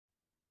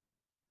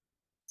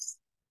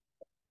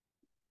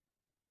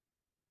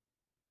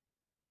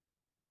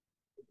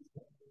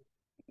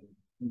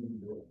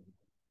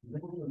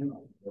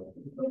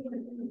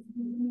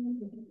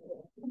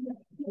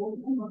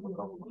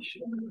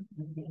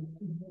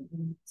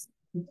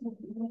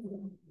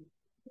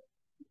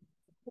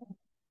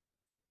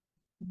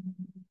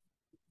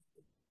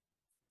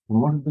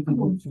Может быть, он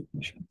будет все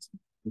включаться.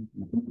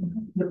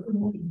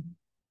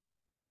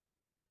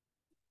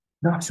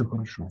 Да, все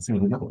хорошо. Все,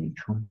 я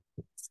включу.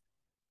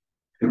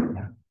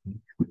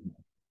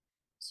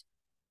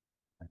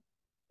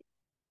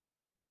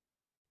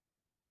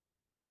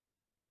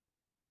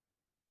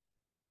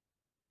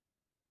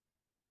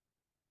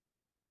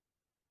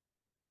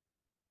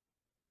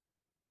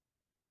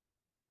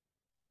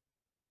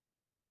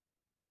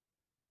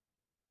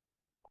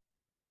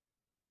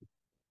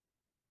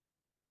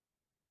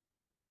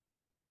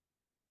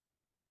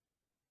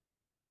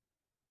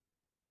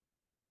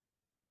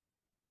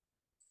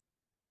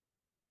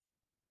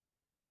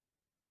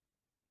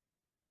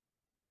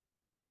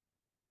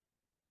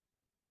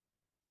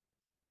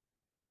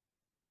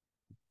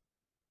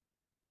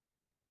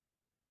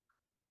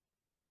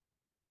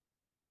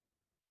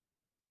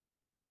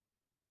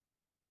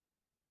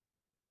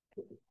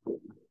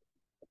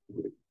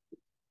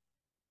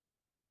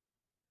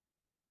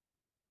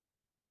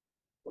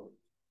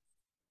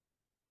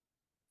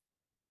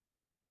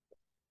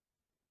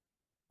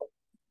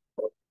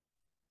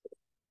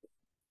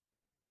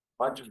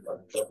 Баджан.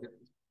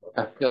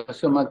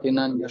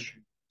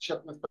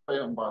 Сейчас мы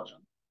споем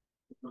баджан.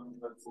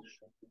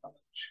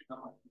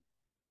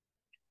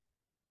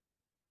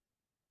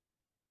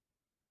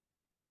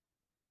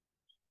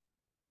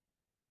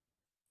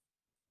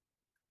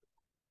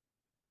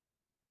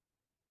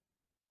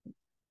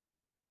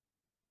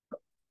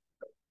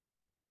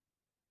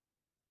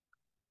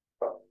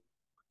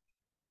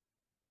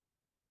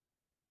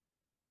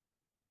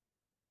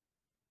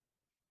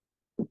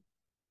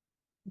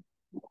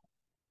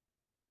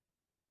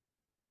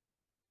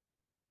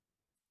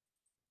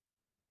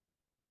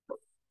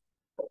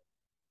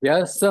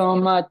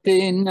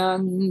 Yasomati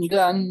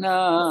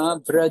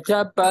Nandana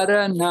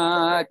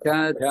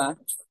Prajaparanakara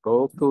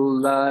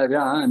Gokula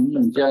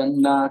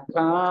Ranjana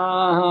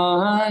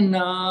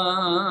Kana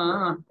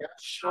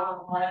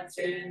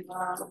Yasomati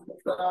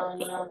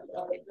Nandana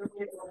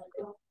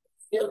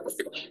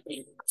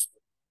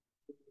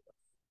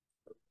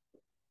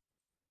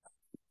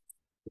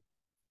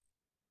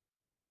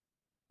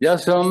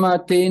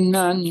Yasomati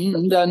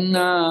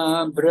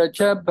Nandana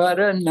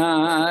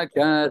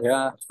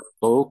Brajaparanakara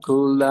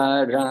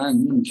Okula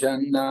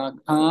Ranjana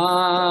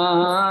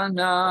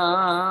Kana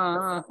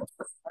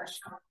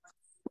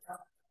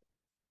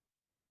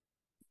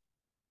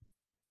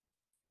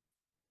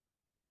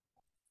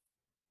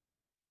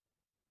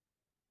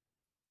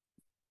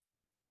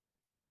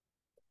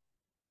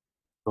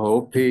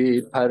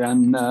Gopi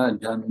Parana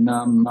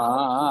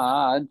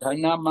Dhanama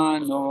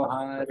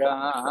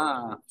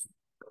Dhanamanohara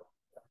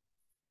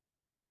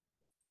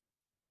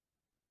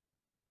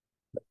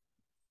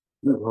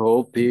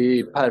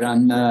Gopi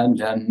Parana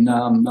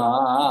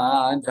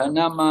Dhanama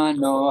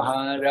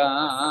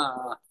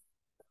Dhanamanohara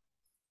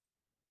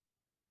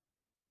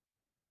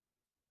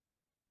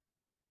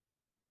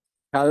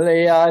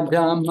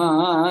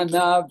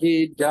Kalyadamana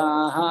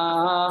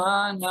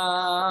Vidhana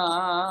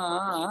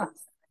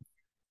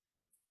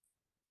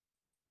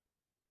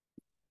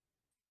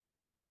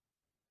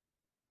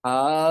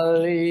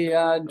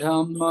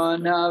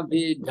Kalyadamana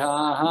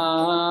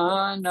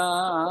Vidhana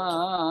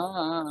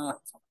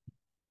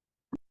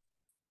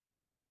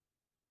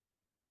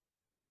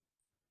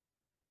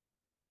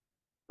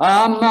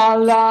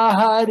Amala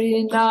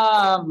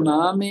Harina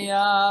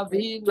Mamya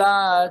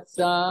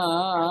Vilasa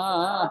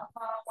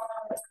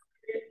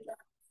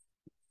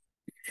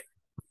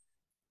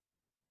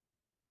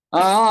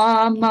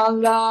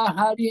Amala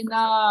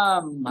Harina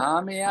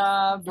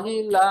Mamya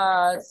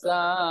Vilasa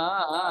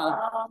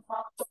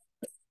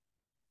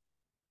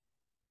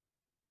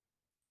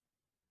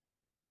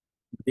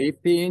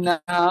Vipina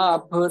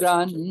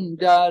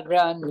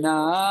Purandarana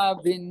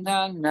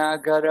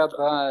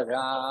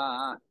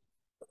Vinanagarabhara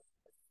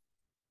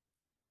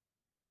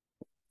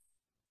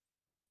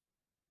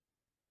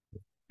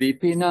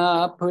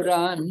Vipina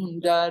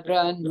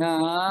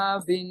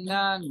Purandarana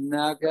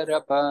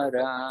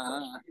Vinanagarabhara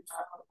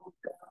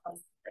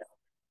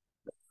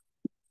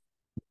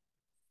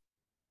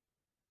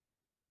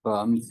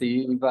Vamsi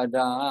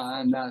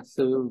Vadana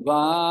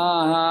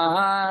Suvasa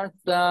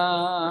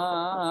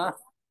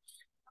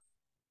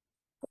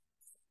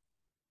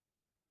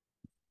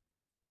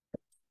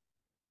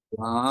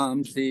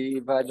Vamsi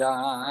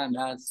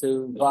Vadana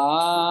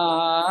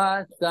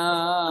Suvasa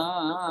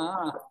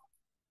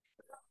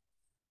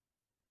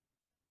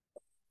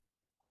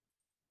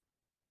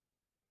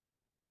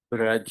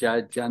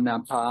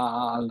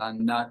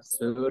Prajajanapalana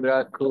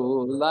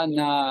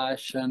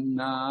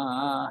Surakulanashana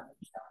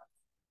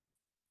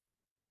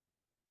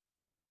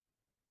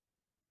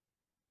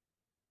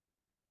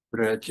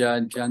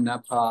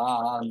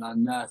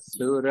Prajajanapalana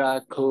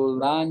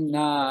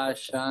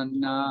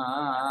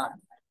Surakulanashana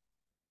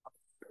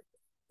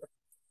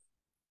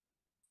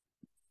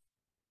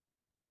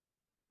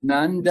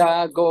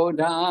Nanda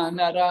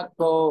Godhanara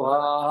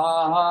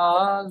Koala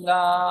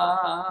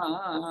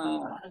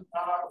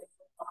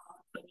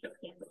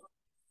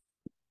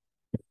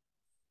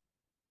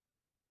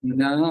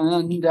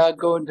Nanda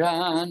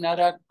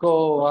Godhanara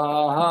Koala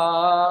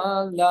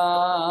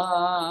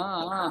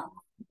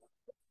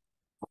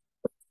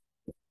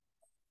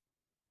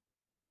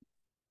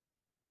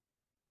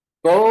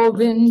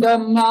Govinda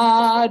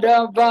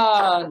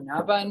Madhava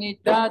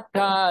Navanita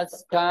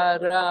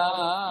Taskara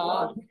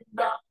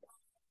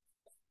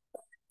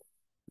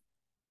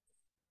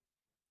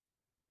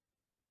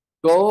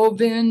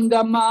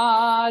Govinda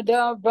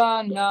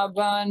Madhava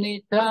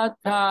Navanita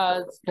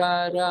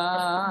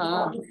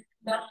Taskara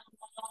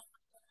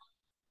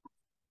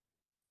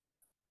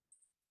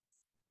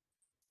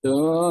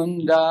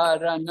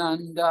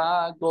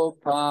Sundarananda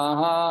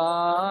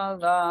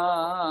Gopala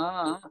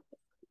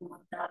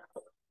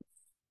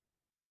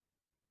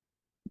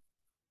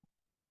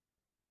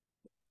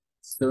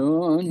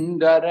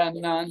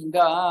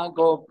Sundarananda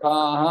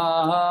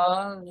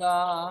Gopala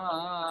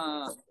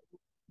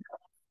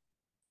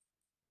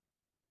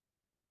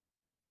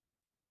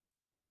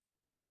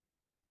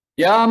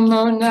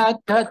Yamuna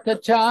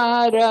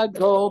Tatachara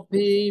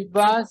Gopi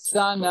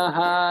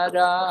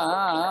Vasanahara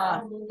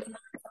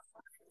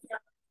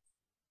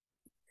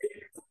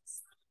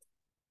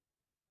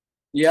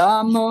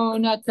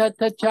Yamuna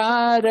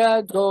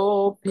Tatachara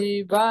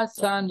Gopi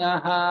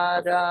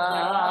Vasanahara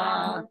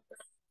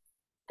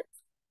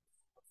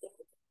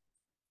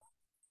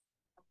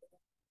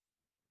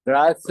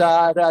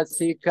Rasa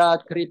Rasika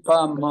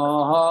Kripa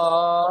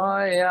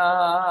Mohoya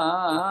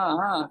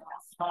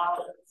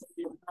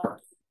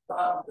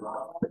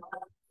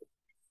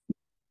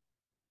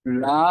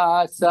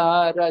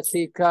Rasa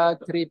Rasika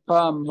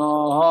Kripa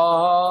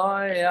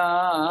Mohoya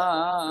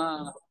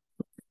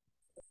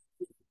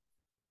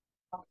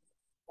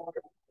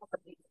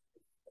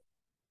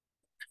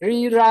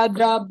Sri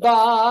Radha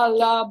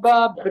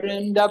Balabha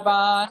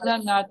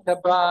Vrindavana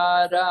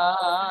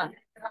Natabara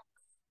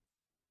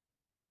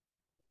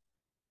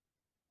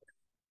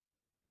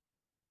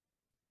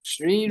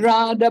Sri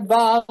Radha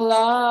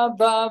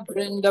Balabha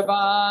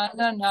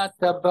Vrindavana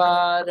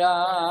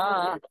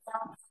Natabara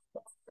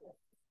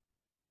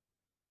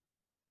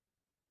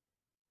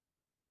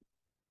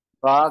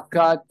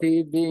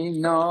Bhakti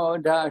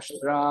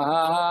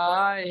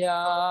Vinodashraya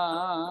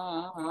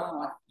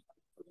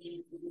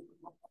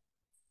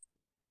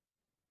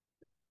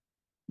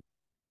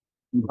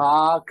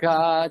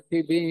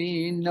Bhakti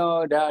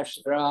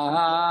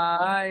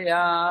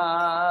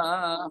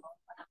Vinodashraya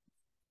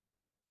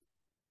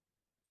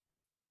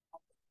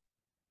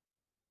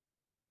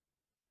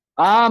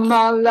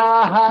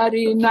Amala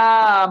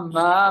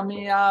Harinama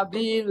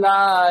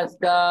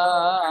Abhilasa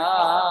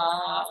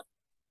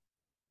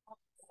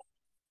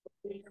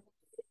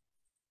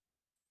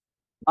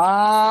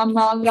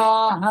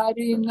Amala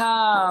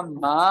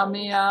Harinama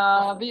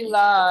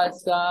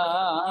Abhilasa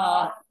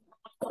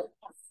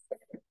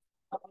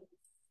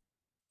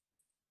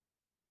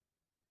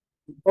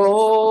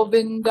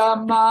Govinda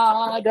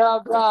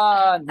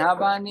Madhava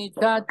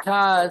Navanita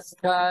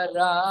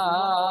Taskara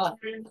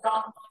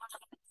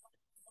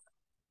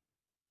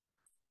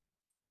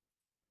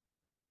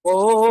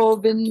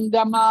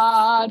Govinda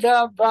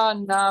Madhava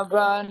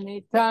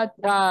Navanita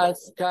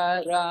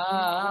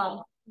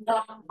Taskara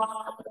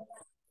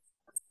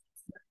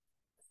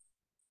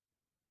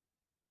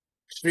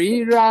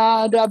Sri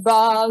Radha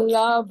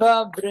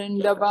Vallabha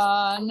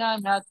Vrindavana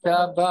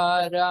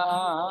Natabara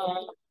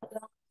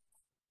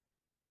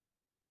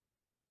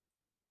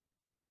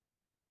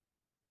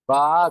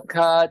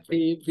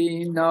Bhakti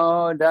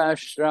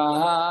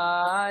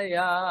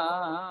Vinodashraya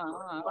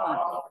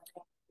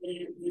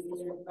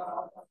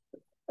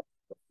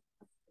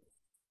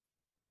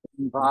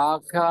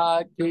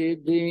Bhakti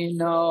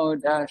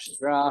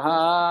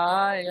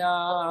Vinodashraya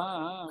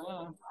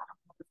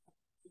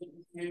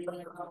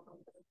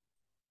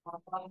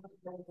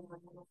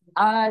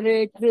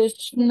Hare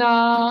Krishna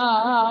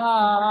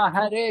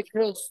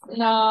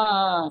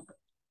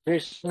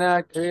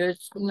Krishna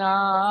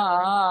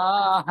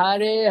Krishna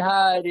Hare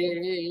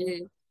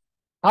Hare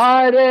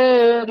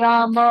Hare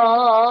Rama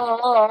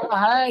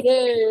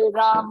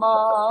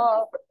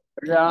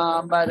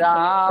Rama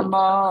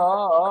Rama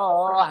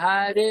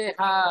Hare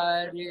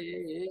Hare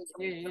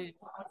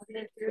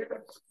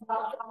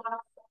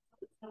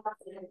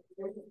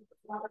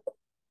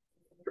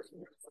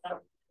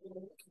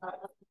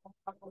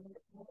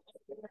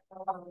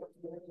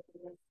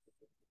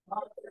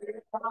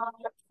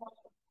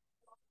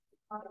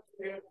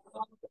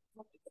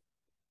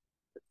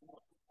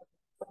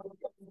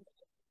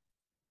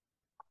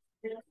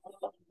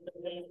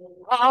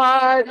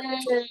Hare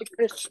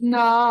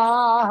Krishna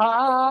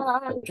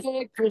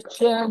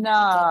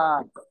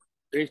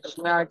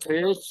Krishna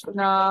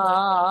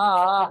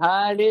Krishna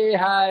Hare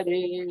Hare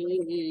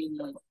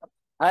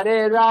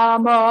Hare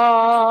Rama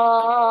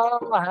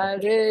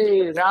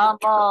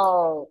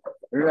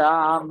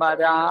Rama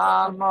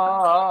Rama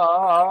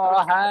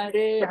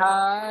Hare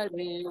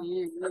Hare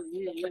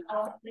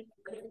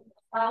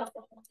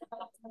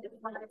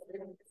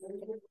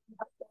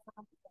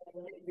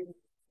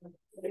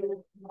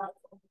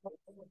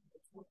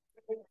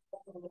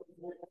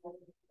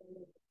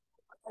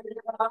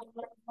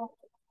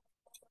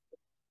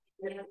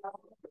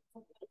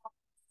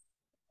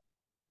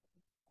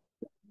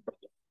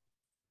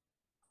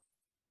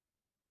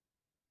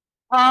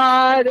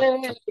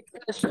Hare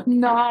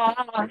Krishna,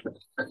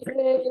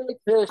 Hare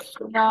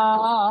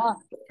Krishna,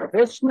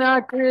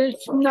 Krishna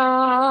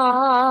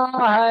Krishna,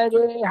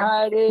 Hare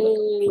Hare,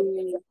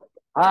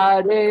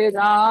 Hare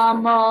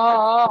Rama,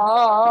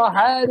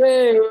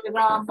 Hare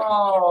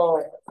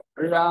Rama,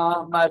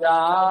 Rama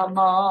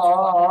Rama,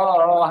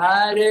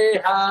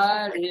 Hare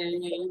Hare.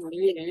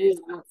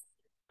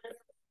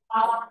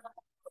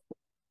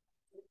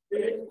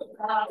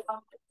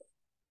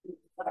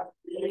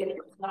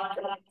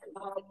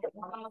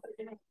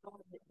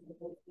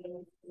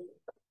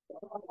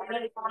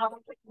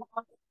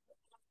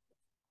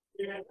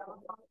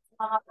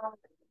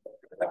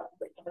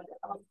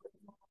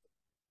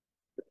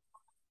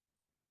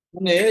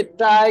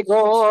 Nitai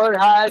Gaur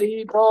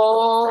Hari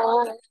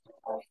Bol,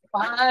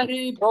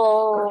 Hari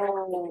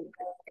Bol,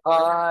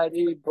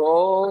 Hari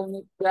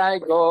Bol, Nitai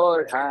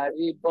Gaur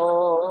Hari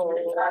Bol.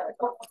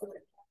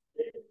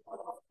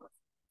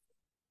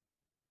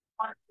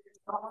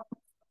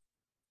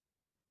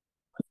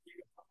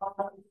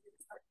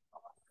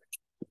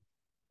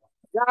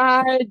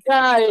 Jai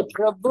Jai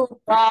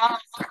Prabhupada,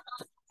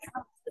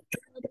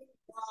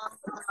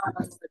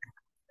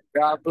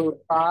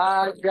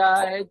 Prabhupada,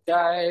 Jai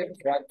Jai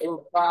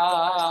Prabhupada.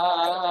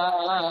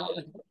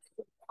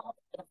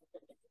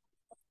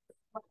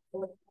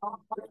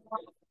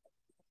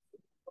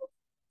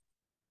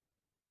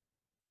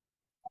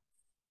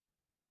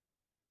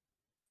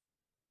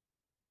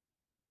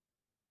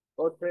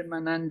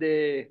 Premanande,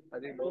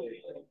 Hari Bol.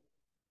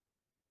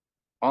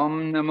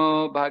 Om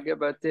Namo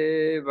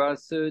Bhagavate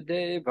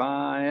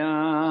Vasudevaya.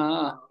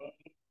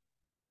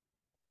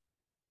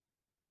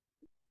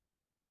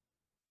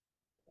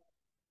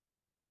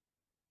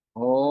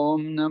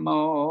 Om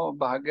Namo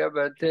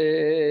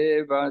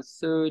Bhagavate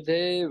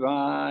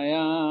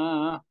Vasudevaya.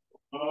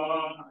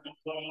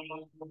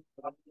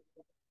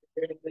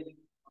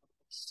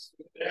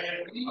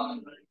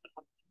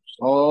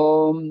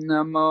 Om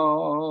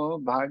Namo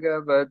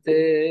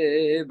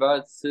Bhagavate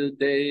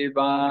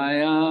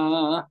Vasudevaya.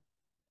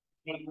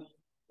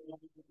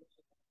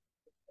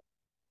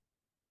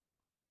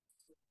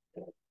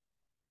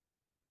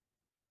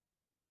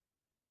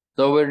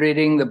 So we're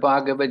reading the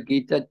Bhagavad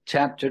Gita,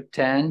 chapter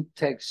 10,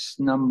 text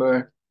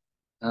number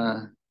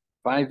 5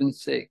 and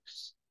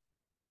 6.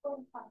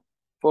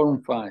 4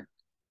 and 5.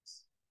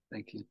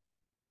 Thank you.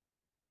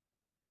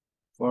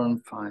 4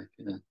 and 5,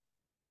 yeah.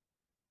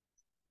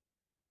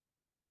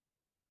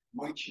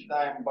 Мы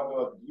читаем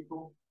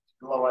Бхагавад-гиту,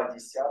 глава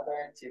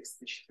 10,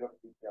 тексты 4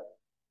 и 5.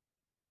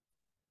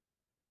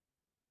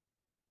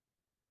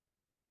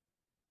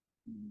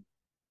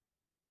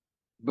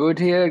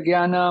 Buddhya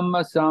Jnanam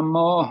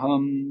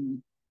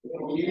Samoham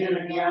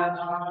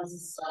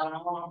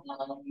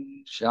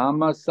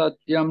Shama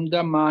Satyam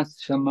Dhamma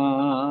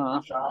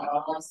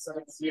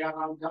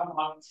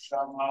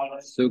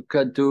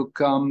Sukha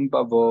Dukkam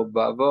Bhavo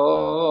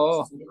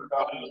Bhavo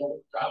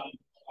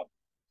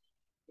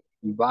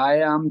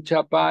Vayam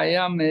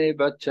Chapayam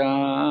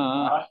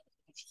Evacha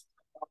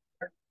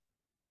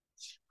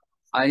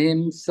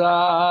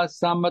Ahimsa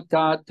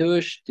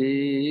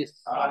Samatatushti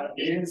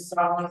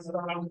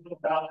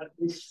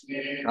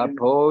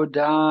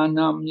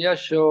Apodhanam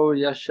Yasho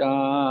Yasha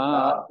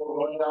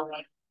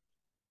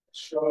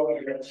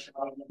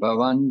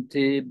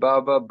Bhavanti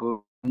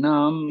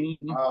Bhavabhunam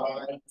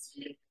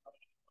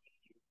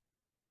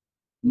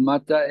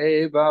Mata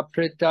Eva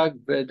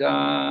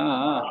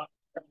Pritagveda.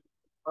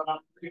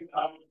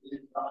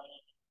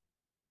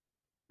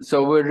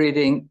 So we're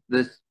reading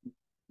this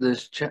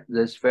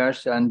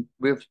verse, and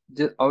we've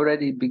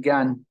already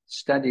begun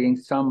studying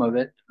some of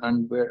it,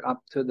 and we're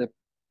up to the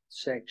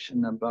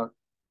section about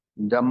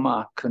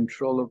Dhamma,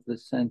 control of the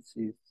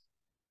senses.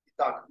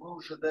 Итак, мы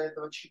уже до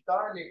этого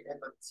читали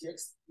этот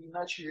текст и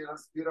начали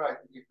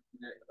разбирать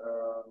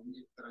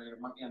некоторые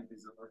моменты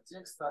из этого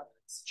текста.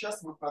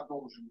 Сейчас мы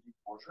продолжим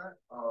его же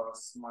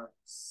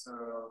с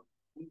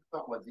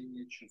пункта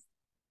владения чувством.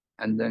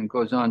 And then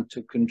goes on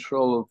to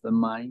control of the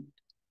mind.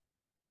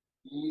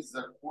 И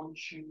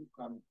закончим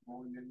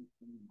контролем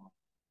ума.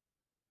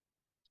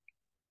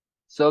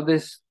 So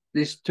these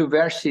two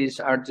verses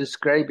are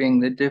describing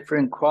the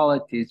different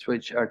qualities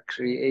which are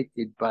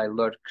created by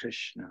Lord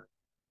Krishna.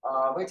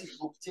 В этих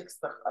двух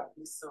текстах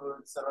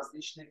описываются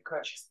различные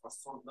качества,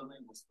 созданные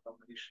Господом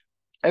Кришной.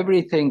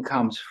 Everything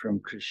comes from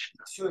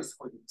Krishna. Все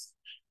исходит из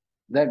Кришны.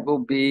 That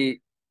will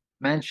be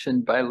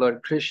mentioned by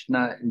Lord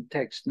Krishna in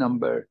text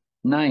number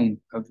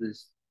 9 of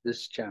this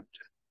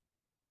chapter.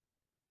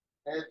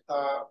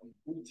 Это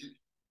будет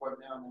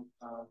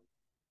упомянуто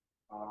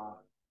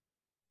в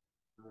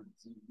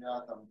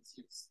 9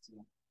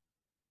 тексте.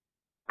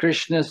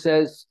 Krishna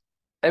says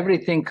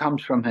everything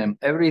comes from him.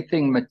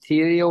 Everything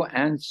material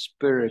and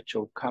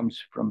spiritual comes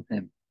from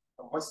him.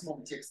 в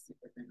 8 тексте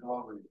этой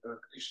главы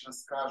Кришна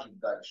скажет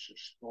дальше,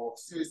 что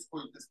все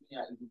исходит из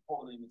меня, и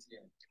духовное, и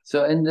материальное.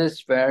 So in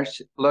this verse,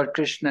 Lord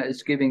Krishna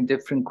is giving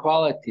different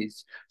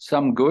qualities,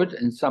 some good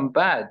and some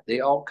bad.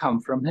 They all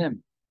come from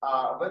him.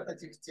 А в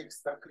этих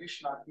текстах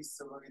Кришна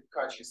описывает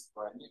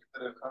качества.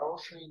 Некоторые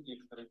хорошие,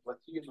 некоторые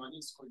плохие, но они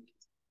исходят из него.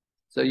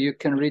 So you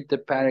can read the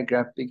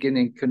paragraph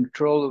beginning,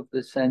 control of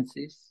the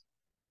senses.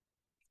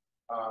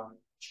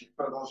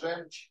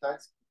 Продолжаем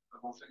читать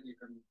продолжение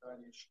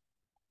комментариев.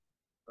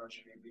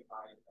 Maybe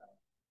I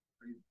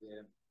read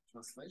the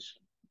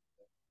translation.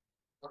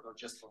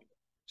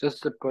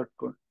 Just the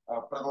purport.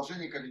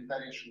 Продолжение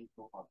комментария Шрила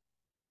Прабхупады.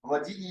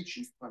 Владение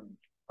чувствами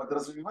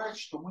подразумевает,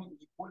 что мы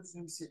не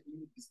пользуемся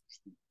ими без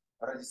нужды,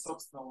 ради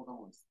собственного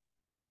удовольствия.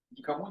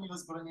 Никому не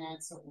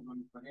возбраняется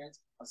удовлетворять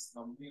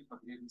основные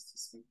потребности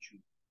своих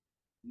чувств.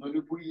 Но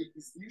любые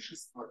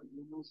излишества и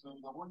ненужные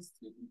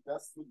удовольствия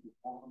препятствуют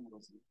духовному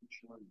развитию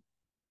человека.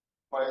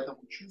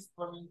 Поэтому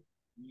чувствами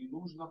не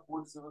нужно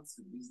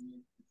пользоваться без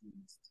необходимости.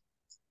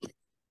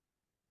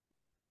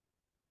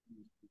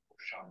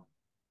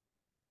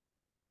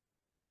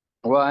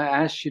 Well, I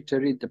asked you to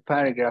read the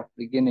paragraph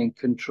beginning,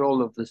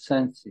 control of the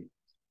senses.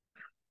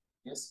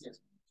 Yes,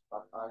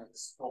 but I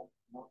stopped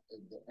not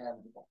at the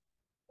end of,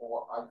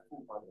 or I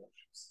full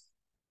paragraphs.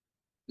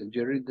 Did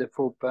you read the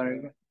full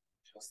paragraph?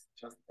 Just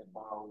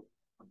about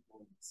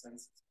controlling the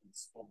senses and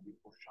stop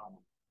before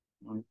shaman.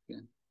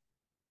 Okay.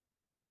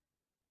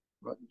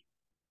 But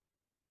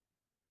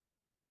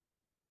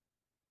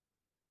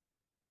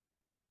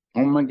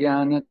Om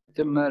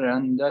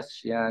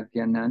Jnana-timirandasya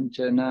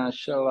Jnananjana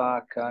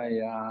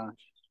Shalakaya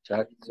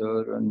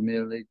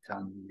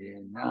Chaturunmilitam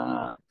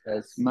Yena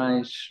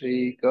Tasmai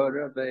Shri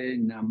Gurave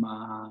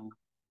Namaha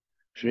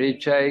Shri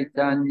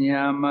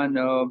Chaitanya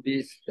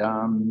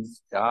Manobhistam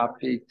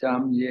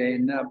Stapitam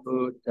Yena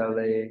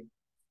Bhutale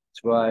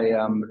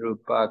Swayam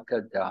Rupa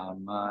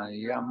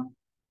Kadamayam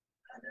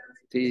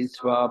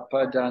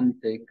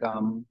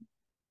Tisvapadantikam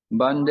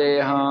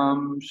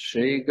Bandeham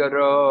Shri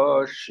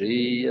Guru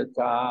Shri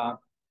Yata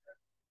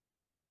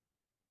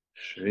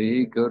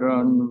Shri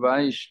Gurun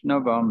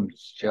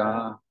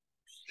Vaishnavamscha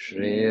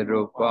Shri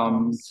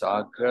Rupam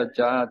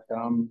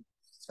Sakrajatam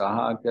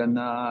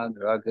Sahagana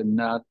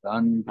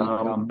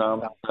Raghunathandikam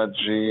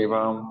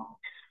Tadjivam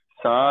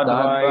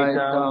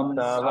Sadvaitam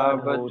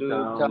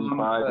Savadutam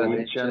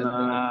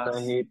Parichana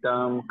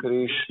Sahitam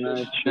Krishna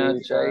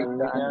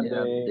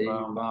Chaitanya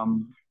Devam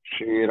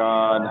Shri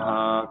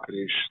Radha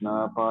Krishna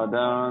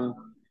Padan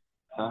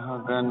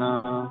Sahagana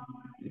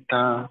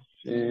Ita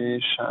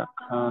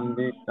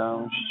Shakhanditam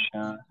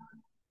Shya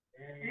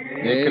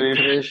He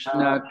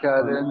Krishna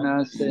Karuna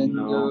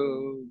Sindhu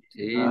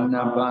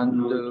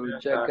Dinabandhu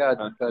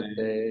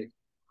Jagatpate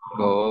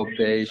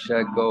Gopesha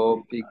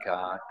Gopika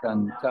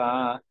Kanta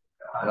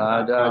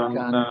Radha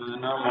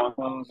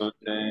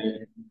Namaste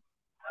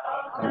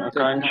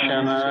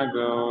Kanchana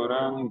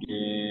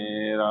Gaurangi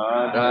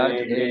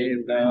Radhe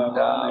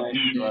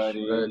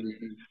Vrindavaneshwari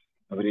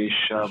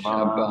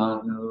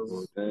Vrishabhanu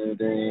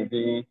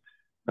Devi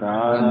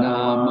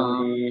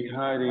Pranamami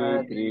Hari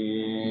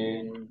Priye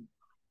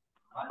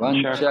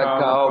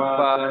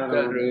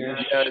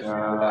Vanchakalpatarubhyasya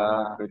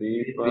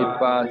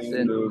Kripa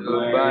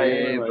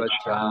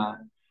Sindhuvayevacha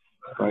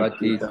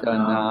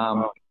Patitanam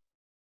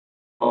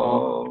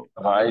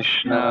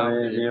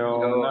Vaishnavyo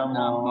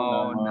Namo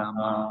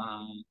Namaha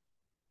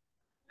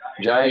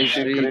Jai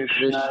Shri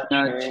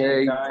Krishna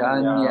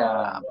Chaitanya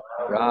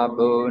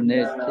Prabhu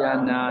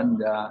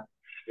Nityananda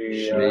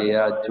Shri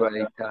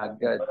Advaita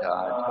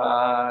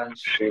Gadadhar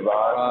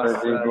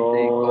Srivasadi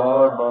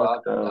Gaur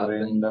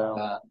Bhaktavinda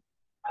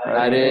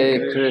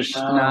Hare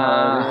Krishna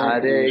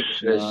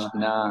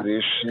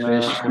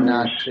Krishna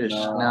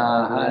Krishna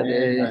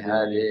Hare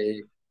Hare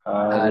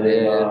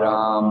Hare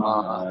Rama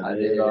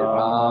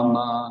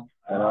Rama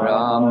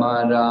Rama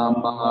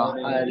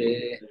Hare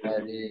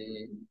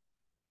Hare.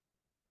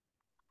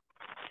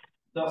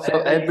 So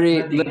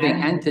every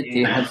living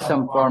entity has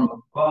some form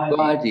of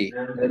body.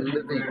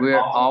 We're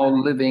all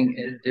living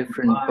in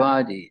different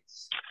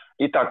bodies.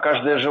 Итак,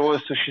 каждое живое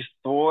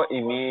существо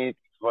имеет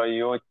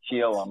свое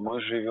тело.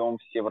 Мы живем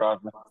все в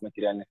разных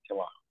материальных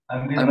телах.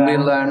 And we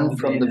learn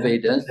from the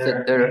Vedas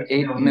that there are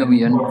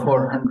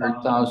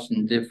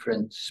 8,400,000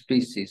 different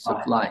species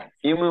of life.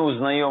 И мы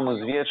узнаем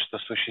из Вед, что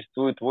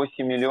существует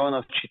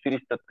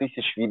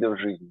 8,400,000 видов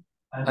жизни.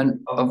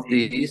 And of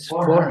these,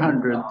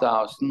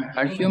 400,000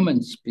 are human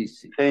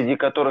species. Среди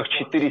которых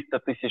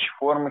 400,000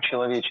 формы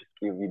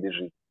человеческие виды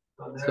жизни.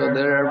 So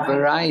there are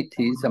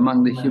varieties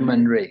among the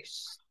human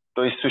race.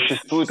 То есть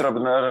существует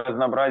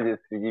разнообразие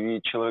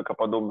среди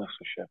человекоподобных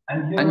существ.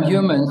 And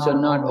humans are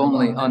not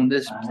only on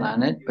this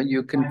planet, but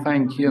you can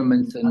find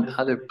humans in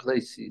other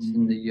places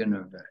in the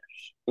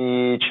universe.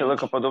 И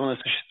человекоподобные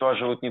существа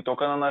живут не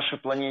только на нашей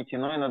планете,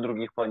 но и на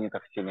других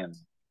планетах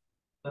Вселенной.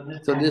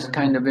 So this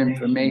kind of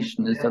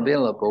information is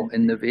available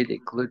in the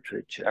Vedic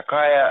literature.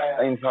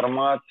 Такая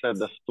информация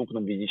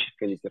доступна в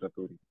ведической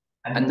литературе.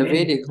 And the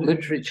Vedic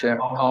literature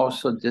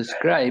also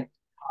describe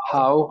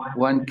how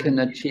one can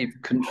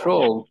achieve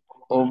control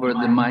over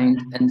the mind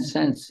and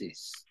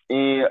senses.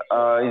 И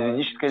из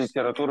ведической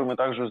литературы мы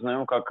также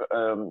узнаем, как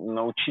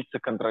научиться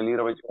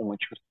контролировать ум и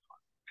чувства.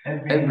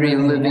 Every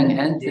living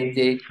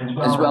entity,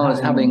 as well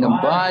as having a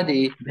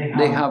body,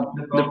 they have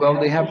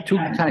two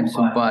types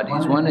of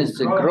bodies. One is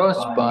the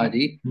gross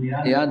body,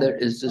 the other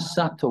is the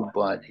subtle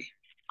body.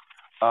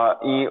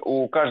 И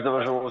у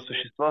каждого живого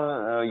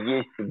существа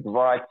есть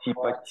два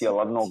типа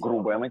тела. Одно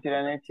грубое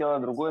материальное тело,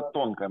 другое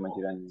тонкое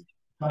материальное тело.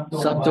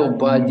 Subtle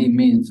body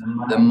means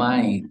the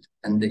mind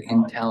and the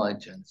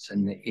intelligence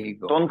and the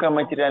ego. Тонкое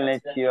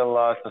материальное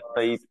тело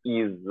состоит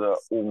из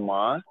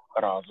ума,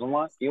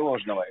 разума и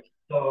ложного эго.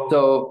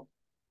 So,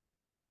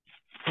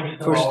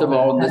 first of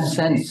all, the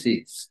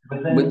senses.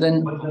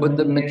 Within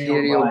the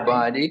material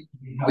body,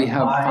 we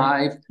have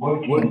 5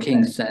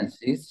 working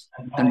senses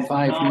and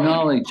 5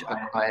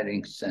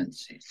 knowledge-acquiring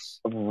senses.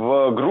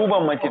 В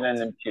грубом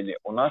материальном теле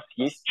у нас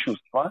есть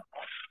чувства,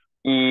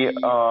 и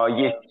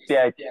есть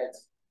 5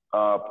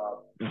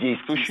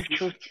 действующих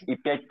чувств и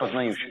 5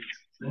 познающих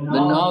чувств. The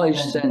knowledge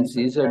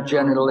senses are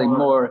generally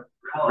more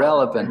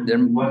relevant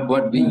than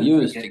what we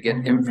use to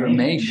get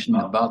information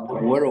about the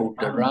world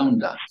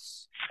around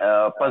us.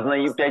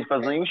 5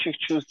 познающих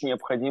чувств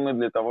необходимы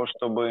для того,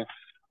 чтобы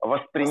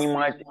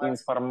воспринимать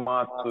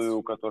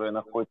информацию, которая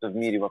находится в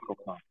мире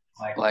вокруг нас.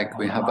 Like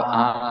we have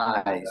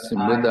eyes,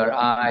 and with our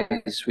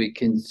eyes we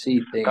can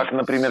see things. Как,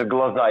 например,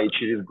 глаза, и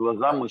через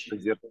глаза мы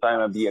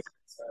созерцаем объекты.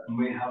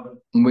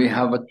 We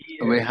have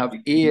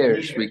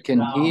ears, we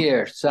can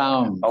hear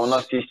sounds. А у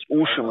нас есть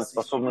уши, мы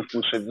способны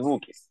слышать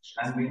звуки.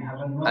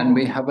 And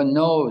we have a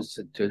nose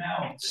to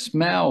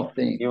smell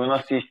things. И у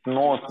нас есть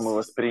нос, мы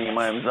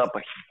воспринимаем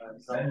запахи.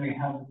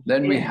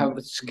 Then we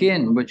have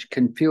skin, which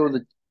can feel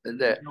the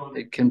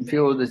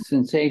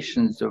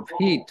sensations of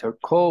heat or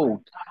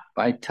cold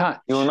by touch.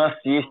 И у нас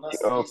есть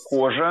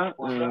кожа,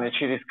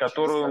 через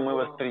которую мы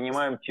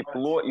воспринимаем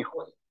тепло и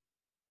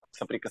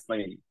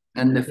соприкосновение.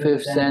 And the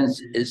 5th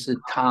sense is the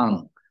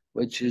tongue,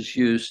 which is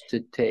used to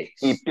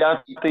taste. И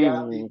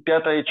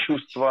пятое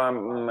чувство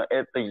 –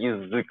 это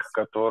язык,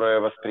 который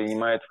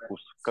воспринимает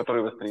вкус.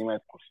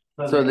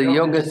 So the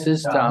yoga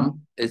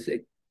system is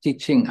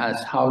teaching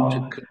us how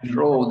to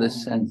control the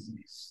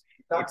senses.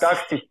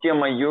 Итак,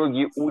 система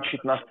йоги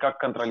учит нас, как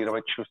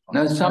контролировать чувства.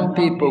 Now, some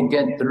people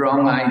get the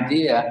wrong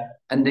idea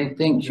and they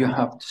think you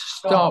have to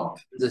stop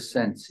the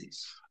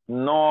senses.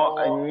 Но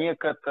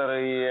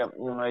некоторые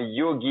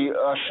йоги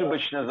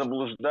ошибочно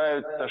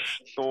заблуждаются,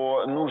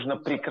 что нужно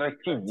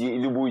прекратить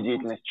любую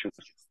деятельность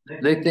чувств.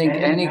 They think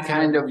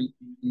anything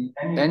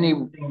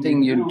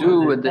you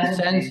do with the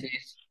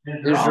senses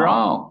is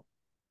wrong.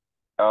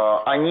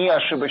 Они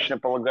ошибочно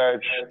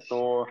полагают,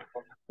 что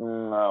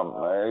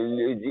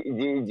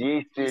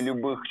действие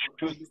любых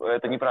чувств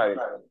это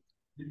неправильно.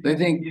 They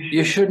think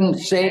you shouldn't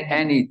say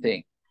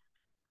anything.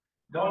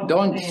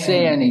 Don't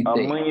say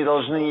anything. Мы не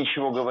должны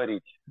ничего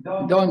говорить.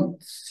 Don't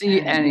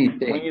see Мы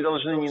anything. не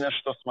должны ни на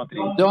что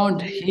смотреть. Don't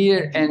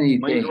hear Мы не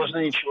anything.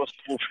 должны ничего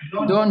слушать.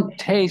 Don't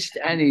taste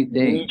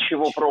anything.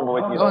 Ничего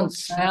пробовать не Don't должны.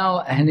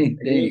 smell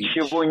anything.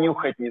 Ничего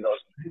нюхать не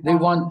должны. They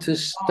want to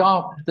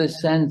stop the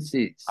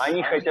senses.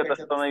 Они хотят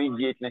остановить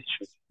деятельность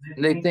чувств.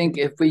 They think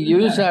if we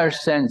use our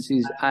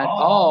senses at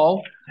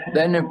all,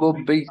 then it will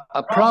be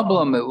a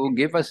problem. It will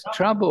give us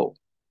trouble.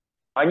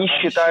 Они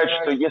считают,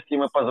 что если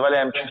мы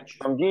позволяем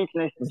чувствам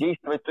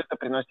действовать, то это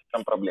приносит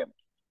нам проблемы.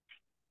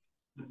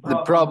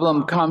 The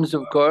problem comes,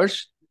 of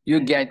course, you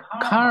get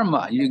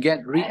karma, you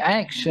get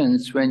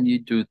reactions when you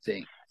do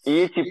things. И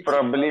эти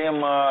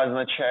проблемы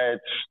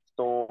означают,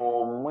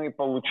 что мы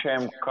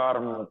получаем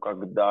карму,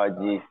 когда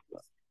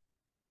действуем.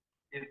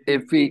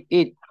 If we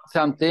eat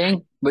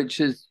something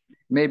which is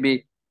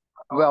maybe,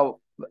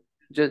 well,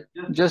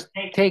 just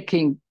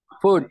taking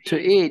food to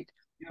eat,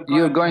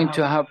 you're going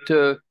to have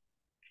to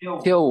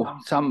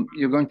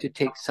you're going to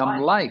take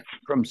some life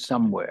from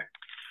somewhere.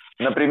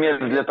 Например,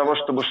 для того,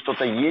 чтобы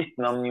что-то есть,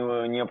 нам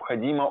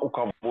необходимо у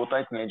кого-то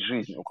отнять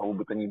жизнь, у кого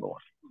бы то ни было.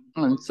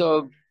 And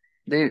so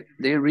they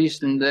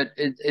reason that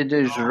it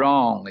is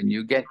wrong and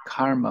you get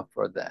karma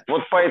for that.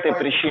 Вот по этой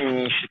причине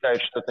они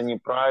считают, что это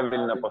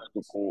неправильно,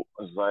 поскольку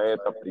за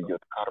это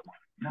придет карма.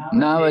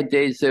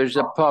 Nowadays there's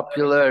a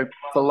popular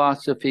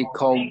philosophy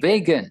called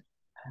vegan.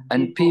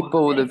 And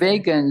people, the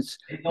vegans,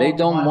 they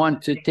don't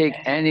want to take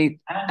any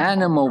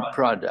animal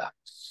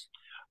products.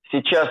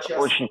 Сейчас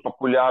очень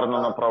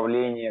популярно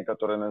направление,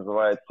 которое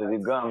называется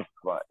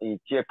веганство. И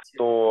те,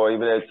 кто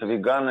являются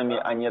веганами,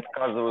 они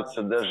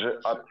отказываются даже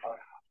от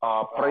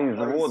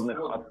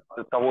производных,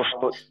 от того,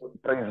 что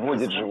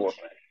производит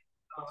животное.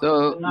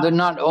 So they're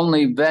not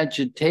only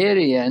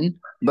vegetarian,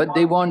 but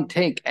they won't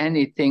take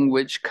anything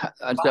which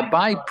as a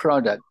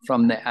byproduct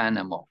from the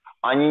animal.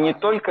 Они не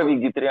только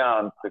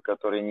вегетарианцы,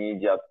 которые не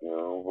едят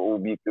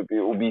убийство,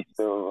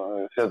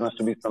 связанное с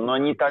убийством, но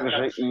они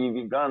также и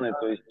веганы,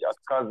 то есть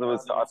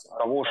отказываются от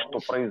того, что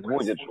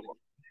производит животное.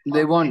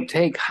 They won't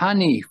take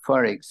honey,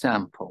 for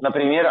example.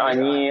 Например,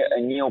 они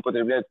не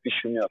употребляют в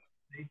пищу мед.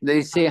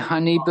 they say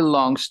honey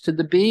belongs to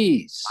the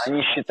bees.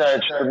 Они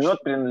считают, что мед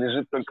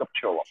принадлежит только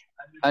пчелам.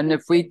 And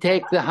if we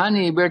take the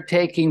honey, we're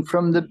taking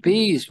from the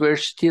bees. We're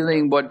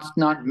stealing what's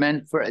not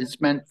meant for, it's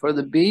meant for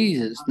the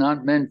bees. It's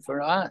not meant for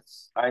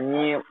us.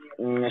 Они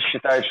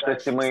считают, что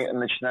если мы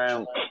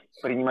начинаем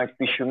принимать в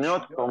пищу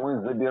мед, то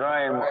мы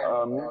забираем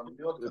мед,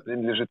 который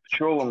принадлежит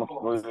пчелам,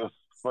 в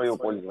свое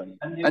пользование.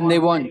 And they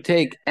won't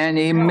take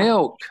any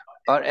milk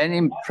or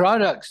any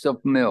products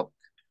of milk.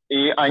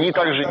 И они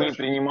также не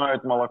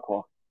принимают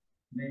молоко.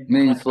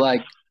 Means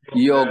like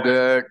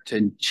yogurt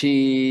and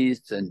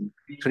cheese and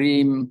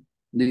cream,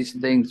 these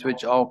things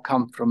which all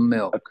come from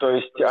milk. То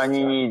есть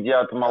они не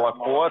едят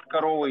молоко от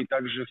коровы и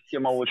также все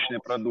молочные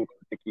продукты,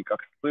 такие как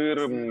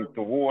сыр,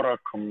 творог,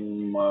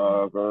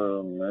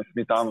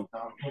 сметану.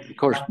 Of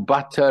course,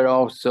 butter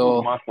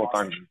also. Масло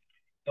также.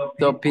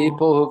 So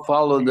people who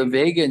follow the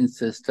vegan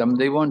system,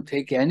 they won't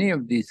take any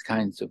of these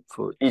kinds of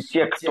foods. И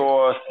те,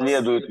 кто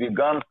следует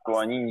веганству,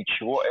 они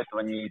ничего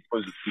этого не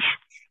используют в пищу.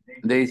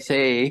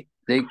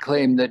 They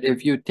claim that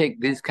if you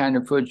take this kind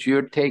of foods,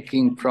 you're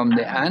taking from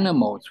the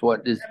animals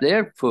what is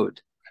their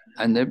food,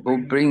 and it will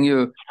bring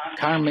you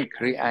karmic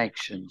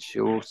reactions.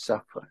 You will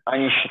suffer.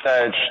 Они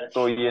считают,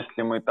 что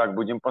если мы так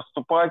будем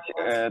поступать,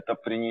 это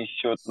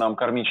принесет нам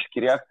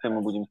кармические реакции,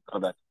 мы будем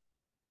страдать.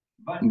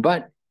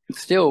 But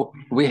still,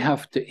 we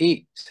have to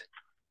eat.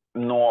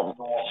 Но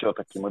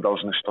все-таки мы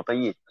должны что-то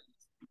есть.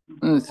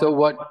 So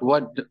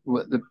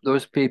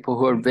those people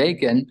who are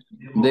vegan,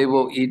 they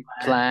will eat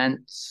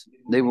plants,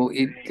 they will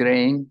eat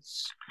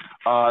grains.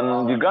 А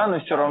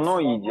веганы все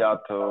равно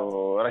едят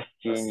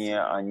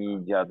растения, они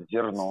едят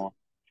зерно.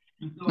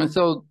 And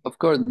so, of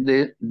course,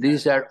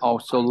 these are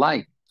also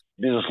life.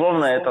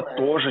 Безусловно, это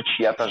тоже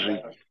чья-то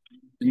жизнь.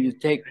 You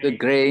take the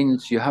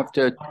grains, you have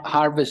to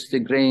harvest the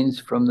grains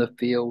from the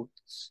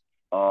fields.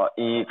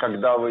 И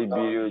когда вы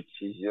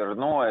берете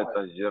зерно,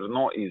 это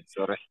зерно из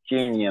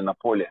растения на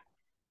поле.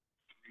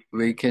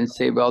 We can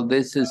say, well,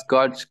 this is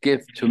God's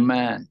gift to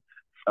man.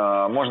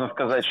 Можно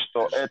сказать,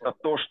 что это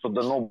то, что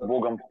дано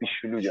Богом в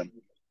пищу людям.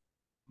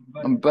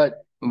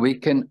 But we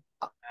can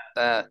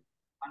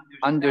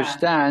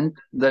understand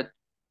that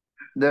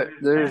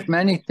there's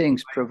many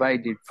things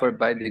provided for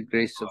by the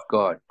grace of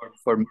God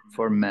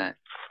for man.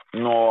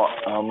 Но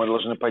мы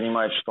должны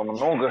понимать, что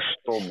много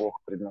что Бог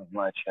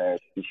предназначает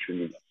в пищу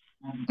людям.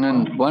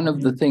 And one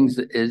of the things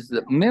is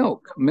that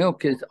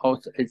milk is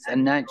also, it's a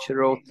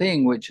natural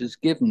thing which is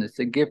given. It's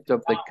a gift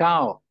of the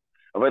cow.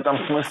 В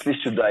этом смысле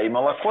сюда и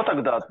молоко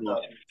тогда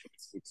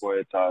относится.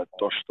 Это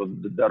то, что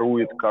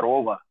дарует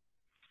корова.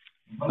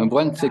 And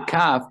once the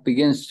calf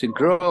begins to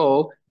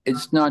grow,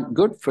 it's not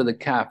good for the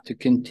calf to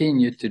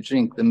continue to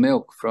drink the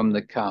milk from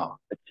the cow.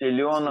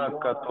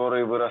 Теленок,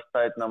 который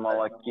вырастает на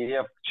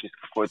молоке, через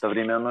какое-то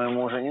время оно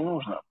ему уже не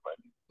нужно.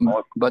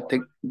 But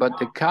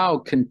the cow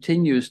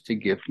continues to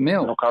give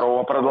milk. Но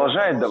корова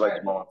продолжает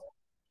давать молоко.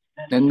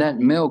 And that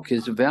milk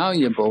is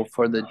valuable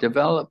for the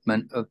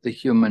development of the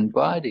human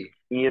body.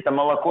 И это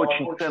молоко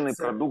очень ценный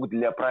продукт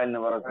для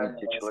правильного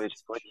развития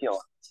человеческого тела.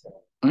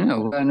 You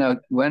know,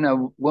 when a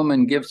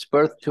woman gives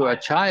birth to a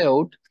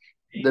child,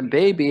 the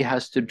baby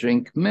has to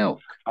drink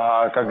milk.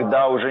 А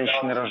когда у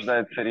женщины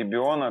рождается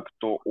ребенок,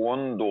 то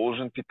он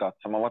должен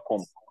питаться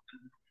молоком.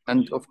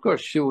 And of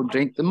course, she will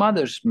drink the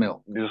mother's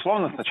milk.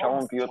 Безусловно, сначала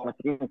он пьет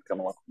материнское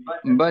молоко.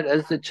 But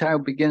as the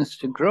child begins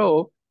to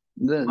grow,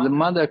 the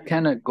mother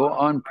cannot go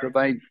on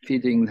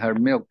feeding her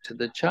milk to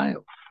the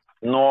child.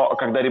 Но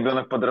когда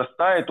ребенок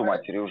подрастает, у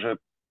матери уже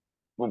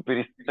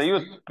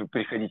перестает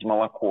приходить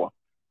молоко.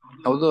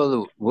 Although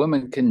the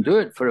woman can do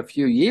it for a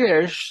few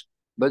years,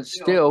 but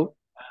still,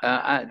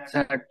 at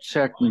a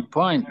certain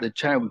point, the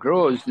child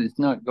grows, is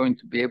not going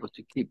to be able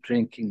to keep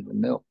drinking the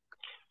milk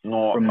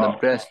from the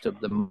breast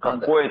of the mother.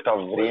 Какое-то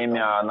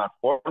время она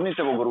кормит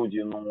его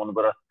грудью, но он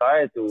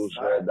вырастает, и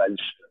уже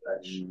дальше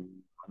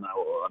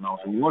она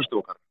уже не может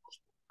его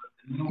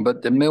кормить.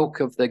 But the milk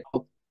of the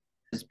cow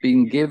has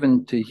been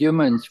given to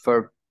humans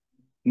for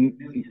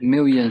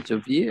millions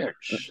of years,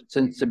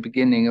 since the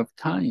beginning of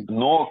time.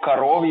 Но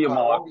коровье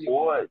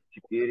молоко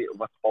теперь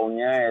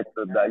восполняет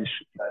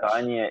дальше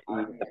питание,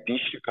 и это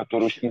пища,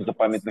 которую с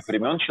незапамятных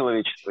времен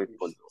человечество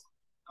использовало.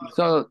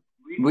 So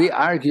we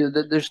argue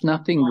that there's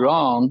nothing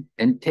wrong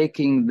in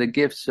taking the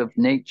gifts of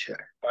nature.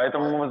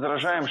 Поэтому мы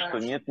возражаем, что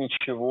нет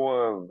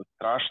ничего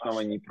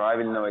страшного,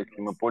 неправильного, если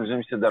мы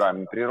пользуемся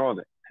дарами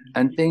природы.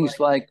 And things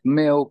like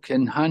milk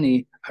and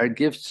honey are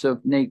gifts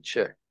of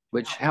nature,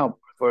 which help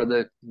for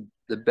the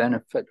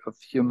benefit of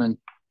human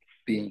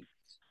beings.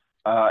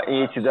 И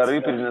эти дары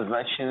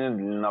предназначены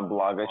на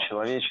благо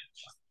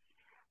человечества.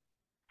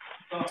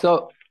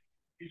 So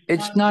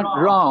it's not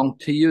wrong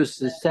to use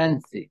the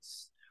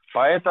senses.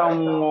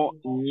 Поэтому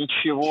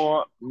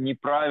ничего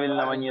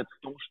неправильного нет в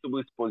том,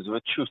 чтобы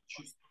использовать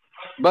чувства.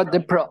 But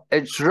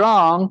it's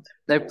wrong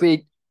if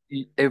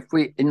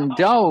we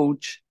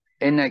indulge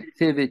in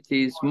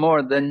activities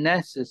more than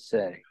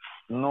necessary.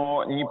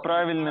 Но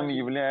неправильным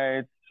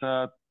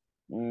является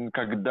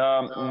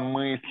когда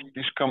мы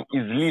слишком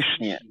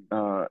излишне,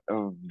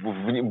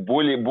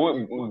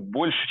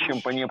 больше,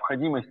 чем по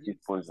необходимости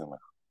используем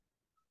их.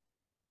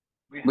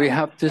 We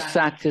have to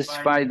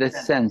satisfy the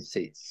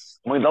senses.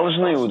 Мы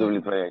должны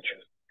удовлетворять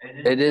чувства.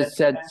 It is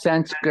said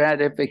sense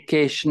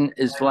gratification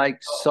is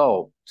like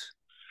salt.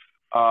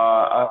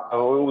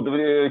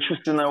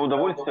 Чувственное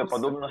удовольствие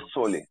подобно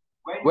соли.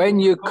 When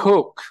you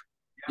cook,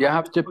 you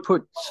have to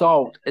put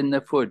salt in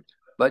the food,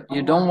 but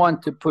you don't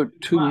want to put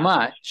too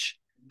much,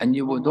 and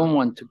you don't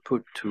want to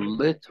put too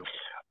little.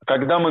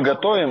 Когда мы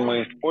готовим,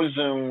 мы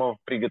используем в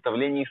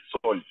приготовлении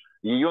соль.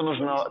 Ее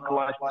нужно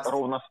класть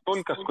ровно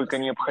столько, сколько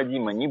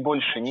необходимо, ни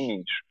больше, ни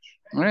меньше.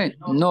 Right?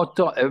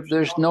 If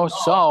there's no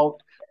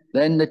salt,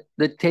 then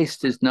the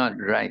taste is not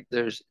right.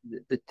 The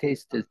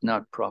taste is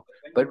not proper.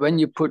 But when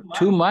you put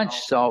too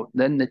much salt,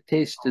 then the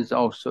taste is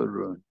also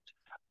ruined.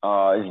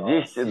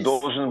 Здесь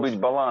должен быть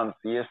баланс.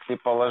 Если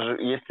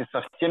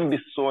совсем без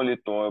соли,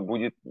 то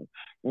будет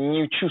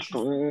не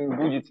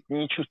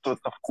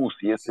чувствоваться вкус.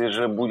 Если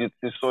же будет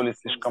соли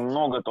слишком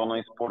много, то оно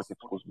испортит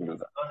вкус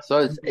блюда. So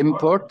it's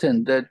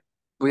important that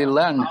we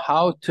learn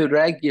how to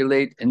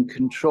regulate and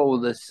control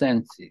the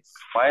senses.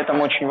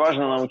 Поэтому очень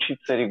важно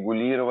научиться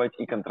регулировать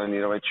и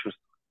контролировать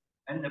чувства.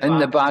 In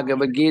the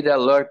Bhagavad Gita,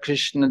 Lord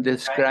Krishna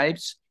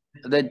describes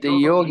that the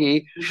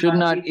yogi should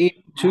not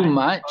eat too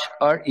much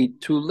or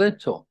eat too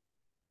little.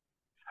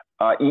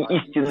 И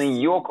истинный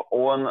йог,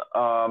 он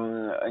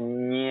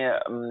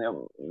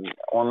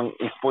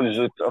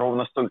использует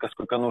ровно столько,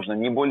 сколько нужно,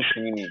 ни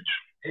больше, ни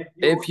меньше.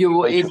 If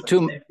you eat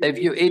too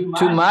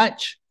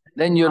much,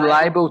 then you're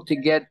liable to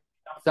get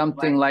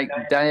something like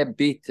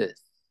diabetes.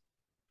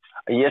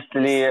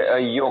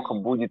 Если йог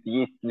будет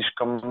есть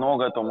слишком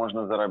много, то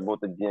можно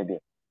заработать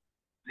диабет.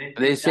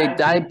 They say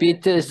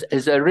diabetes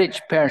is a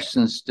rich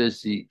person's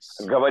disease.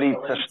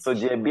 Говорится, что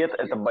диабет –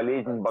 это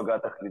болезнь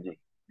богатых людей.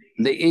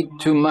 They eat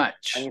too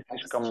much. Они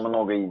слишком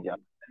много едят.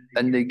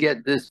 And they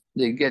get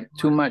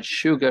too much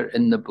sugar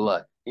in the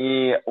blood.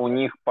 И у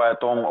них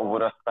потом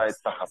вырастает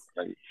сахар в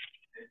крови.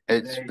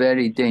 It's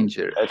very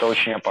dangerous. Это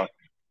очень опасно.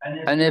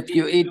 And if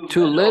you eat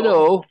too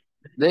little,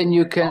 then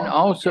you can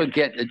also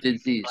get a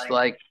disease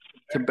like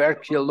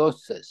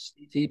tuberculosis,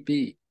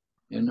 TB.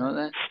 You know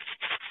that?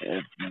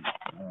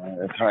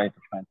 Right.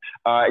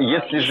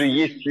 Если же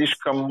есть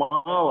слишком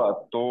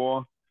мало,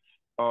 то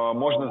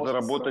можно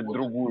заработать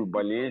другую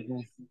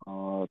болезнь.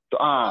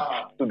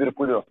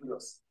 Туберкулез.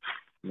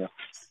 Yeah.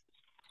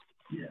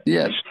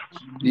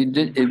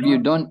 If you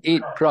don't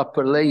eat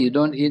properly, you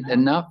don't eat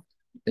enough,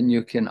 then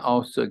you can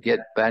also get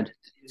bad,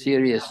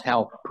 serious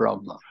health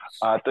problems.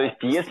 То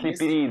есть, если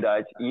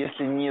переедать,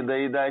 если не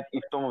доедать, и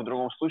в том и в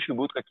другом случае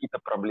будут какие-то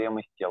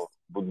проблемы с телом,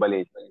 будут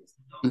болезни.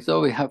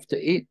 So we have to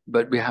eat,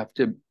 but we have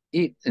to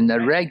eat in a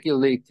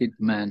regulated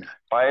manner.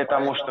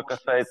 Поэтому, что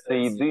касается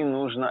еды,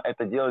 нужно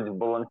это делать в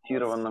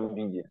балансированном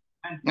виде.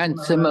 And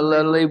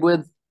similarly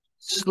with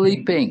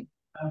sleeping.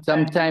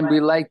 Sometimes we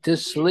like to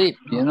sleep,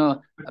 you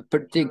know,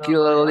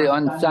 particularly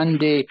on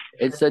Sunday,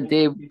 it's a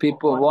day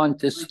people want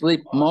to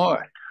sleep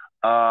more.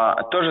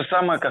 То же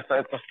самое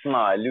касается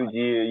сна. Люди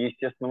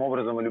естественным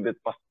образом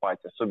любят поспать,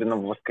 особенно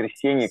в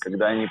воскресенье,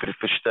 когда они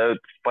предпочитают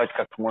спать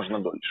как можно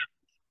дольше.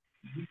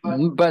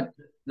 But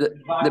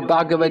the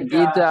Bhagavad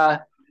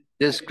Gita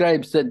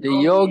describes that the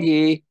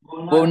yogi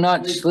will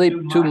not sleep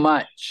too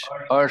much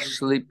or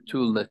sleep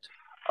too little.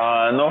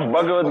 Но в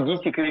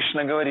Бхагавад-гите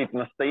Кришна говорит,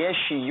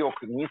 настоящий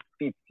йог не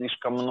спит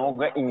слишком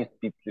много и не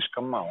спит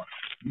слишком мало.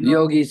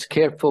 Yogi is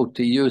careful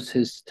to use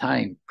his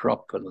time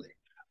properly.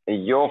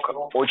 Йог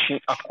очень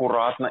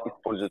аккуратно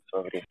использует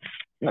свое время,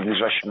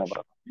 надлежащим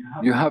образом.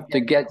 You have to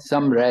get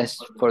some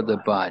rest for the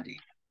body,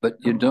 but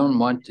you don't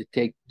want to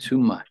take too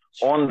much.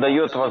 Он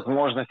дает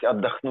возможность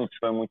отдохнуть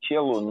своему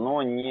телу,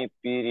 но не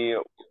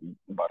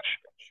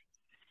перебарщивать.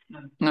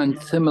 And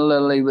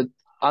similarly with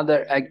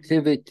other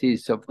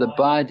activities of the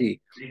body,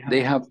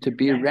 they have to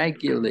be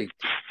regulated.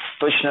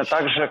 Точно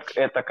так же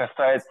это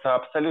касается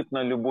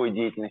абсолютно любой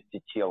деятельности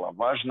тела.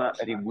 Важно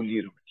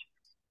регулировать.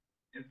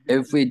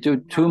 If we do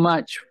too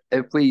much,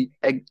 if we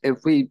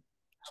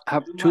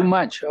have too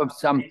much of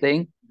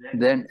something,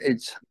 then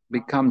it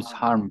becomes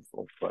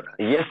harmful for us.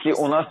 Если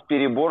у нас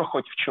перебор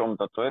хоть в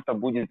чем-то, то это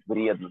будет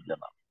вредно для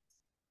нас.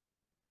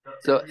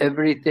 So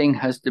everything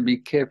has to be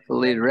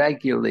carefully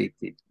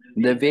regulated.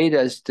 The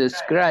Vedas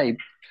describe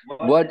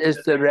what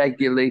is the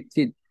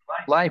regulated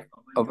life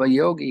of a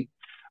yogi.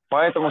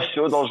 Поэтому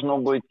все должно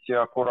быть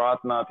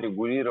аккуратно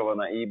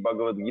отрегулировано, и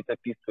Бхагавад-гита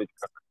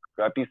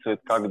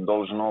описывает, как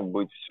должно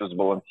быть все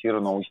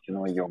сбалансировано у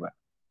истинного йога.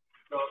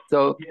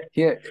 So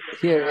here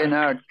in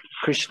our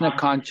Krishna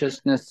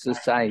consciousness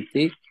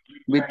society,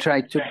 we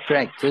try to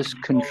practice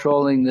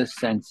controlling the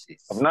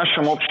senses. В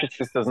нашем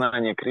обществе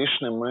сознания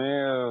Кришны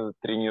мы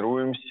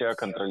тренируемся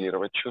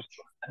контролировать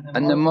чувства.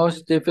 And the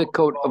most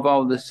difficult of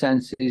all the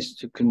senses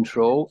to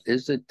control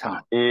is the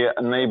tongue. И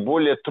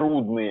наиболее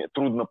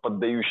трудно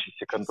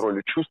поддающийся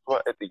контролю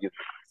чувства – это язык.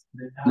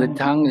 The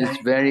tongue is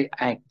very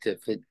active.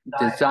 It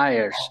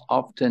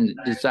often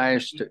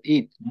desires to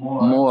eat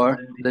more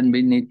than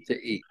we need to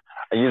eat.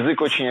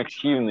 Язык очень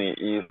активный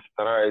и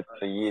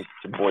старается есть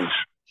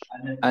больше.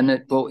 And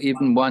it will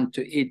even want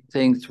to eat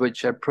things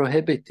which are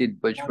prohibited,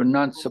 which we're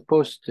not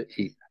supposed to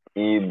eat.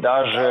 И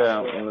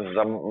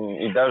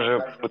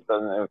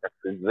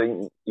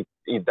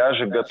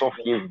даже готов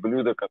есть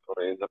блюда,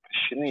 которые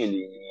запрещены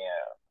или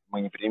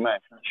мы не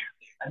принимаем.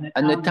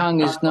 And the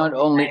tongue is not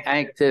only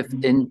active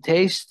in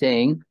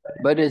tasting,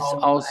 but it's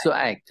also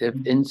active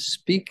in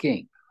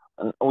speaking.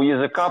 У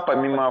языка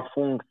помимо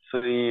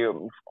функции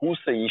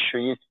вкуса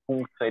еще есть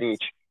функция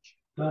речи.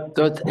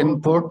 So it's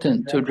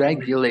important to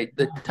regulate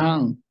the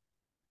tongue.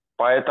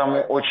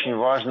 Поэтому очень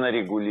важно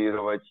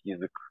регулировать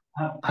язык.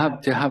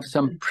 Have to have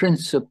some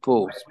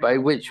principles by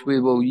which we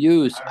will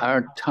use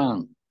our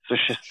tongue.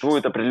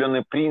 Существуют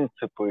определенные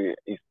принципы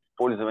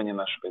использования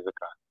нашего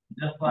языка.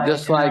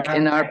 Just like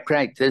in our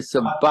practice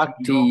of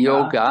Bhakti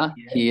yoga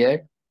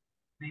here,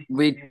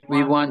 we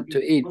want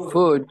to eat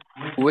food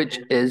which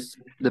is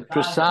the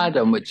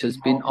prasadam, which has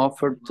been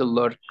offered to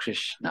Lord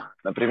Krishna.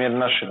 Например, в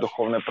нашей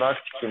духовной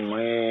практике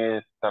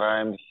мы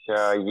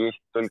стараемся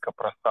есть только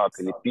прасад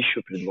или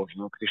пищу,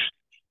 предложенную Кришне.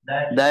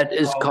 That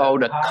is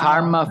called a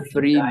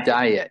karma-free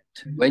diet.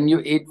 When you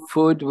eat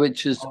food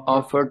which is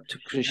offered to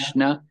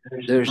Krishna,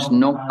 there's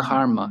no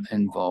karma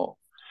involved.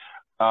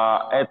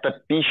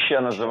 Эта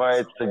пища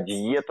называется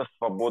диета,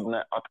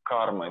 свободная от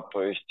кармы.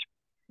 То есть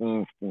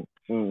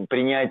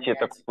принятие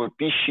такой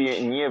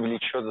пищи не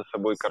влечет за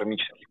собой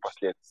кармических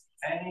последствий.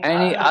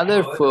 Any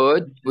other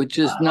food which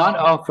is not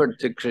offered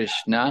to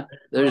Krishna,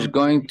 there's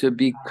going to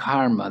be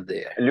karma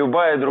there.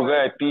 Любая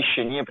другая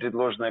пища, не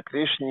предложенная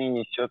Кришне,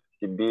 несет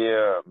в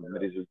себе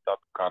результат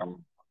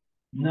кармы.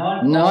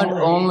 Not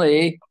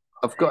only,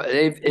 of course,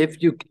 if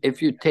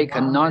you take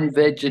a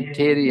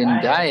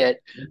non-vegetarian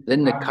diet,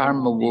 then the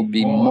karma will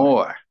be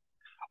more.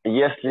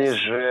 Если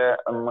же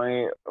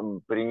мы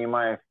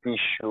принимаем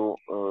пищу,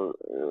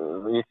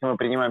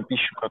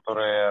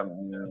 которая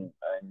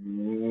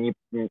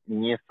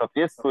не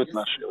соответствует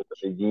нашей вот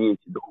этой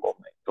диете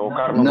духовной, то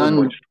карма будет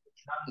больше.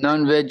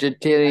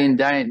 Non-vegetarian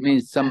diet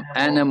means some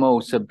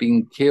animals have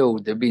been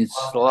killed. They've been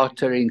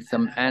slaughtering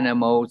some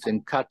animals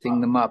and cutting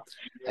them up,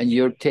 and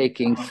you're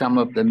taking some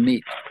of the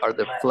meat or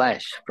the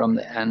flesh from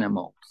the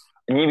animals.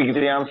 Не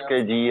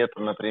вегетарианская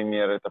диета,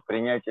 например, это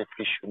принятие в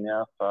пищу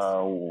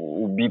мяса,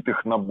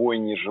 убитых на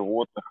бойне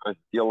животных,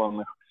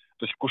 разделанных,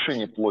 то есть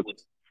вкушение плоти.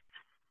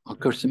 Of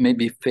course,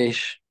 maybe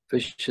fish.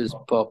 Fish is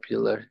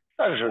popular.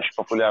 Также очень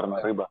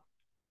популярна рыба.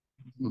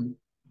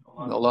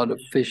 A lot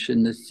of fish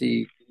in the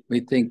sea.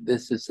 We think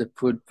this is a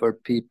food for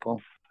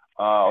people.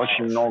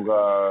 Очень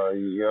много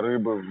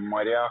рыбы в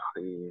морях,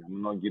 и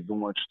многие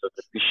думают, что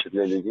это пища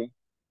для людей.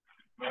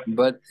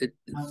 But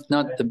it's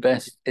not the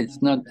best.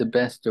 It's not the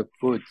best of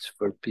foods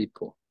for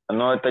people.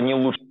 Но это не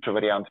лучший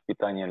вариант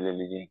питания для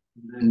людей.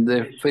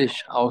 The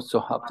fish also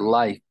have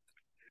life.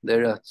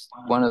 They're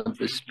one of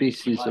the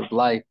species of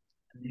life,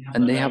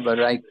 and they have a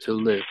right to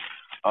live.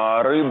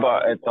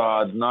 Рыба –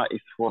 это одна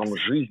из форм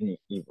жизни,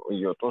 и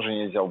ее тоже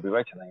нельзя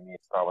убивать, она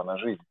имеет право на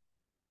жизнь.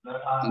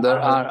 There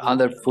are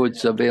other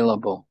foods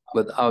available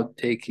without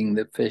taking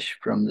the fish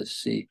from the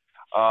sea.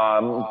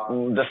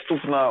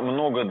 Доступно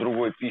много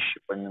другой пищи,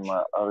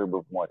 помимо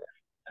рыбы в море.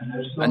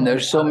 And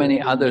there's so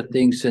many other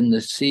things in the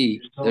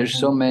sea. There's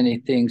so many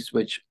things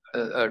which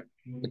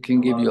can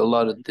give you a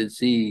lot of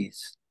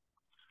disease.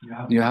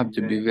 You have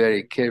to be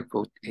very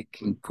careful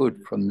taking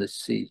food from the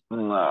sea.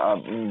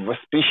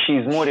 С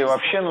пищей из моря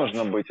вообще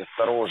нужно быть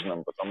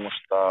осторожным, потому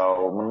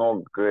что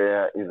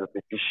многое из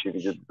этой пищи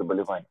ведет к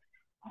заболеваниям.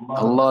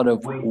 A lot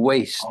of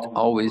waste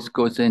always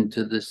goes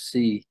into the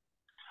sea.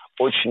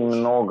 Очень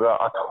много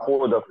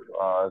отходов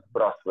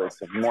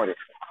сбрасывается в море.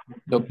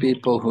 So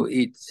people who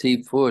eat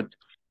seafood,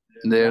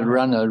 they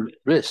run a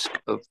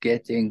risk of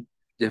getting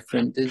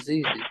different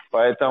diseases.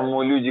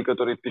 Поэтому люди,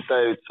 которые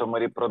питаются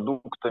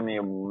морепродуктами,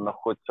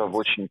 находятся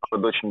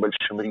под очень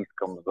большим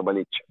риском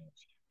заболеть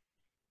чем-нибудь.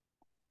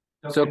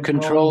 So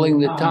controlling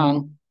the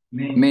tongue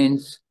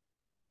means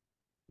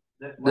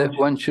that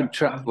one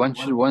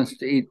wants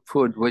to eat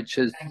food which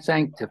is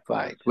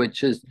sanctified,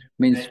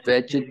 means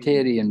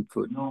vegetarian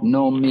food,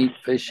 no meat,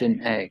 fish,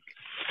 and egg.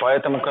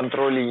 Поэтому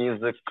контроль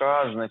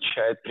языка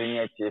означает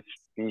принятие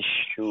в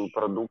пищу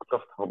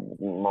продуктов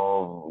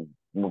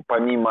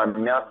помимо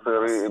мяса,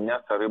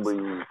 рыбы и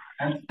яиц.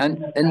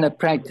 And in the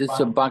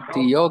practice of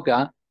Bhakti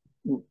yoga,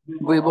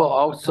 we will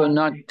also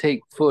not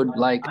take food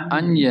like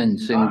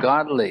onions and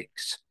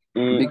garlics,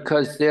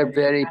 because they're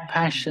very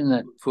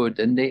passionate food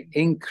and they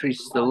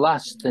increase the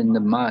lust in the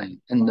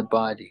mind, in the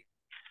body.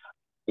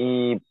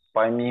 И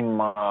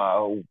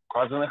помимо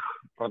указанных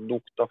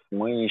продуктов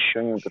мы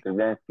еще не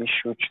употребляем в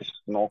пищу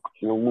чеснок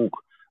и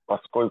лук,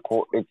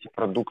 поскольку эти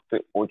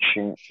продукты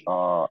очень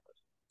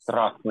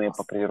страстные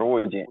по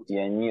природе, и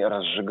они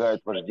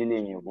разжигают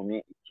вожделение в уме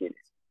и теле.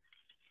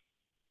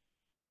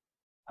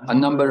 A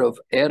number of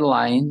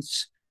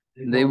airlines,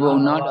 they will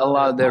not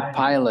allow their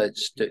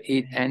pilots to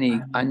eat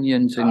any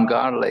onions and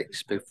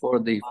garlics before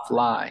they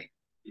fly,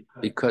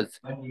 because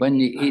when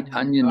you eat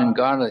onion and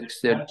garlics,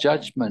 their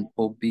judgment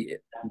will be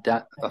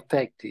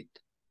affected.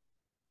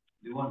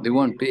 They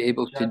won't be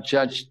able to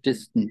judge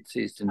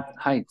distances and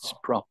heights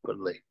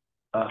properly.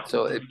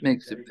 So it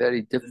makes it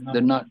very difficult.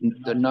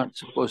 They're not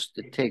supposed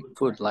to take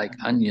food like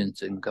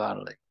onions and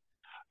garlic.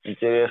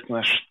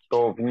 Интересно,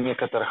 что в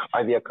некоторых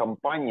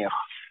авиакомпаниях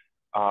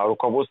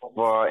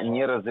руководство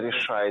не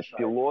разрешает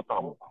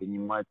пилотам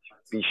принимать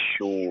в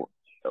пищу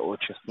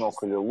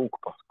чеснок или лук,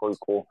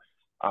 поскольку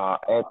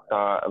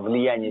это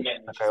влияние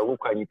чеснока и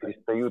лука, они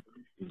перестают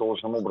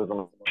должным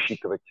образом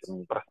считывать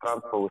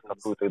пространство,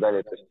 высоту и так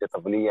далее. То есть это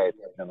влияет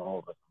определенным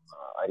образом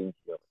на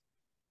ориентир.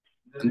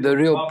 The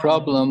real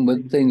problem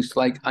with things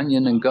like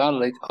onion and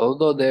garlic,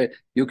 although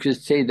you could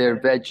say they're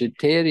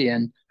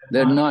vegetarian,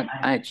 they're not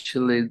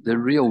actually the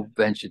real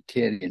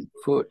vegetarian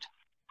food.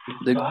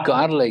 The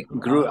garlic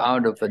grew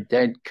out of a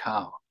dead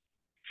cow.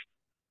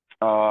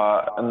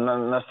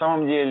 На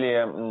самом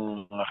деле,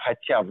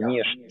 хотя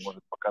внешне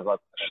может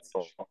показаться,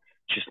 что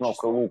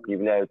чеснок и лук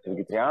являются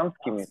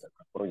вегетарианскими,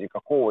 вроде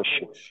как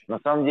овощи, на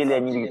самом деле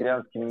они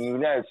вегетарианскими не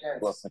являются,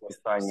 согласно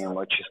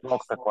Писаниям.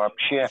 Чеснок так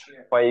вообще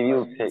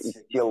появился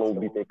из тела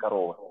убитой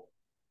коровы.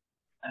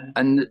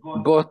 And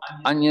both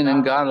onion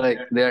and garlic,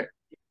 they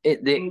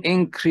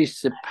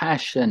increase the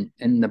passion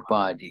in the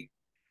body.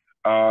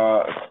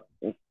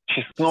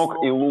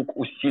 Чеснок и лук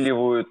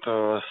усиливают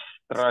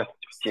страсть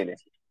в теле.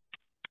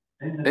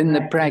 In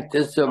the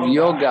practice of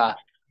yoga,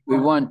 we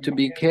want to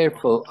be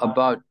careful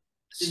about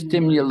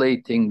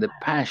stimulating the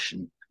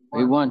passion.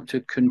 We want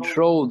to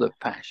control the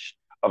passion.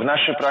 В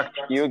нашей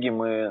практике йоги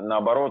мы,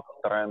 наоборот,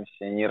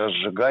 стараемся не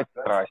разжигать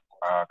страсть,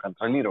 а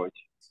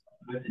контролировать.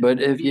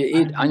 But if you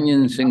eat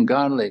onions and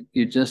garlic,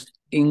 you just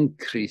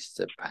increase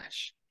the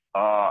passion.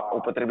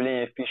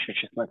 Употребление в пищу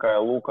чеснока и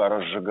лука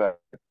разжигает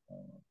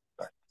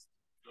страсть.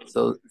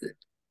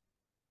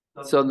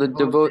 So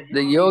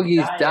the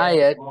yogi's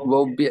diet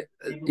will be,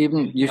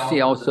 even you see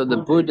also the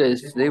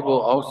Buddhists, they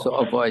will also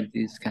avoid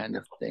these kind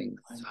of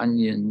things,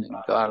 onion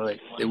and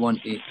garlic, they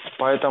won't eat.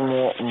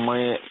 Поэтому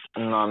мы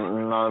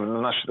на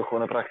нашей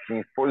духовной практике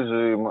не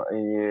используем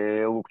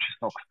и лук,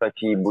 чеснок.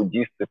 Кстати, и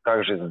буддисты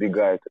также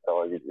избегают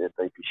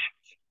этой пищи.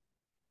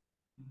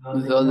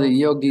 So the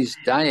yogi's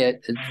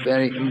diet is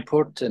very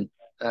important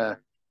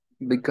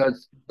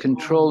because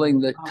controlling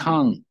the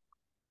tongue,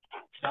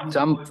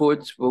 some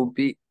foods will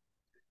be,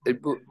 it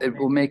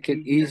will make it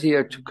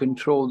easier to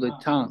control the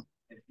tongue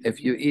if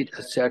you eat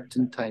a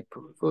certain type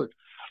of food.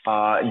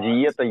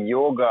 Диета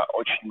йога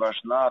очень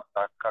важна,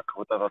 так как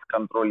вот этот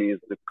контроль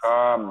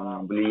языка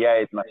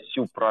влияет на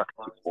всю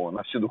практику,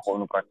 на всю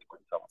духовную практику.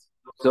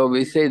 So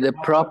we say the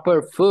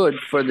proper food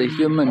for the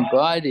human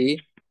body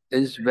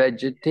is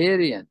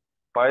vegetarian.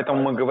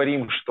 Поэтому мы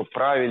говорим, что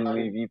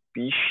правильный вид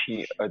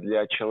пищи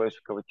для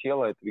человеческого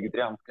тела – это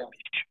вегетарианская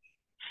пища.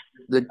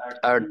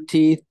 Our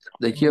teeth,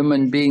 the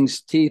human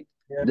being's teeth,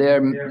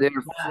 they're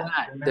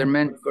flat. They're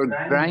meant for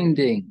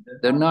grinding.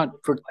 They're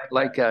not for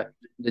like the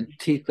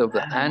teeth of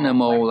the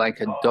animal, like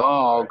a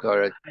dog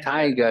or a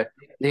tiger.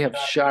 They have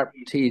sharp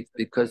teeth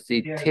because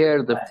they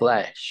tear the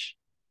flesh.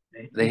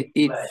 They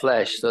eat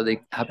flesh, so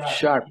they have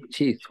sharp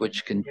teeth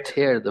which can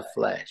tear the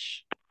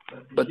flesh.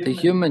 But the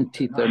human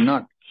teeth are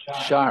not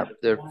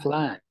sharp, they're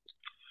flat.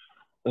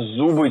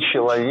 Зубы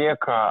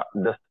человека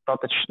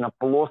достаточно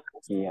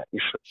плоские и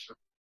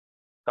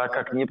так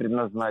как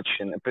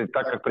предназначен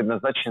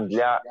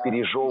для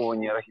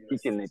пережевывания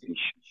растительной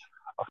пищи,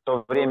 в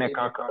то время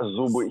как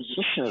зубы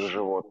хищных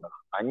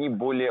животных, они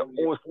более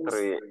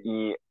острые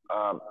и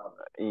как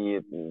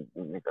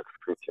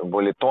сказать,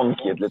 более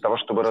тонкие для того,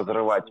 чтобы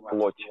разрывать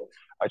плоть,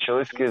 а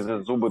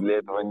человеческие зубы для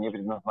этого не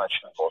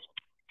предназначены.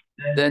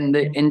 Then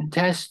the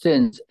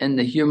intestines in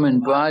the human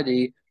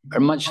body are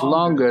much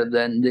longer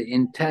than the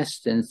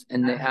intestines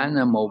in the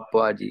animal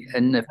body,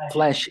 in the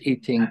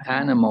flesh-eating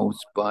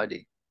animal's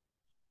body.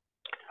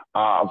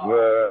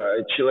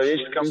 В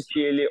человеческом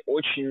теле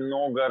очень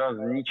много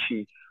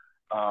различий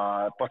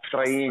по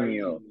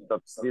строению в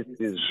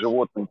соответствии с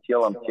животным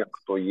телом тех,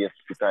 кто ест,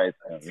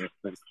 питается.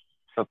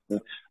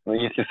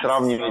 Если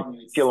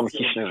сравнивать с телом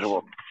хищных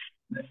животных.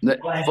 The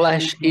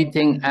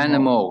flesh-eating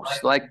animals,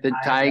 like the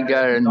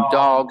tiger and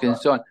dog and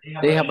so on,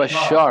 they have a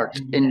short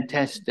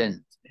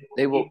intestine.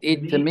 They will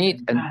eat the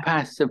meat and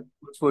pass the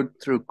food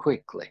through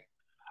quickly.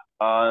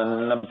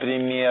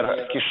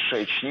 Например,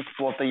 кишечник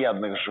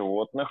плотоядных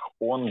животных,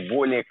 он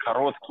более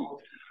короткий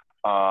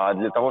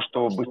для того,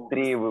 чтобы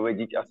быстрее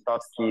выводить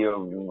остатки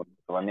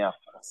этого мяса.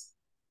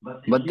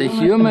 But the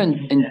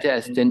human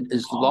intestine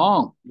is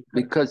long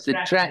because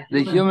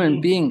the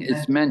human being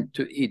is meant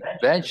to eat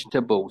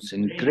vegetables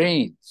and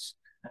grains,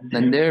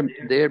 and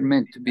they're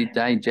meant to be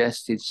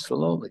digested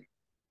slowly.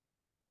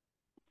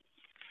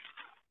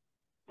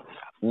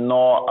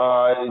 Но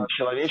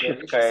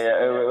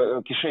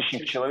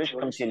кишечник в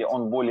человеческом теле,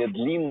 он более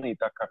длинный,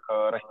 так как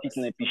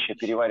растительная пища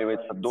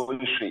переваривается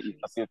дольше и,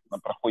 соответственно,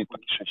 проходит по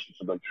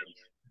кишечнику дольше.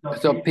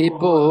 So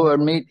people who are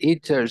meat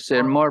eaters,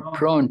 they're more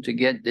prone to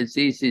get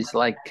diseases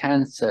like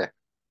cancer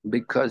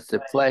because the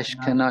flesh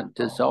cannot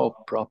dissolve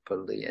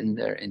properly in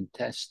their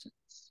intestines.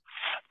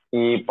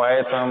 И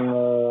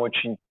поэтому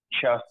очень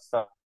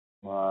часто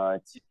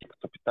те,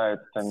 кто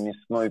питается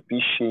мясной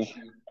пищей,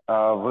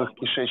 В их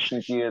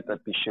кишечнике эта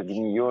пища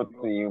гниет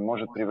и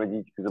может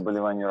приводить к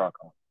заболеванию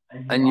раком.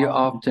 And you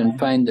often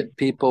find that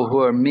people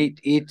who are meat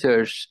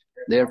eaters,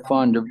 they're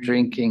fond of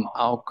drinking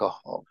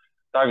alcohol.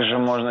 Также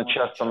можно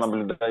часто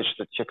наблюдать,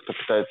 что те, кто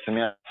питается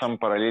мясом,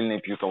 параллельно и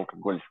пьют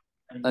алкоголь.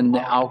 And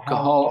the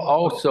alcohol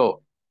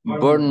also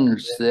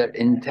burns their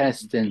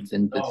intestines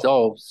and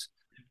dissolves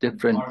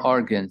different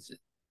organs,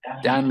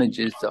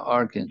 damages the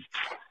organs.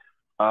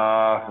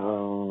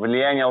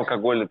 Влияние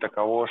алкоголя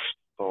таково,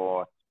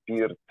 что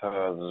спирт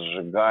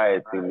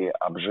сжигает или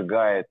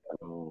обжигает,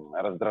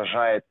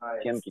 раздражает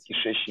стенки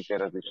кишечника и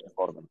различных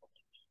органов.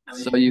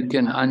 So you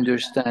can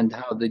understand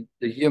how the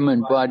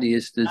human body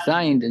is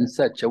designed in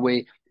such a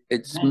way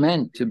it's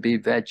meant to be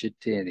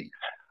vegetarian.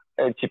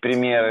 Эти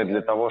примеры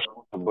для того,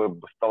 чтобы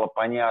стало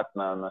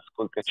понятно,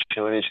 насколько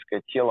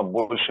человеческое тело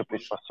больше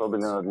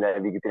приспособлено для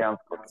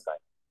вегетарианского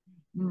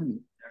питания.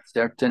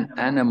 Certain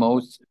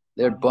animals,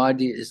 their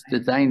body is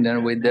designed in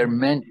a way they're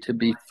meant to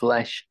be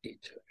flesh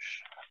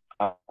eaters.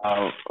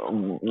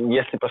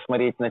 Если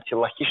посмотреть на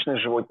тела хищных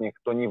животных,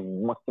 то они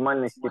в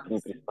максимальной степени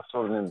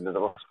приспособлены для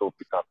того, чтобы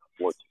питаться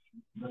плотью.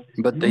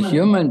 But the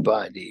human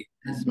body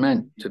is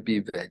meant to be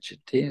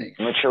vegetarian.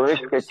 Но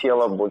человеческое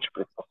тело больше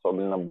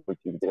приспособлено быть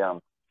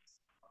вегетарианцем.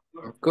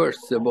 Of course,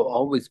 there will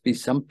always be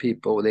some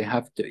people they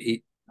have to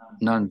eat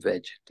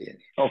non-vegetarian.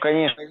 Ну,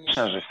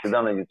 конечно же,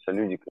 всегда найдутся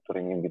люди,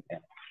 которые не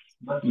вегетарианцы.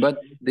 But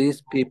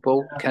these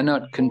people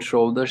cannot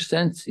control their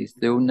senses.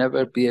 They will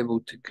never be able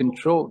to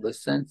control the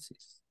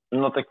senses.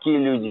 Но такие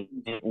люди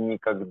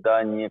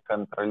никогда не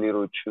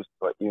контролируют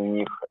чувства, и у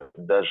них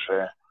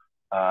даже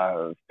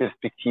в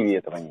перспективе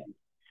этого нет.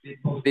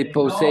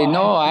 People say,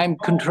 "No, I'm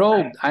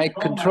controlled. I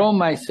control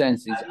my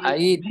senses. I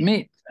eat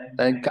meat.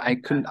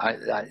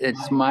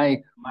 It's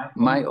my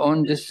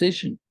own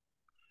decision."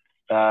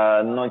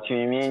 Но тем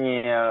не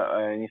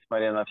менее,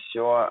 несмотря на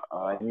все,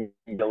 они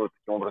делают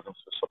таким образом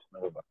свой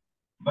собственный выбор.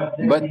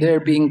 But they're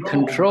being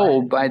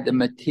controlled by the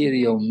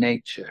material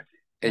nature.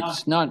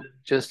 It's not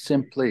just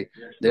simply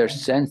their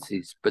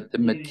senses, but the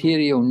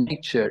material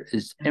nature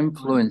is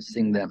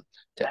influencing them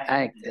to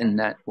act in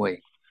that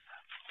way.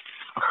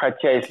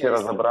 Хотя, если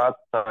разобраться,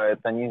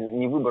 это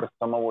не выбор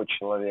самого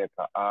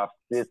человека, а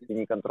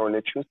вследствие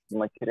неконтроля чувств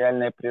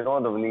материальная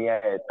природа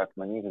влияет так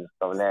на них,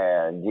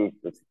 заставляя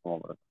действовать таким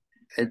образом.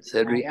 It's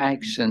the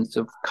reactions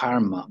of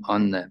karma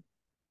on them.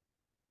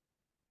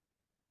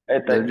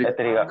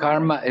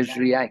 Karma is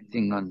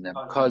reacting on them,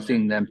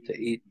 causing them to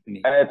eat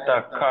meat.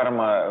 Это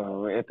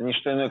карма, это не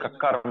что иное, как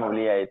карма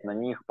влияет на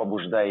них,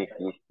 побуждая их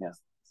есть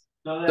мясо.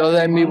 So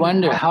then we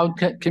wonder, how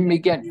can we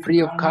get free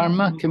of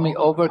karma? Can we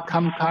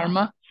overcome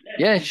karma?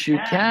 Yes, you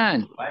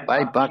can,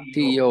 by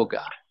Bhakti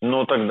yoga.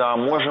 Ну тогда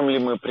можем ли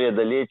мы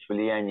преодолеть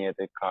влияние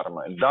этой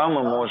кармы? Да,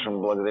 мы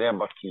можем благодаря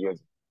бхакти-йоге.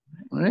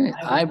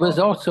 I was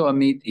also a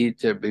meat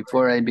eater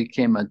before I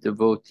became a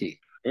devotee.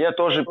 Я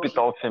тоже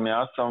питался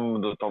мясом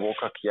до того,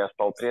 как я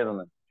стал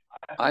преданным.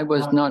 I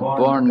was not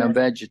born a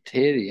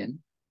vegetarian.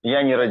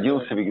 Я не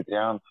родился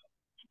вегетарианцем.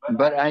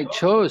 But I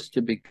chose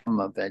to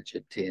become a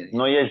vegetarian.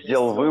 Но я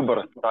сделал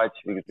выбор стать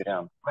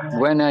вегетарианцем.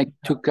 When I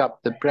took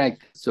up the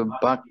practice of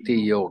Bhakti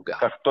yoga.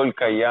 Как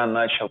только я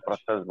начал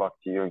процесс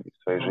бхакти-йоги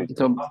в своей жизни.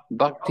 So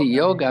Bhakti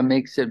yoga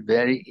makes it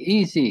very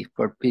easy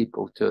for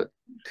people to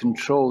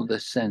control the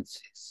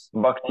senses.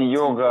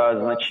 Бхакти-йога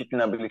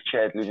значительно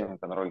облегчает людям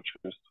контроль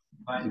чувств.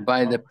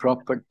 By the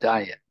proper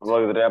diet.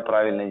 Благодаря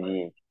правильной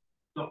диете.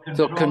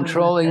 So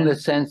controlling the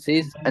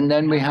senses, and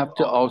then we have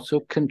to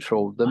also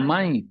control the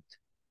mind.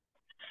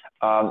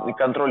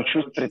 Контроль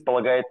чувств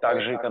предполагает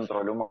также и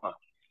контроль ума.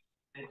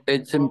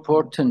 It's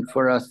important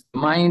for us.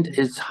 Mind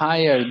is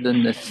higher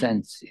than the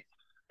senses.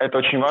 Это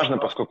очень важно,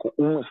 поскольку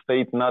ум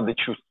стоит над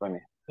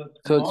чувствами.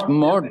 So it's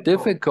more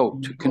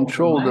difficult to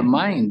control the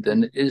mind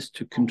than it is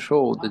to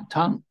control the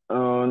tongue.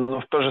 Но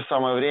в то же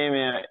самое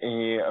время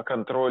и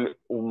контроль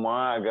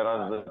ума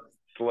гораздо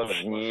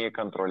сложнее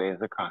контроля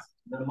языка.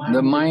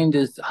 The mind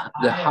is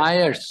the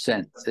higher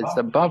sense. It's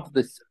above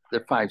the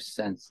five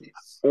senses.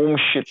 Ум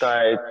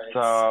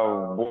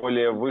считается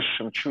более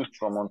высшим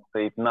чувством, он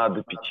стоит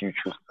над 5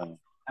 чувствами.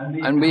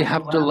 And we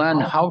have to learn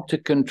how to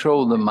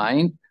control the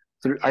mind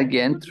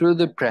through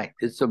the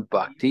practice of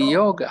Bhakti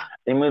yoga.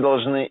 И мы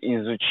должны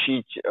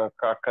изучить,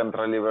 как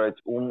контролировать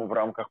ум в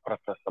рамках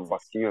процесса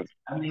бхакти-йоги.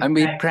 And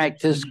we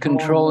practice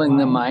controlling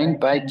the mind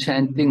by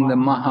chanting the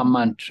Maha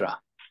Mantra.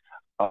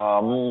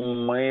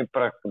 Мы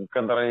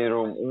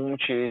контролируем ум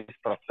через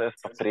процесс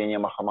повторения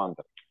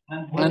махамантры.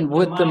 And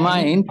with the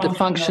mind, the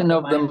function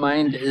of the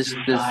mind is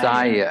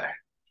desire.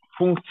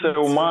 Функция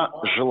ума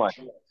 – желать.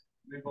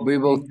 We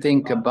will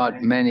think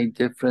about many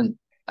different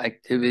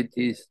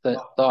activities, that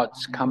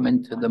thoughts come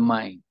into the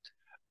mind.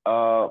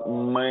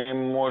 Мы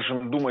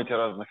можем думать о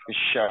разных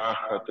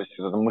вещах, то есть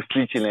эта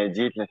мыслительная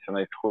деятельность,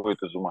 она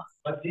исходит из ума.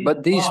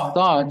 But these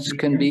thoughts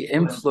can be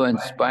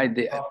influenced by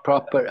the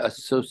proper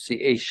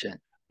association.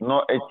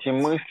 Но эти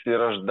мысли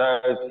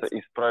рождаются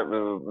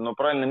но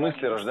правильные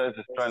мысли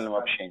рождаются из правильного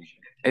общения.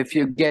 If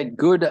you get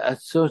good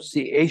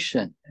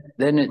association,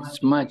 then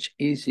it's much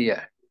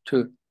easier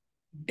to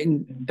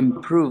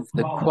improve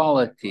the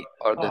quality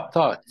or the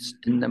thoughts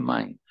in the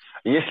mind.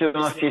 Если у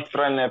нас есть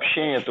правильное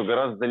общение, то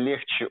гораздо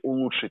легче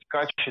улучшить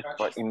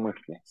качество и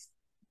мысли.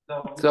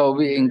 So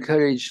we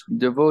encourage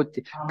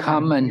devotees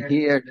come and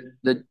hear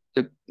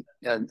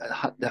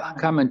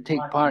come and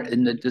take part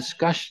in the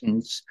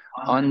discussions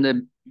on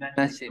the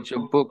message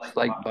of books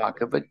like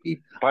Bhagavad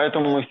Gita.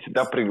 Поэтому мы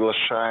всегда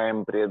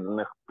приглашаем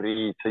преданных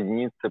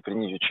присоединиться,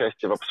 принять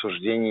участие в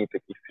обсуждении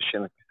таких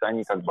священных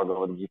писаний, как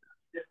Бхагавад-гита.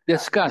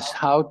 Discuss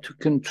how to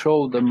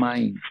control the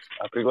mind.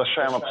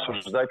 Приглашаем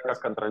обсуждать, как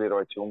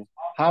контролировать ум.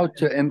 How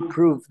to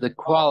improve the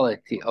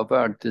quality of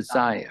our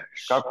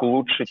desires. Как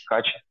улучшить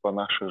качество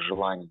наших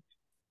желаний.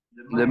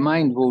 The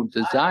mind will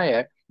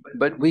desire,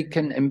 but we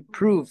can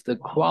improve the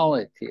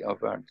quality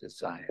of our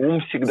desire. Ум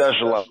всегда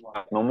желает,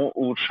 но мы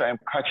улучшаем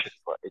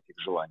качество этих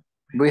желаний.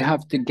 We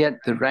have to get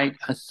the right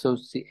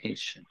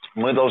association.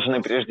 Мы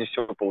должны прежде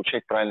всего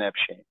получать правильное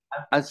общение.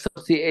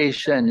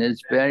 Association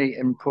is very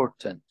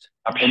important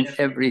in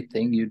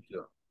everything you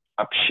do.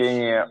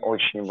 Общение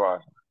очень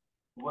важно.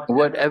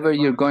 Whatever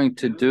you're going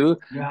to do,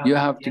 you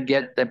have to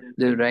get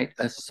the right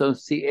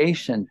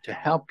association to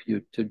help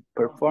you to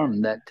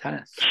perform that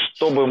task.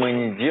 Что бы мы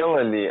ни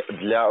делали,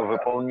 для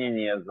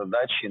выполнения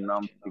задачи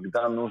нам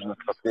всегда нужно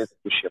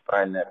соответствующее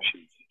правильное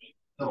общение.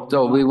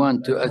 So we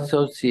want to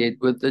associate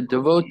with the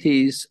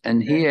devotees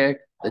and hear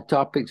the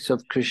topics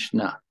of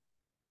Krishna.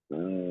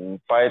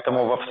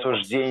 Поэтому в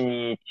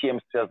обсуждении тем,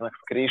 связанных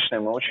с Кришной,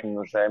 мы очень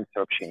нуждаемся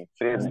в общении с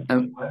преданными.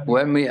 And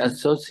when we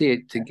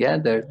associate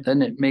together,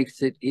 then it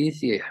makes it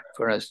easier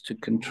for us to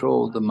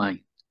control the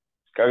mind.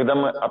 Когда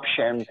мы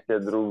общаемся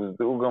друг с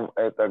другом,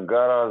 это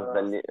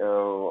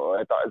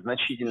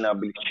значительно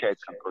облегчает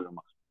контроль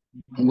ума.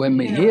 When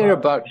we hear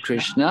about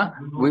Krishna,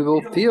 we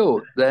will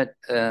feel that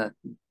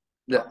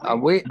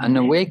an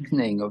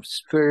awakening of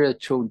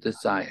spiritual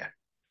desire.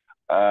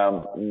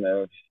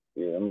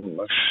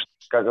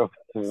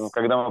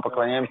 Когда мы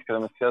поклоняемся, когда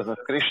мы связаны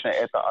с Кришной,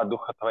 это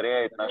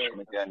одухотворяет наши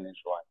материальные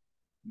желания.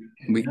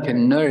 We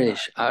can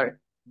nourish our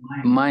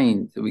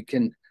mind. We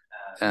can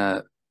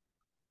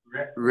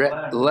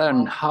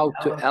learn how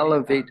to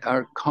elevate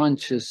our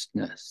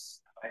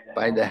consciousness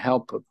by the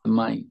help of the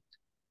mind.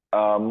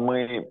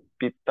 Мы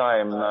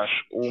питаем наш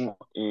ум,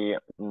 и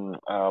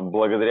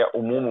благодаря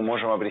уму мы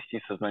можем обрести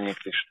сознание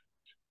Кришны.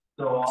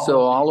 So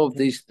all of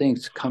these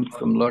things come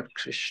from Lord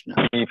Krishna.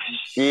 И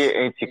все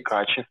эти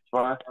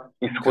качества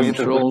исходят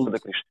из Господа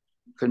Кришны.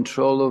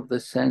 Control of the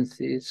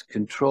senses,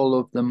 control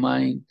of the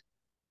mind,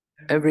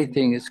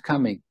 everything is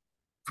coming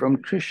from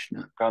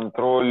Krishna.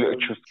 Контроль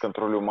чувств,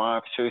 контроль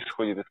ума, все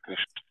исходит из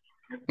Кришны.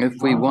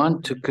 If we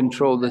want to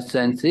control the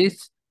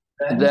senses,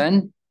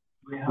 then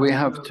we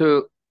have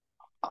to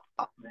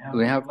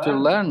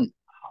learn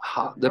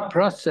the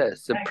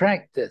process, the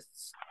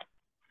practice.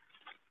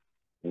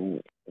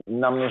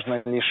 Нам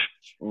нужно лишь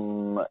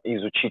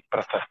изучить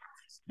процесс.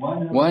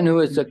 One who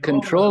is a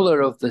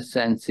controller of the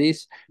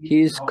senses,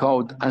 he is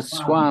called a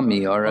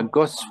Swami or a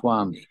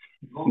Goswami.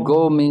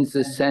 Go means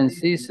the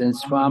senses and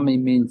Swami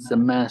means the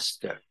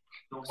master.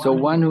 So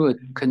one who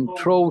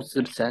controls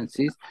the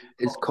senses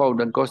is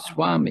called a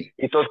Goswami.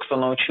 И тот, кто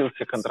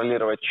научился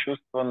контролировать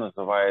чувства,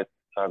 называется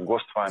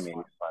Госвами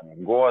или Свами.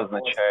 Го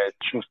означает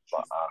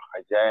чувство,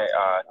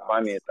 а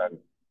Свами это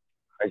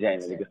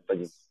хозяин или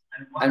господин.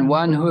 And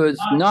one who is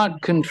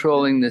not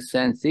controlling the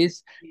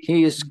senses,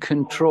 he is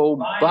controlled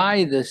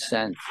by the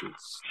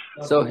senses.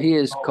 So he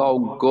is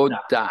called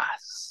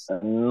Godas.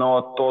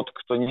 Но тот,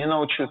 кто не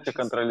научился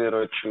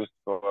контролировать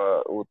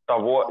чувства, у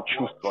того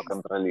чувства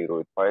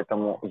контролирует.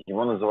 Поэтому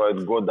его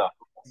называют Года.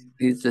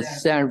 He's the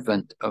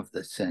servant of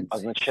the senses.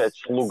 Означает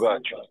слуга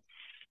чувств.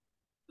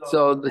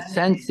 So the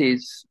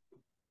senses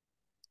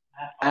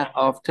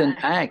often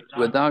act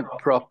without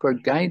proper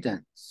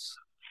guidance.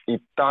 И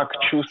так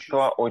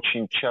чувства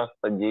очень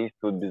часто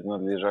действуют без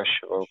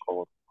надлежащего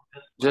руководства.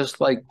 Just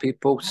like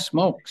people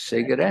smoke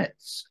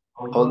cigarettes.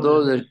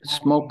 Although the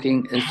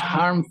smoking is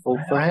harmful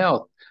for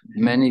health,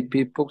 many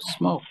people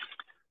smoke.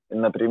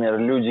 Например,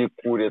 люди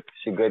курят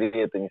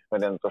сигареты,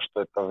 несмотря на то,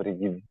 что это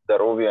вредит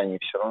здоровью, они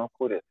все равно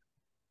курят.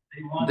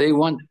 They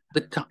want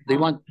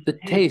the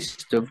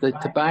taste of the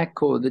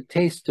tobacco, the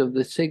taste of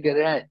the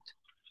cigarette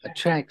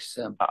attracts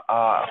them.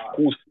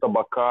 Вкус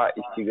табака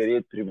и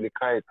сигарет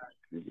привлекает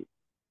людей.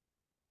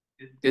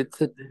 It's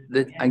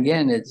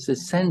the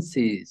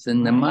senses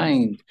and the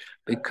mind,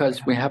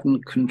 because we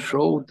haven't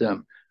controlled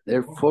them.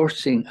 They're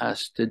forcing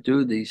us to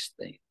do these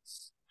things.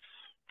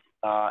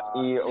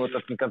 И вот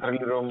этот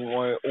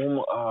неконтролируемый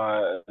ум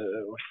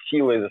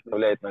силой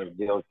заставляет нас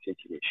делать все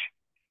эти вещи.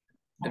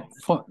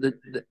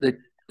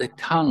 The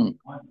tongue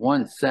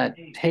wants that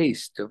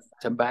taste of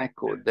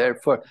tobacco.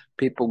 Therefore,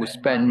 people will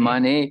spend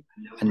money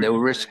and they'll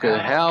risk their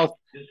health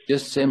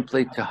just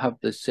simply to have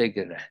the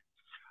cigarette.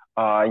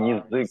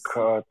 Язык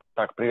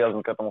так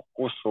привязан к этому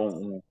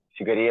вкусу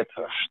сигарет,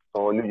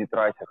 что люди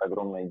тратят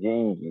огромные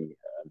деньги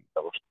для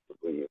того,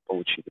 чтобы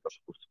получить этот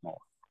вкус снова.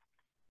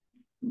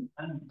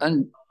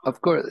 And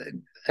of course,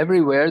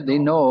 everywhere they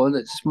know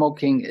that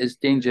smoking is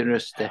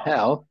dangerous to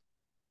health.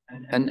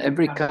 And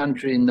every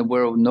country in the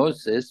world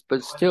knows this,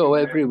 but still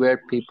everywhere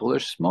people are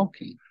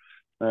smoking.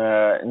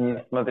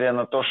 Несмотря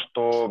на то,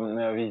 что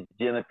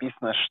везде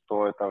написано,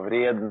 что это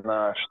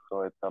вредно,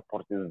 что это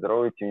портит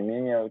здоровье, тем не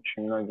менее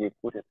очень многие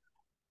курят.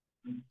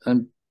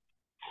 And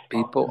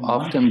people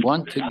often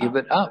want to give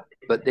it up,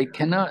 but they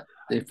cannot.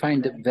 They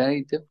find it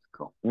very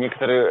difficult.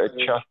 Некоторые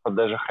часто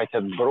даже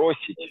хотят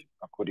бросить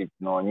курить,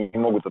 но они не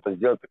могут это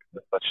сделать, так как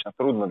достаточно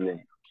трудно для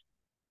них.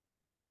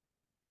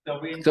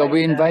 So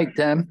we invite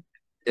them,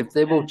 if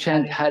they will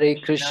chant Hare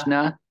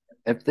Krishna,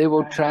 if they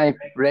will try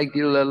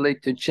regularly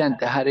to chant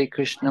the Hare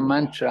Krishna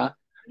mantra,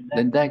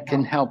 then that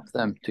can help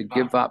them to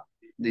give up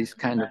these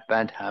kind of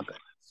bad habits.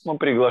 Мы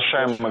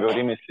приглашаем, мы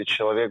говорим, если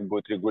человек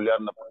будет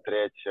регулярно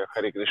повторять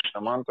Харе Кришна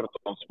мантру, то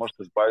он сможет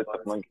избавиться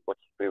от многих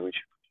плохих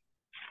привычек.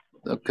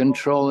 So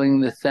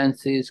controlling the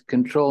senses,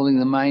 controlling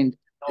the mind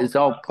is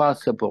all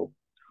possible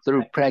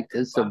through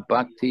practice of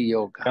Bhakti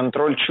yoga.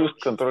 Контроль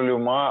чувств, контроль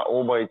ума,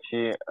 оба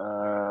эти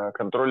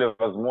контроли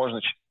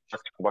возможны через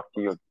практику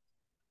Бхакти-йоги.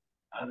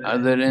 Are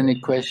there any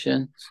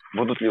questions?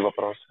 Будут ли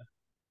вопросы?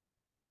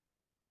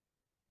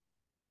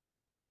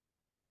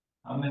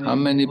 How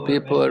many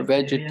people are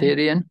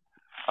vegetarian?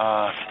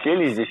 Все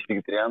ли здесь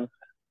вегетарианцы?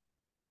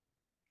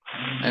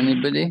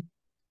 Anybody?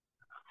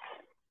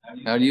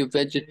 Are you Вы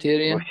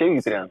vegetarian? все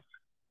вегетарианцы?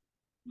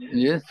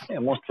 Yes.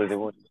 Может, это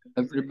вот.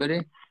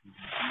 Everybody?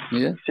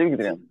 Yes. Все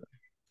вегетарианцы?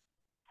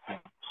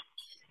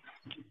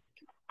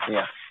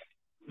 Yeah.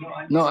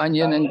 No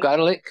onion and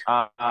garlic?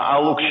 А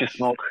лук,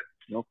 чеснок?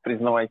 Ну,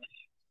 признавайтесь.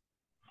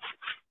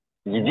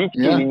 Едите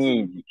Yeah. или не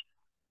едите?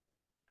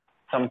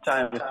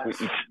 Sometimes we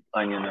eat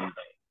onion and...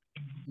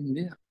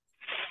 Yeah.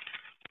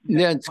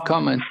 Yeah, it's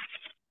common.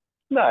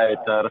 Да,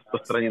 это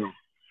распространено.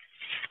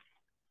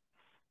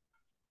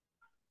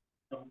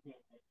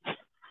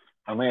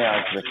 May I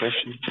ask the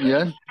question?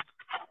 Yeah.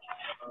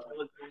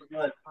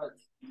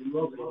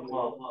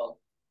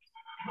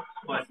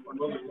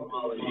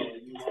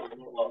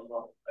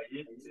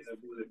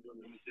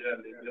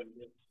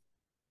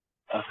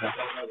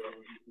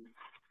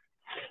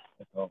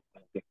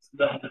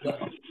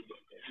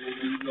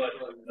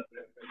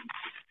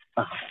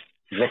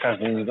 Для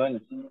каждого индивидуально?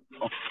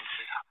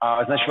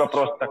 Значит,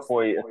 вопрос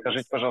такой.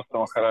 Скажите, пожалуйста,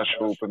 Махарадж,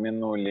 вы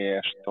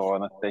упомянули, что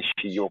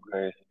настоящий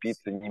йога спит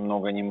ни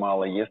много ни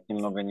мало, ест ни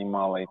много ни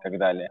мало и так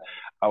далее.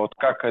 А вот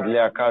как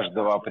для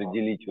каждого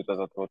определить вот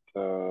этот вот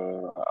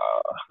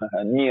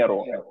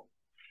меру?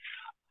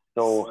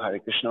 So, Hare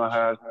Krishna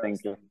Maharaj,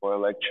 thank you for a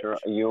lecture.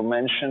 You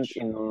mentioned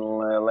in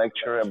a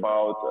lecture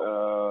about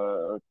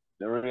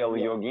the real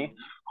yogi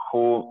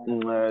who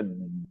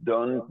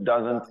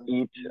doesn't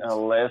eat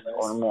less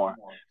or more,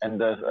 and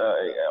does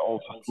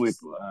also sleep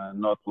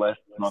not less,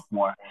 not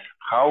more.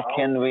 How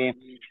can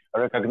we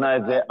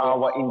recognize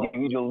our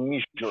individual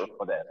measure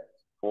for that,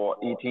 for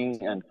eating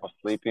and for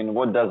sleeping?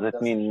 What does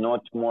it mean,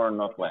 not more,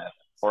 not less,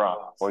 for us,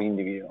 for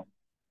individual?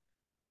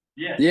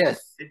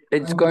 Yes,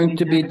 it's going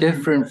to be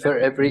different for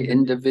every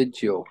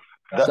individual.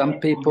 Some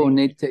people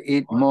need to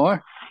eat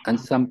more and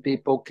some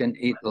people can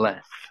eat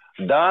less.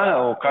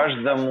 Да, у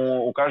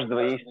каждого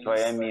есть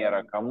своя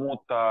мера.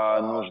 Кому-то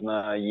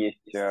нужно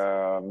есть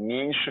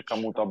меньше,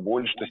 кому-то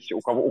больше. То есть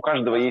у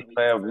каждого есть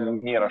своя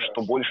мера,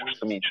 что больше,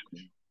 что меньше.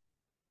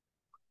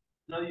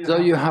 So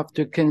you have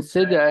to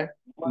consider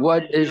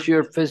what is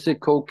your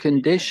physical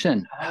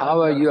condition.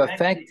 How are you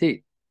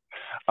affected?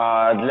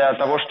 Для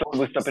того,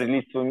 чтобы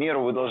определить свою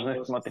меру, вы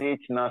должны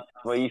смотреть на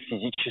свои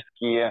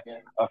физическое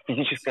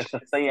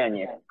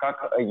состояние,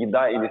 как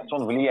еда или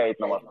сон влияет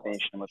на вас в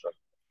конечном итоге.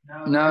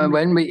 Now,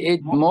 when we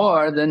eat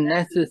more than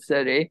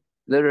necessary,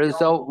 the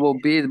result will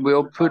be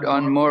we'll put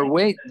on more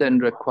weight than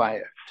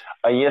required.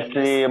 А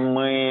если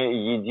мы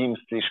едим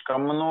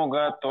слишком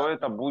много, то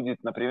это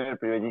будет, например,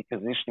 приводить к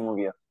излишнему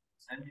весу.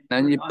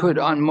 And you put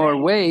on more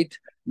weight,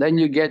 then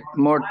you get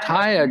more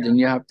tired and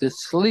you have to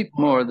sleep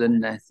more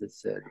than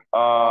necessary.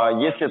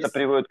 Если это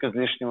приводит к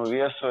излишнему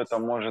весу, это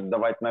может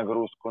давать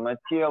нагрузку на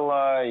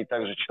тело, и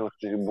также человек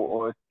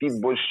спит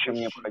больше, чем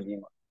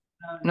необходимо.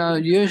 Now,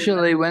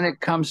 usually when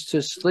it comes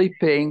to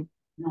sleeping,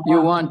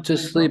 you want to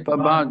sleep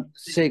about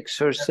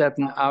 6 or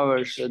 7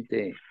 hours a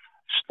day.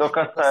 Что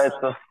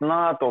касается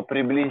сна, то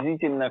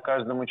приблизительно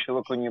каждому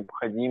человеку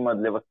необходимо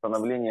для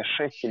восстановления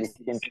 6 или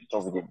 7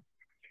 часов в день.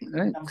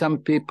 Some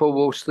people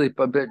will sleep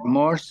a bit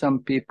more, some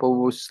people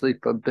will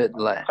sleep a bit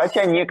less.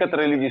 Хотя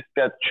некоторые люди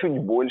спят чуть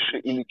больше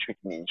или чуть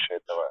меньше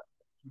этого.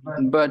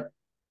 But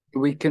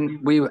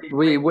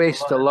we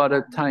waste a lot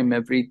of time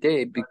every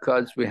day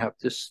because we have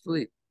to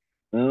sleep.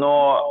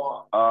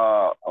 Но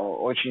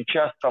очень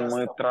часто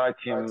мы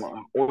тратим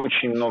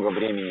очень много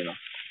времени на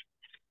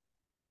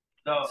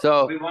это.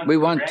 So we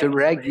want to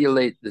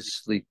regulate the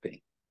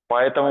sleeping.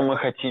 Поэтому мы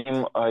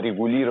хотим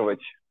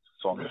регулировать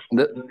сон.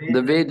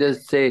 The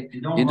Vedas say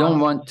you don't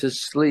want to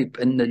sleep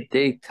in the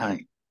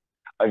daytime.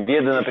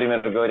 Веды,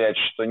 например, говорят,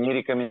 что не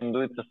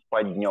рекомендуется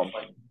спать днем.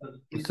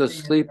 So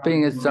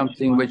sleeping is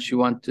something which you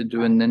want to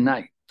do in the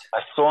night.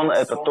 А сон –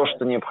 это то,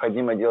 что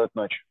необходимо делать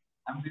ночью.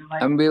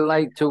 And we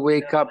like to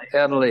wake up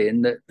early.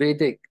 In the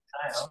Vedic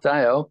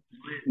style,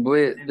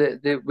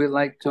 we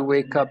like to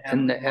wake up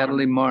in the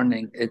early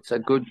morning. It's a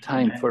good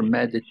time for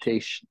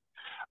meditation.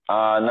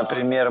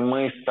 Например,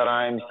 мы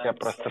стараемся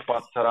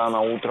просыпаться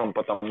рано утром,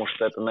 потому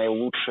что это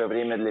наилучшее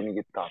время для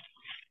медитации.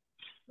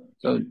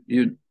 So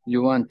you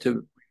want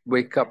to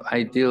wake up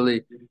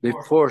ideally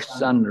before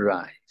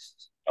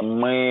sunrise.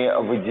 Мы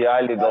в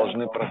идеале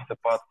должны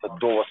просыпаться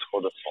до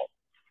восхода солнца.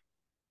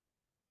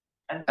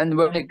 And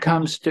when it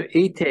comes to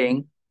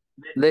eating,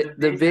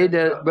 the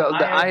Veda, well,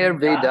 the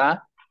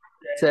Ayurveda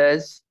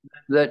says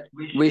that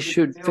we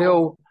should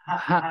fill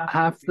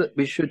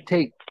we should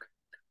take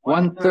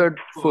 1/3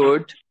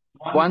 food,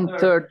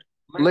 1/3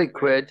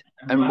 liquid,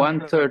 and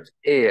 1/3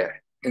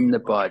 air in the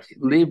body.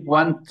 Leave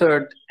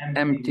 1/3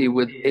 empty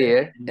with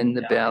air in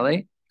the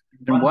belly,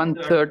 and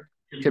 1/3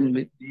 can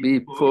be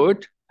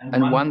food,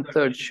 and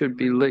 1/3 should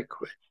be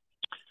liquid.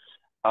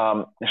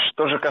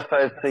 Что же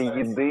касается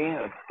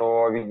еды,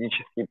 то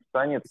ведические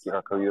писания, такие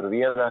как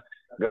Аюрведа,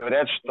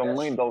 говорят, что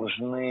мы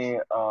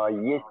должны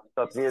есть в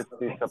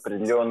соответствии с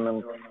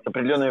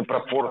определенными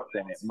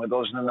пропорциями. Мы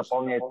должны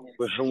наполнять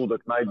свой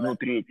желудок на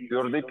 1/3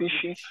 твердой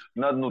пищей,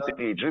 на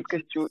 1/3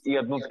 жидкостью и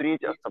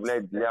 1/3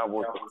 оставлять для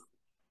воздуха.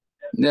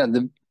 Yeah,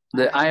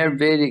 the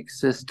Ayurvedic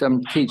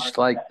system teach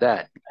like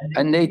that.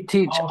 And they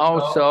teach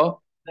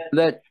also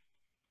that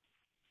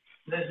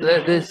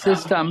the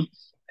system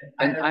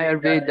in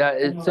Ayurveda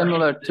is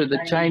similar to the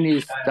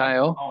Chinese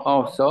style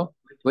also,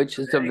 which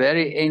is a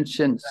very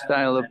ancient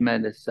style of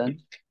medicine.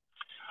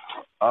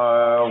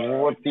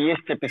 Вот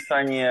есть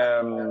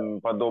описание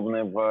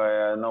подобное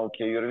в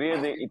науке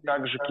аюрведы, и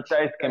также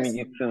китайская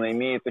медицина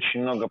имеет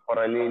очень много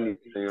параллелей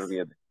с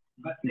аюрведой.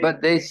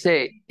 But they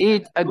say,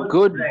 eat a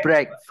good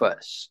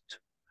breakfast,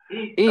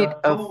 eat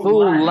a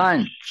full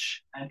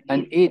lunch,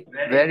 and eat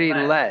very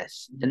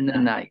less in the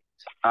night.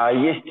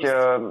 Есть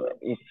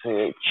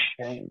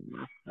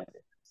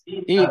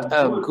eat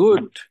a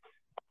good,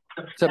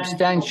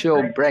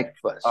 substantial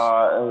breakfast.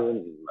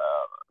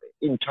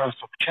 In terms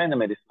of China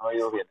medicine or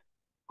Ayurveda?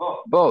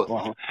 Both.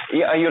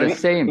 И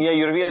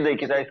аюрведа, и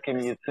китайская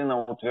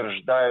медицина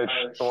утверждают,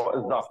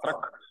 что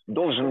завтрак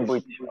должен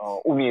быть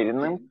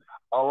умеренным,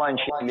 а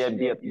ланч или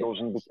обед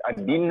должен быть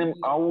обильным,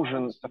 а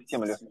ужин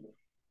совсем легким.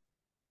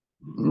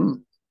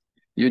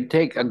 You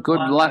take a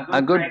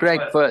good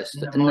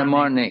breakfast in the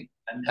morning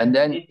and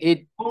then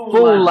eat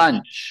full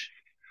lunch.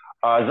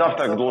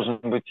 Завтрак должен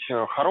быть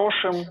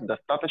хорошим,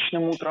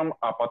 достаточным утром,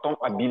 а потом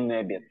обильный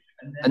обед.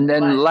 And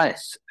then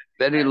less,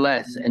 very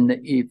less in the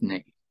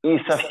evening. И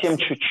совсем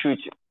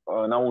чуть-чуть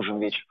на ужин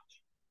вечером.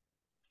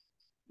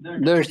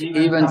 There's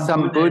even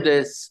some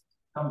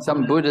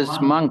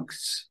Buddhist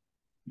monks.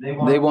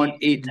 They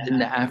won't eat in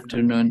the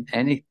afternoon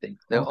anything.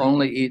 They'll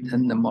only eat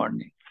in the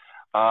morning.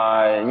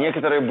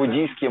 Некоторые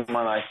буддийские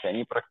монахи,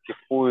 они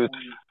практикуют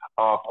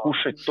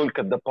кушать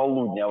только до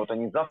полудня. Вот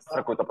они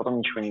завтракают, а потом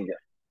ничего не едят.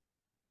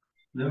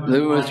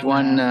 There was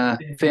one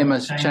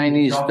famous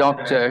Chinese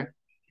doctor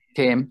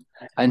came,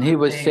 and he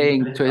was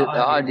saying to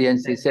the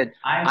audience, he said,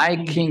 I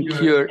can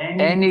cure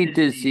any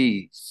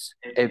disease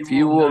if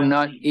you will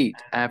not eat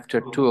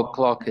after 2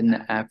 o'clock in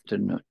the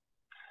afternoon.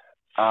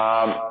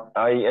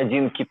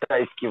 Один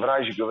китайский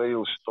врач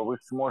говорил, что вы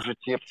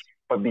сможете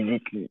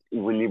победить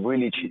или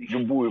вылечить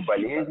любую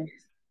болезнь,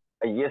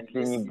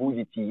 если не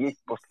будете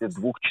есть после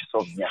 2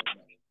 часов дня.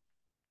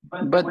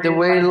 But the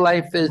way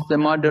life is, the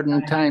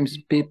modern times,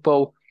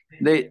 people,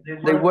 they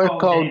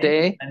work all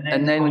day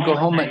and then go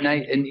home at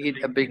night and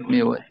eat a big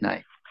meal at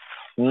night.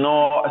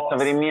 Но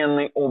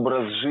современный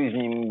образ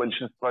жизни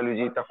большинства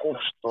людей таков,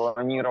 что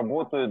они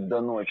работают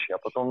до ночи, а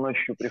потом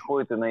ночью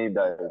приходят и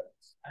наедают.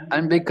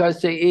 And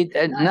because they eat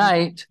at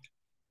night,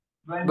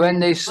 when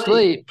they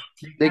sleep,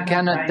 they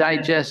cannot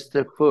digest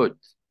the food.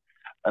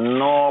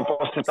 Но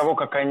после того,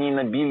 как они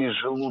набили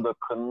желудок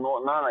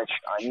на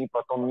ночь, они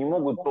потом не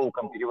могут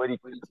толком переварить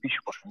эту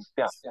пищу, потому что не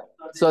спят.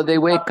 So they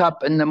wake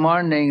up in the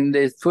morning,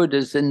 the food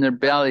is in their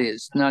belly,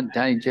 it's not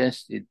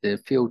digested, they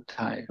feel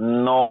tired.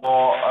 Но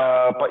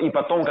и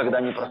потом, когда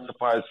они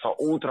просыпаются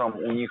утром,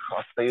 у них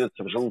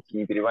остается в желудке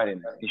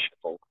непереваренная пища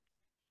толком.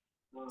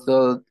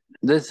 So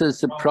this is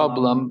the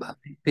problem.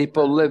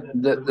 People live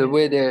the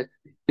way they're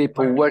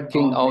people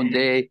working all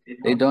day,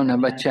 they don't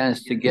have a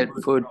chance to get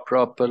food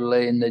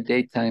properly in the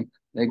daytime.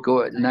 They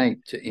go at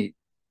night to eat.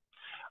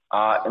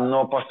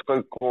 Но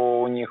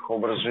поскольку у них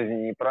образ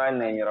жизни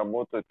неправильный, они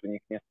работают, у них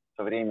нет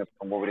времени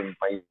вовремя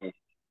поесть.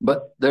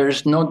 But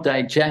there's no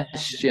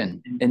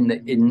digestion in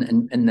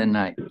the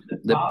night.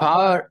 The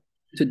power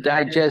to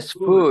digest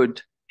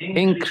food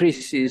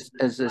increases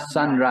as the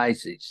sun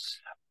rises.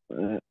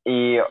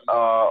 И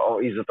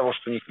из-за того,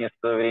 что у них нет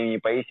времени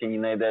поесть, они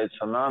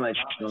наедаются на ночь,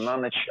 но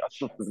ночью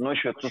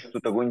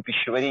отсутствует огонь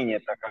пищеварения,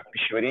 так как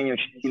пищеварение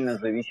очень сильно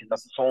зависит от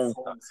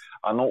солнца.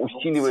 Оно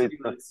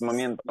усиливается с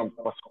момента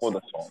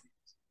восхода солнца.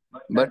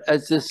 But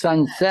as the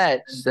sun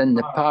sets, then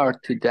the power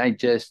to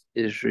digest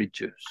is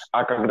reduced.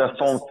 А когда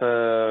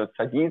солнце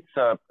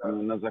садится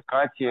на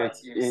закате,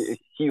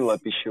 сила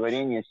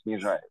пищеварения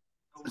снижается.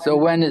 So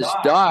when it's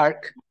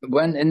dark,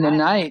 when in the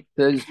night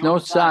there's no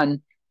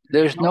sun,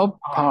 there's no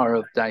power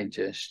of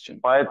digestion.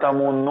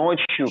 Поэтому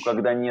ночью,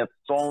 когда нет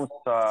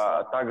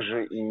солнца,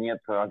 также и нет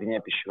огня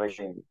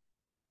пищеварения.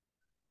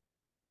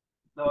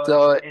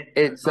 So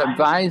it's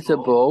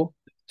advisable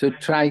to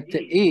try to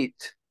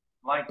eat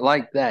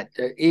like that,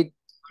 to eat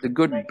the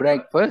good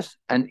breakfast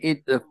and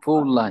eat the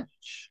full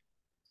lunch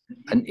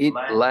and eat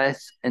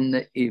less in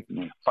the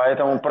evening.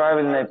 Поэтому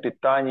правильное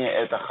питание –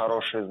 это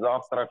хороший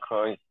завтрак,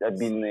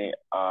 обильный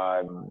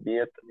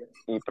обед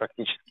и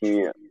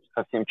практически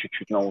совсем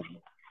чуть-чуть на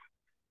ужин.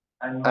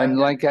 And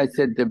like I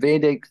said, the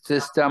Vedic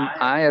system,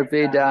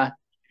 Ayurveda,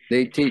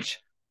 they teach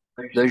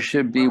there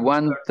should be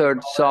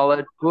 1/3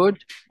 solid food,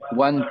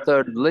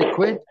 1/3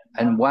 liquid,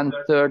 and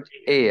 1/3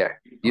 air.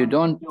 You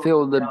don't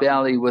fill the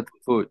belly with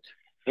food.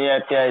 И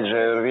опять же,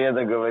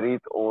 Аюрведа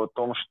говорит о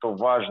том, что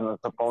важно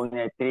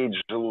заполнять треть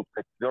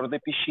желудка твердой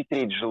пищей,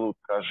 треть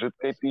желудка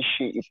жидкой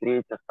пищей и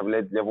треть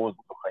оставлять для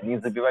воздуха, не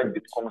забивать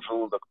битком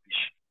желудок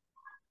пищей.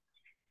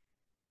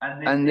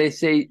 And they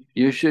say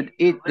you should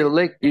eat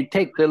you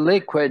take the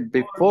liquid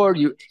before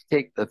you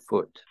take the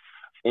food.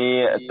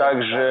 И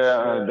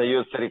также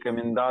дается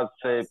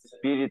рекомендация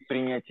перед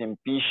принятием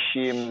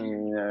пищи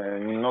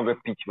немного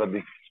пить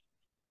воды.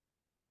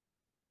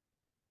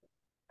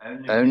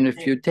 And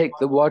if you take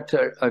the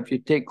water, if you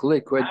take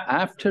liquid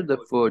after the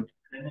food,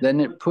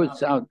 then it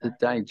puts out the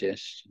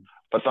digestion.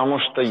 Потому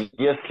что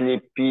если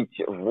пить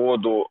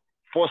воду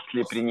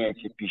после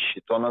принятия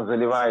пищи, то она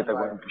заливает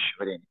огонь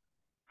пищеварения.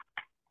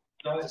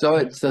 So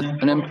it's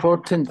an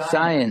important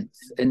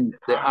science in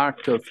the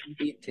art of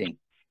eating.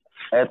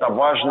 Это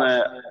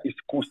важное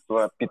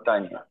искусство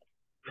питания.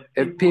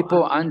 If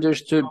people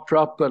understood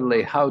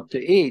properly how to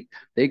eat,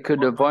 they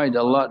could avoid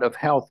a lot of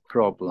health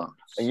problems.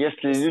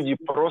 Если люди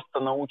просто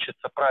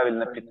научатся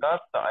правильно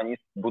питаться, они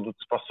будут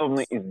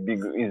способны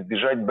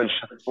избежать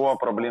большинства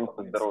проблем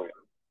со здоровьем.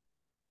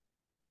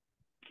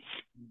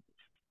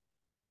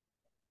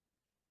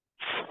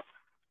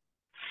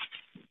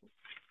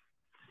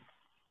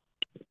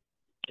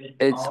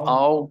 It's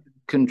all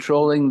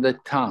controlling the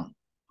tongue.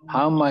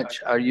 How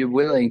much are you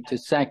willing to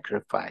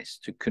sacrifice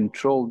to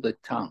control the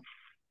tongue?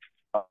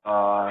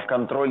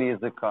 Контроль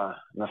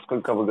языка.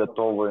 Насколько вы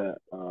готовы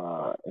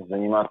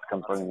заниматься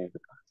контролем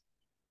языка?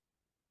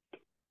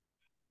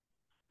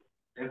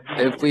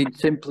 If we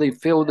simply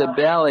fill the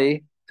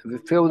belly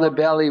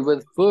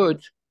with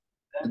food,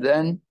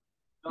 then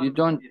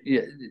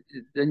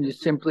you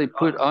simply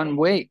put on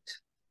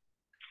weight.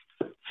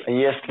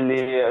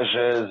 Если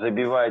же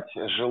забивать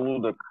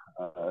желудок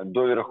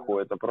доверху,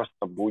 это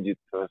просто будет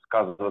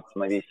сказываться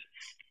на весе.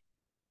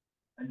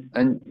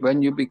 And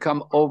when you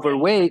become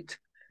overweight,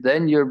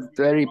 then you're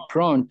very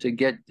prone to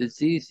get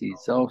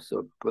diseases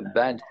also,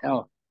 bad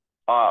health.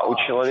 А у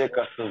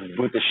человека с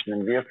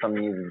избыточным весом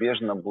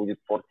неизбежно будет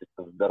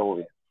портиться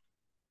здоровье.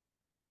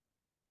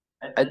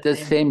 At the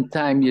same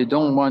time, you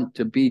don't want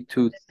to be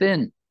too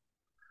thin.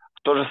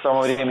 В то же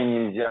самое время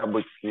нельзя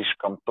быть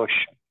слишком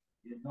тощим.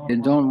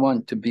 You don't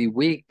want to be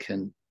weak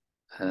and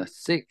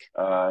sick.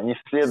 Не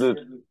следует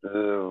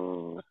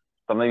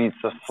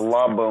становиться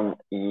слабым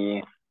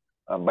и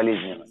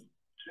болезненным.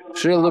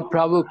 Srila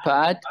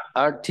Prabhupada,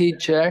 our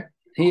teacher,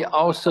 he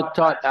also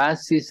taught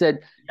us, he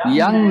said,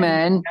 young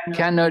men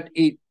cannot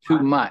eat too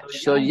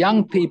much. So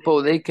young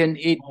people, they can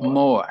eat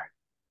more.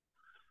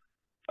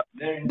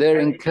 They're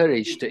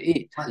encouraged to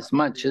eat as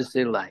much as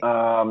they like.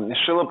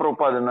 Шрила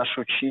Прабхупада, наш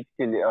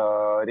учитель,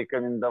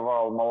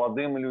 рекомендовал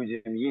молодым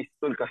людям есть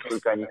столько,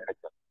 сколько они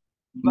хотят.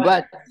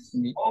 But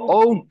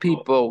old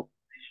people,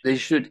 they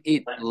should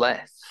eat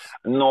less.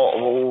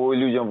 Но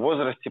людям в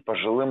возрасте,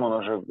 пожилым, он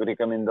уже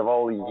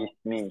рекомендовал есть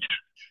меньше.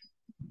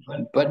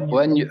 But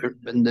when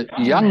the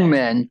young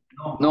men,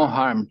 no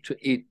harm to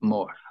eat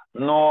more.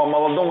 Но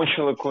молодому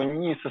человеку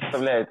не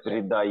составляет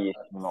вреда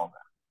есть много.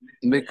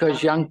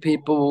 Because young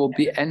people will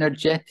be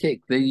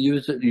energetic. They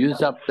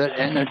use up their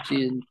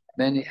energy in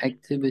many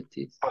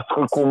activities.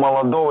 Поскольку у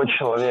молодого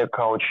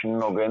человека очень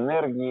много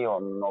энергии,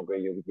 он много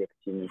ее где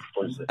активно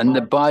использует. And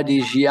the body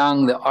is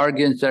young, the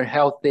organs are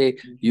healthy,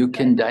 you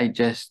can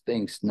digest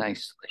things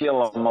nicely.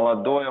 Тело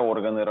молодое,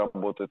 органы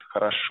работают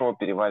хорошо,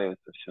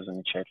 переваривается все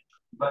замечательно.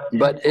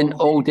 But in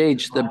old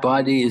age, the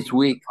body is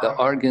weak, the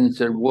organs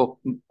are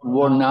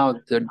worn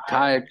out, they're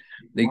tired,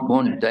 they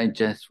won't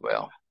digest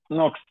well.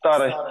 Но к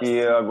старости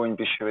огонь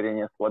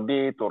пищеварения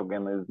слабеет,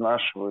 органы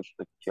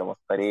изнашиваются, тело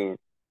стареет.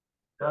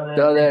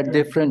 So there are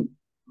different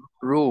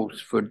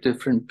rules for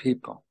different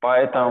people.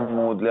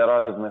 Поэтому для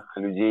разных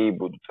людей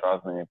будут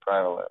разными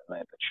правила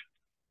на этот счет.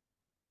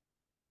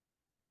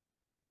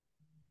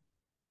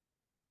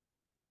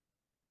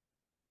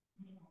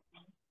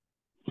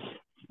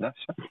 Да,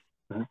 все?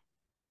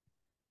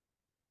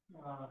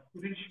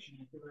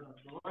 Курильщик, когда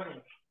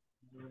разговариваешь,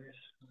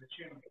 говоришь,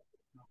 зачем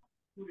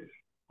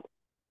куришь,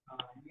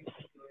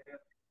 некоторые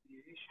говорят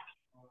такие вещи,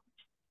 что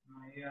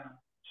моя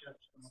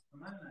часть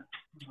эмоциональная,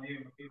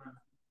 мое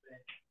эмоциональное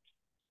состояние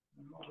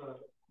намного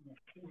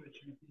хуже,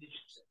 чем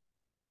физическое.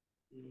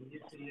 И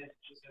если я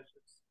сейчас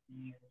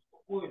не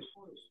успокоюсь,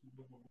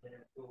 грубо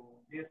говоря, то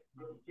вес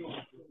моего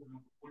тела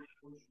намного больше,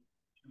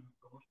 чем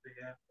того, что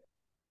я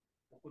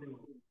покурил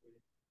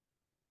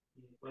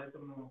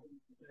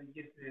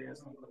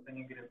ну, просто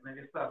они говорят, на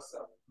весах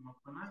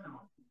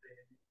эмоционального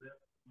состояния, да,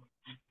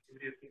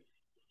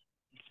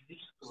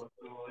 физического,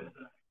 то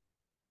это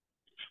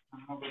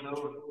намного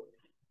дороже.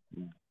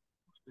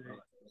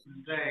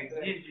 Да,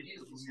 где здесь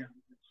аргумент?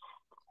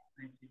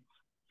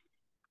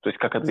 То есть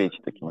как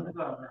ответить таким? Ну,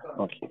 да.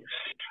 Окей.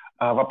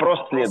 Вопрос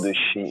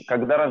следующий.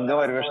 Когда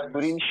разговариваешь с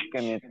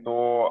курильщиками,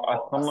 то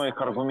основной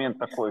их аргумент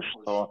такой,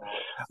 что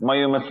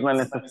мое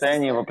эмоциональное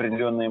состояние в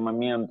определенные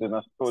моменты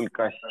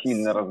настолько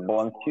сильно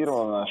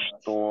разбалансировано,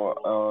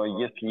 что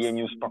если я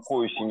не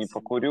успокоюсь и не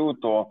покурю,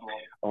 то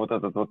вот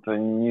этот вот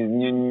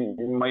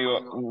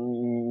мое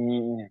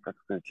как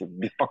сказать,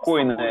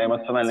 беспокойное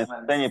эмоциональное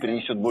состояние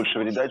принесет больше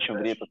вреда, чем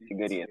вред от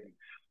сигарет.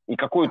 И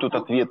какой тут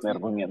ответный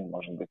аргумент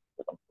может быть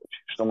в этом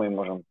случае? Что мы им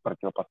можем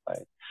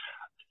противопоставить?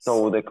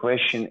 So the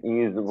question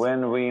is,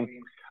 when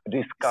we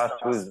discuss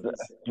with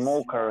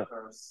smokers,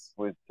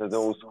 with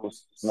those who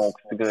smoke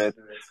cigarettes,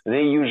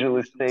 they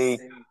usually say,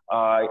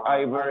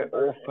 I very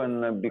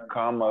often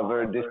become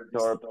very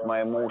disturbed.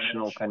 My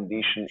emotional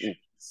condition is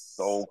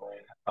so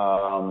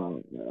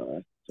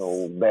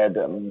so bad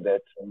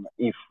that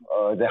if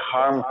the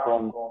harm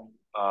from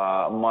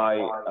my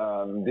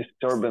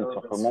disturbance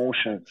of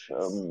emotions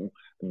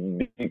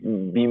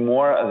be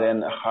more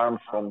than harm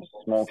from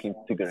smoking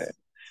cigarettes.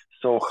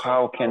 So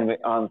how can we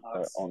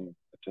answer on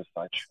to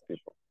such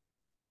people?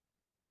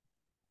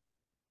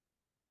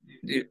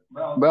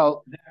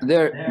 Well,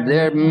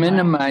 they're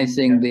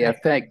minimizing the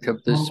effect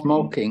of the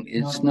smoking.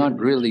 It's not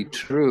really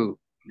true.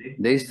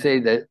 They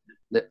say that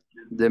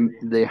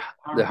the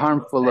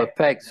harmful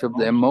effects of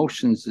the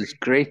emotions is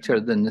greater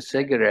than the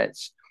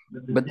cigarettes,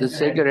 but the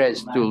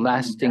cigarettes do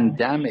lasting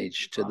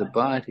damage to the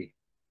body.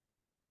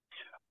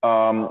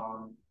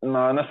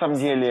 На самом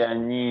деле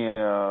они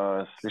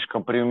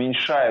слишком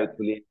преуменьшают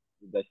влияние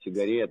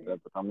сигареты,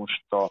 потому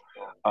что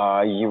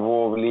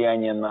его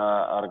влияние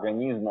на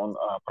организм, он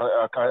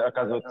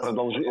оказывает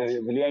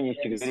влияние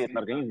сигарет на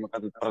организм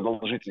оказывает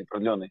продолжительный,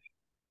 продленный.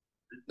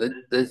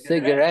 The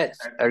cigarettes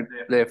are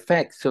the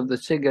effects of the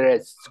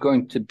cigarettes is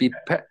going to be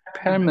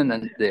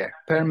permanent there,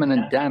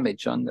 permanent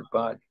damage on the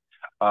body.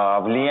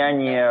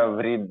 Влияние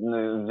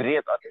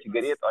вред от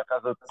сигарет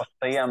оказывает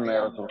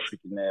постоянное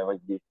разрушительное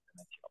воздействие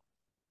на тело.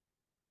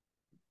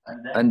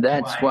 And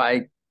that's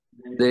why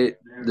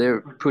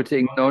they're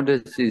putting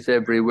notices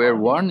everywhere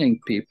warning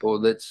people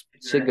that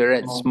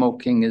cigarette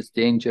smoking is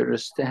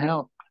dangerous to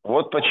health.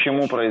 Вот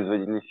почему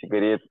производители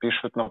сигарет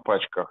пишут на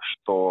пачках,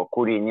 что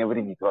курение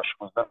вредит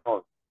вашему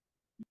здоровью.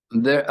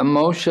 Their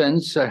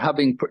emotions are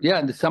having,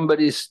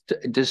 somebody's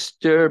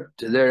disturbed,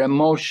 they're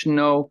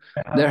emotional,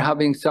 they're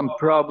having some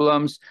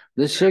problems.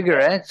 The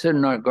cigarettes are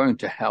not going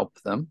to help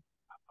them.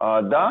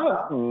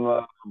 Да,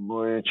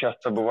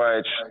 часто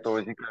бывает, что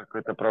возникает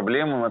какая-то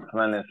проблема,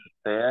 эмоциональное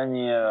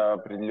состояние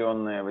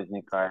определенное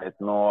возникает,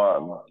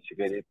 но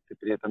сигареты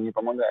при этом не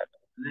помогают.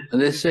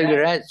 The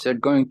cigarettes are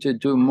going to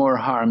do more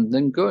harm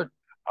than good.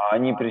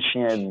 Они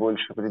причиняют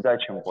больше вреда,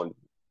 чем пользы.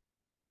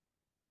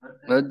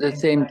 At the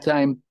same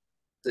time,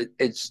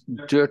 it's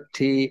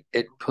dirty,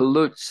 it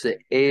pollutes the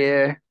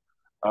air.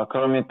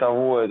 Кроме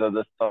того, это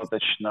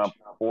достаточно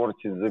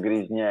портит,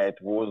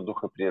 загрязняет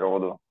воздух и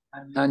природу.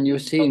 And you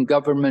see in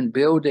government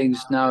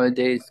buildings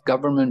nowadays,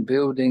 government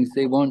buildings,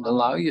 they won't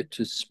allow you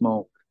to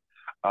smoke.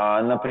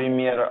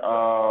 Например,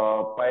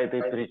 по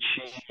этой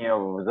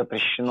причине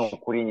запрещено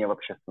курение в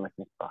общественных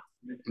местах.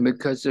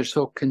 Because they're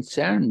so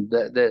concerned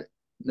that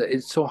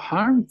it's so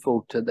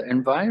harmful to the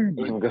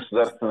environment. И в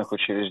государственных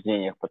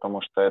учреждениях,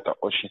 потому что это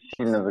очень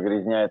сильно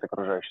загрязняет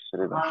окружающую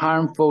среду.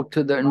 Harmful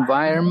to the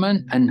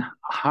environment and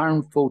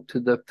harmful to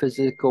the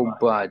physical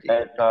body.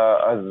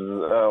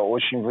 Это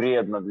очень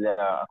вредно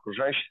для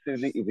окружающей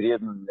среды и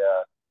вредно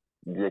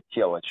для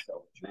тела.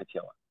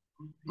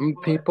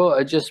 People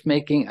are just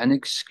making an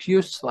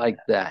excuse like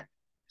that.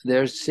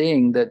 They're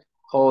saying that,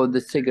 oh,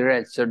 the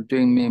cigarettes are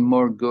doing me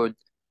more good.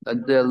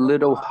 The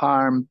little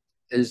harm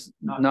is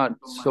not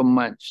so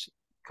much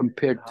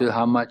compared to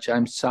how much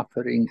I'm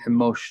suffering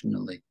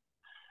emotionally.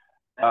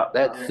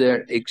 That's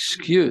their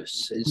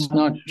excuse. It's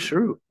not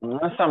true.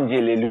 На самом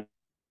деле люди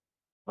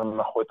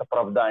находят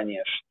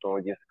оправдание, что,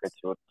 дескать,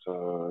 вот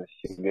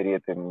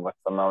сигареты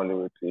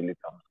восстанавливают или,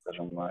 там,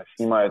 скажем,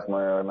 снимают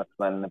мое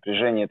эмоциональное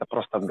напряжение. Это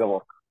просто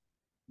отговорка.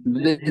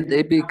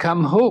 They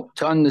become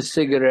hooked on the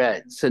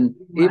cigarettes, and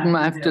even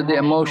after the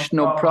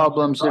emotional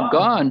problems are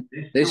gone,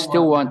 they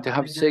still want to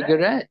have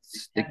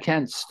cigarettes. They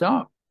can't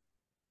stop.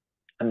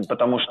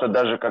 Потому что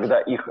даже когда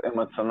их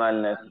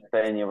эмоциональное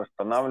состояние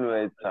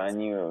восстанавливается,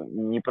 они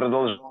не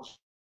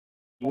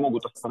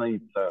могут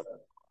остановиться,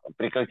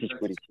 прекратить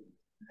курить.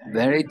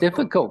 Very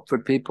difficult for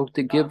people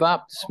to give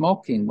up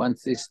smoking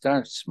once they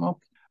start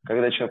smoking.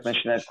 Когда человек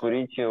начинает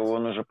курить,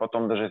 он уже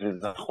потом, даже если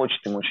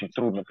захочет, ему очень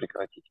трудно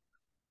прекратить.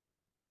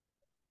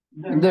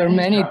 There are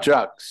many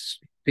drugs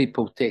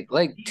people take,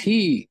 like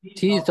tea.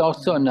 Tea is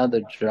also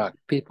another drug.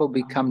 People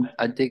become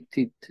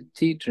addicted to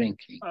tea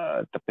drinking.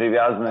 Это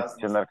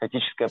привязанность,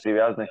 наркотическая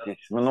привязанность.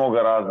 Есть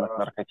много разных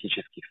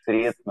наркотических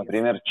средств.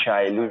 Например,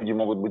 чай. Люди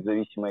могут быть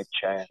зависимы от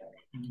чая.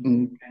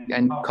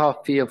 And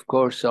coffee, of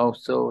course,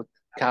 also.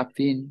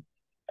 caffeine.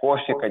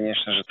 Кофе,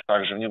 конечно же,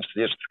 также в нем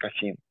содержится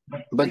кофеин.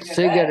 But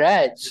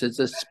cigarettes is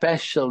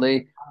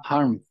especially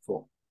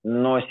harmful.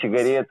 Но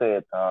сигареты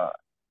это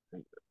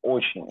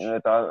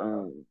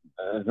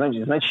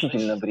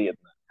значительно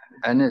вредно.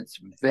 And it's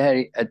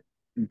very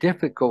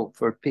difficult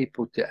for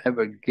people to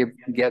ever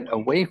get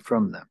away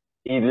from them.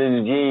 И для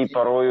людей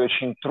порой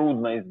очень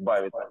трудно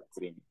избавиться от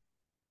курения.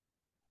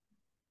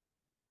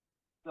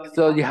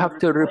 So you have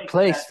to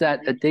replace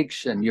that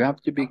addiction. You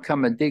have to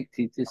become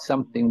addicted to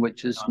something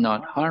which is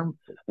not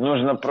harmful.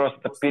 Нужно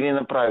просто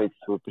перенаправить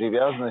свою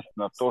привязанность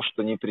на то,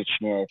 что не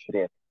причиняет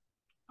вред.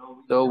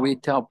 So we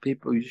tell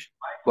people,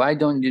 why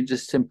don't you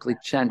just simply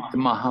chant the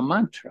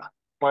Mahamantra?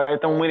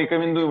 Поэтому мы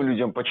рекомендуем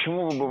людям,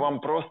 почему бы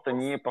вам просто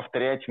не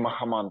повторять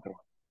Махамантру?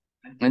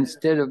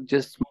 Instead of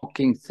just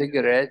smoking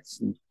cigarettes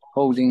and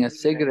holding a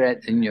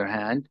cigarette in your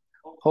hand,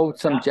 hold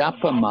some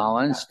japa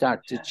mala and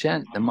start to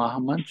chant the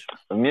Mahamantra.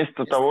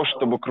 Вместо того,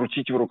 чтобы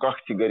крутить в руках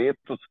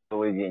сигарету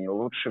целый день,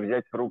 лучше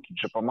взять в руки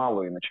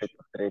джапамалу и начать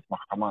повторять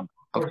Махамантру.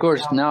 Of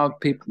course, now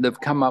people they've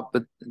come up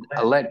with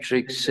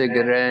electric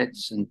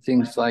cigarettes and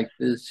things like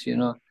this. You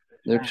know,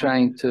 they're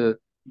trying to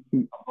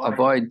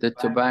avoid the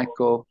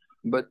tobacco,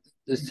 but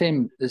the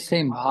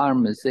same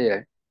harm is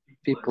there.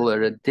 People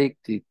are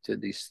addicted to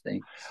these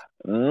things.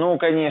 Ну,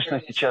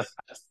 конечно, сейчас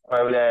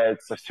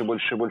появляются все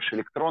больше и больше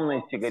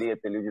электронные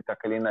сигареты. Люди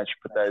так или иначе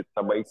пытаются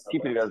обойти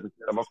привязанность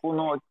к табаку,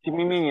 но тем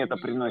не менее это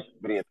приносит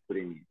вред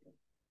курению.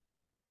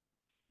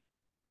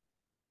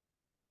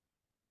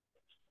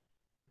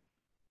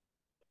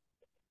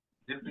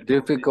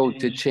 Difficult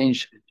to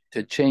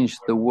change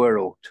the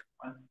world.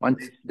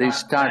 Once they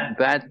start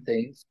bad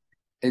things,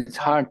 it's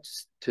hard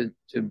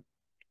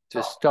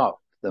to stop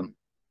them.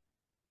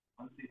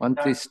 Once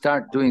they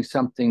start doing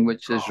something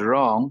which is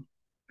wrong,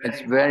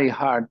 it's very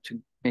hard to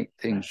make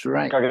things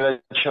right. Когда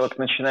человек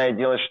начинает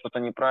делать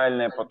что-то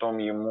неправильное, потом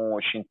ему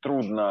очень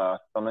трудно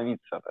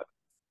остановиться от этого.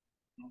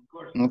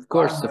 Of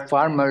course, the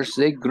farmers,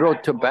 they grow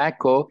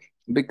tobacco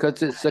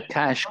because it's a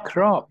cash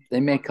crop. They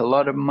make a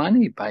lot of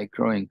money by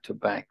growing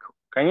tobacco.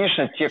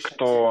 Конечно, те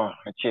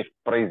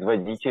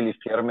производители,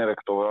 фермеры,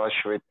 кто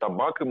выращивает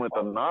табак, им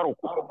это на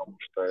руку, потому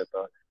что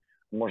это,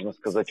 можно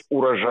сказать,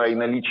 урожай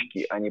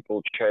налички, они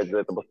получают за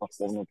это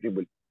баснословную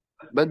прибыль.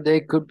 But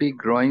they could be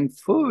growing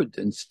food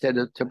instead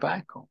of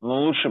tobacco.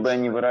 Но лучше бы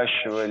они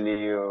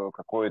выращивали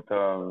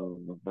какое-то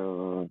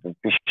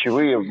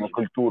пищевые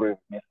культуры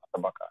вместо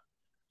табака.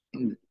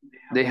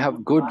 They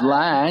have good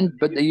land,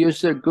 but they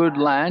use their good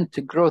land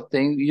to grow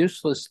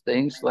useless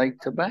things like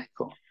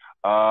tobacco.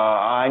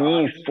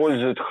 Они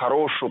используют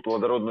хорошую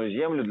плодородную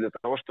землю для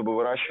того, чтобы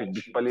выращивать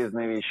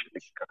бесполезные вещи,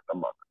 такие как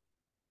табак.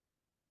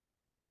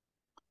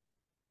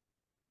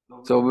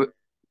 So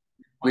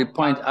we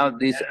point out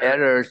these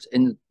errors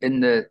in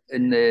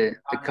the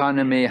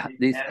economy,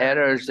 these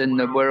errors in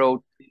the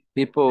world.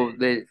 People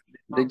they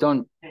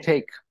don't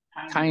take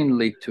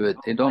kindly to it.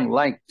 They don't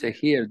like to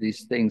hear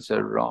these things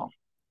are wrong.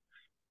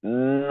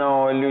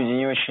 Но люди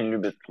не очень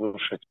любят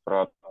слушать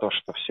про то,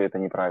 что все это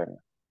неправильно.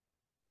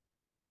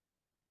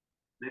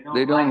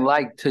 They don't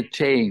like to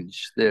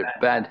change their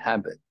bad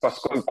habits.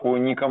 Поскольку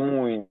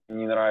никому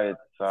не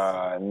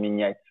нравится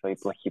менять свои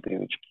плохие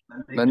привычки.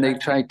 When they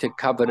try to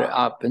cover it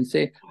up and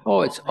say,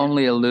 "Oh, it's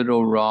only a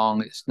little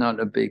wrong. It's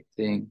not a big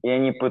thing." И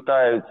они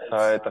пытаются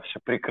это все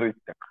прикрыть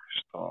так,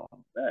 что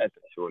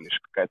это всего лишь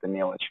какая-то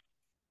мелочь.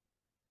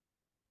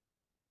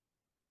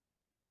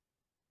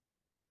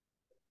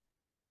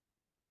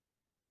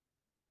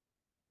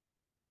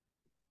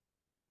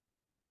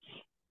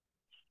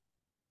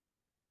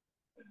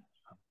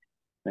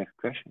 Next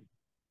question.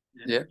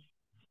 Yeah.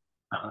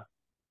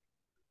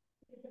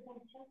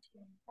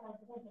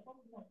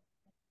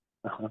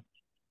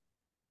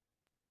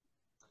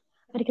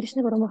 Харе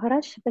Кришна, Гуру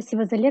Махарадж,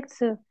 спасибо за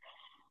лекцию.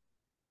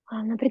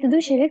 На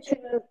предыдущей лекции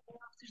мы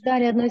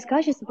обсуждали одно из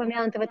качеств,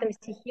 упомянутое в этом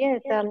стихе,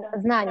 это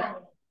знание.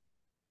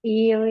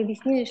 И вы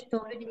объяснили,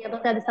 что люди, не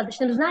обладая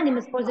достаточным знанием,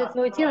 используют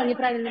свое тело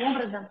неправильным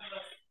образом.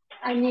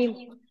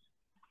 Они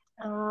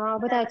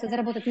пытаются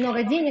заработать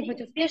много денег, быть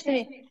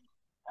успешными,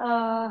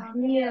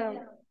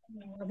 не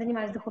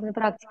занимаясь духовной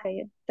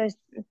практикой, то есть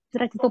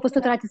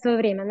попусту тратить свое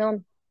время. Но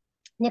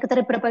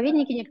некоторые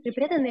проповедники, некоторые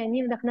преданные,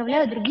 они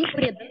вдохновляют других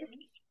преданных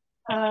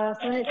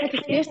стать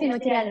успешной в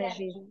материальной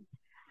жизни.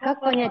 Как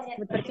понять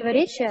это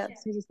противоречие в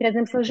связи с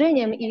преданным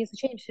служением и с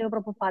учением Шрила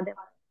Прабхупады?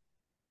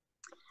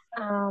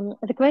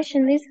 The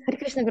question is, Hare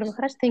Krishna Guru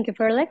Maharaj, thank you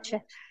for your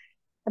lecture.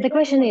 The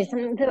question is,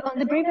 on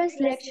the previous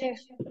lecture,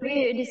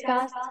 we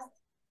discussed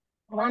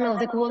one of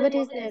the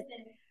qualities that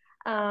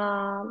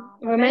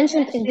were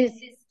mentioned in this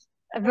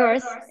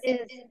verse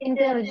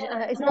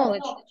is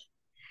knowledge.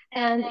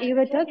 And you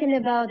were talking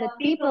about that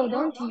people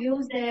don't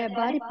use their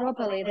body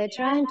properly. They're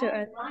trying to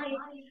earn money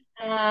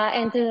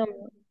and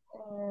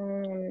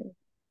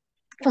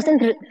for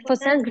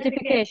sense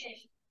gratification.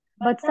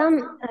 But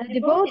some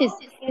devotees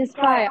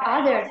inspire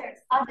other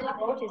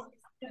devotees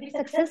to be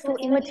successful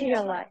in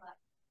material life.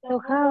 So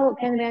how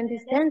can we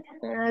understand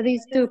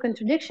these two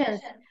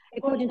contradictions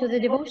according to the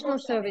devotional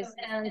service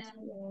and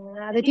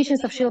the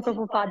teachings of Srila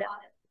Prabhupada?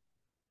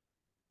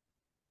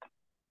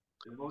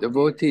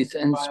 devotees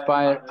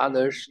inspire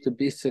others to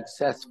be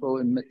successful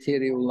in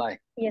material life.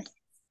 Yes.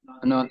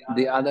 And on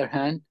the other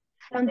hand,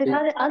 On the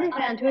other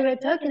hand, we were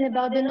talking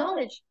about the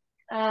knowledge,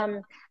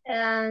 and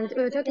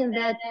we were talking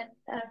that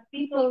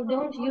people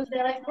don't use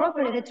their life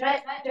properly. They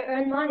try to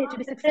earn money to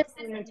be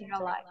successful in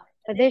material life,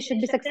 but they should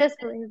be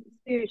successful in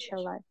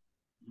spiritual life.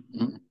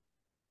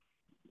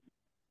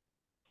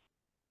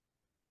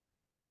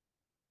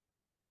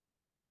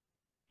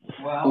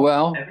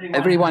 Well,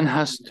 everyone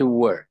has to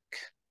work.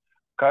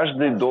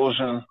 Каждый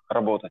должен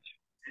работать.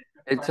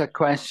 It's a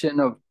question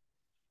of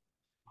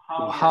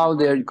how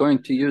they're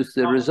going to use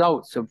the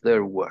results of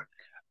their work.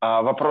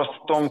 Вопрос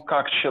в том,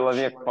 как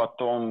человек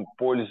потом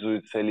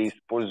пользуется или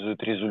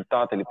использует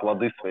результат или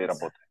плоды своей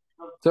работы.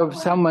 So if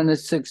someone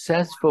is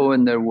successful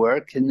in their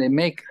work and they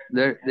make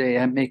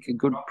a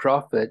good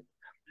profit,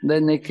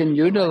 then they can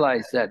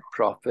utilize that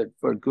profit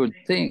for good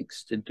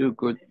things, to do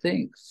good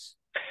things.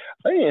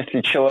 А если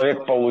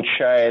человек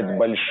получает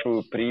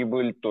большую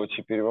прибыль, то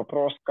теперь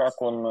вопрос,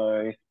 как он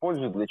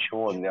использует, для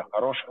чего, для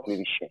хороших ли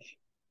вещей.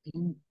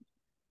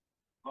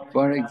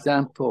 For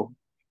example,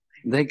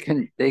 they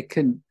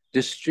can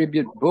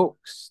distribute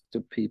books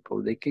to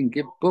people. They can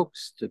give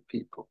books to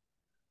people.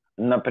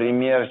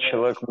 Например,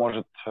 человек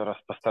может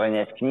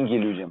распространять книги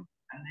людям.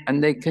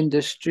 And they can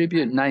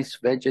distribute nice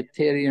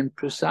vegetarian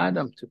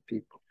prasadam to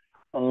people.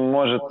 Он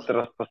может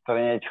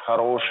распространять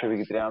хороший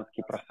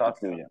вегетарианский просад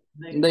людям.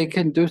 They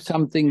can do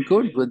something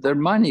good with their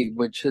money,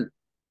 which is,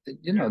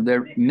 you know,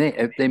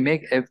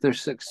 if they're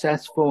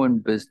successful in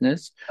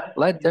business,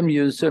 let them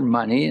use their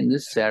money in the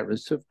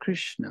service of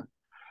Krishna.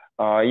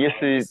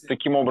 Если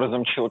таким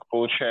образом человек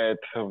получает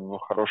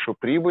хорошую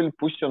прибыль,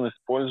 пусть он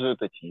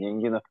использует эти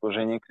деньги на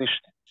служение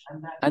Кришне.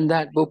 And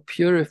that will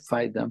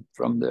purify them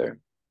from their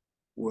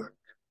work.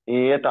 И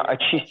это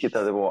очистит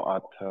его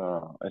от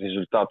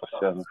результатов,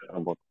 связанных с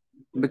работой.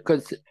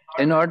 Because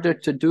in order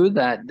to do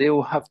that, they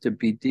will have to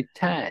be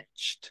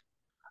detached.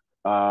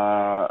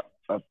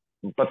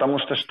 Потому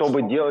что,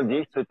 чтобы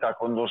действовать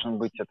так, он должен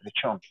быть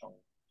отречен.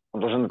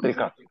 Он должен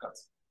отрекаться.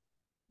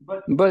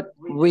 But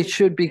we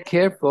should be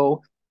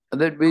careful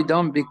that we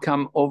don't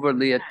become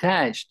overly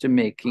attached to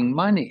making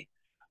money.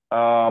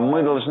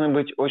 Мы должны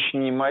быть очень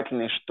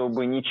внимательны,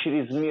 чтобы не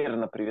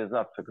чрезмерно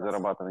привязаться к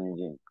зарабатыванию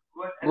денег.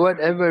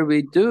 Whatever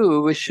we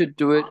do, we should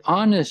do it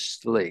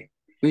honestly.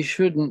 We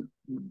shouldn't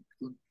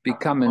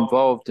become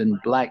involved in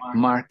black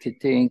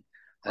marketing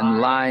and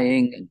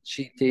lying and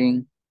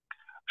cheating.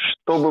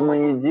 Что бы мы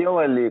ни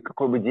делали,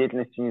 какой бы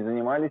деятельностью ни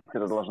занимались,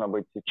 это должна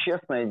быть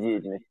честная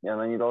деятельность, и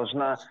она не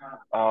должна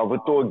в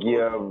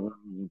итоге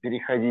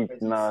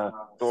переходить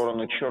на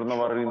сторону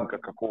черного рынка,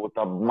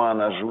 какого-то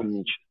обмана,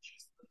 жульничества.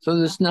 So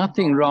there's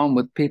nothing wrong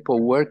with people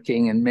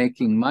working and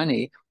making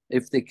money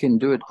if they can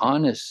do it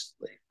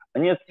honestly.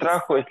 Нет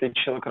страха, если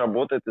человек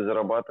работает и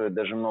зарабатывает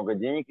даже много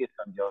денег, если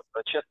он делает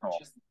это честно.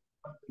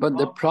 But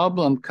the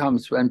problem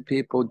comes when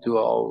people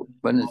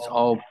when it's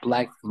all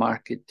black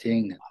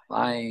marketing and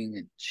lying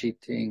and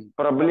cheating.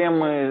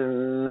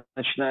 Проблемой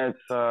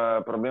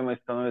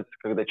становится,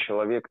 когда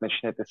человек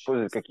начинает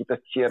использовать какие-то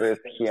серые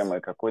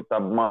схемы, какой-то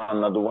обман,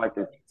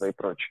 надувательство и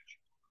прочее.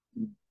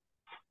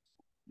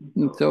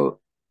 So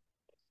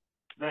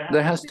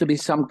there has to be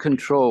some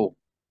control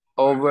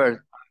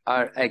over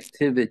our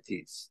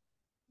activities.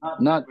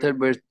 Not that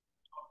we're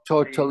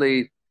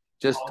totally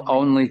just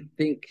only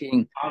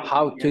thinking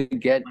how to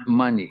get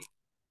money.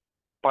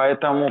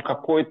 Поэтому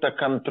какой-то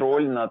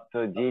контроль над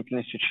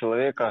деятельностью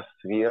человека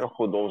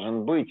сверху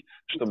должен быть,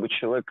 чтобы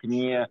человек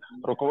не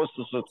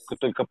руководствовался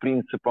только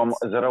принципом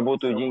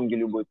 «заработаю деньги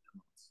любой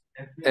ценой».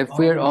 If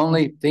we're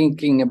only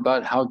thinking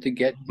about how to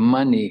get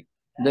money,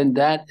 then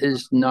that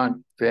is not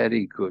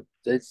very good.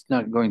 That's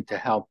not going to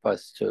help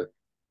us to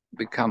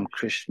become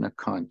Krishna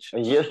conscious.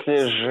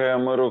 Если же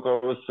мы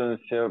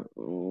руководствуемся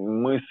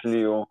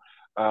мыслью,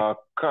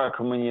 как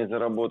мне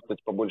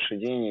заработать побольше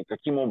денег,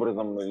 каким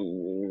образом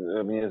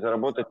мне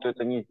заработать, то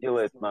это не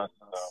сделает нас,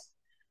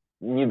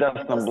 не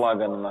даст нам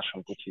блага на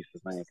нашем пути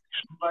сознания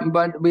Кришны.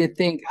 But we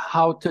think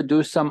how to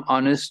do some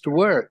honest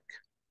work.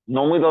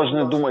 Но мы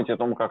должны думать о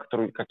том, как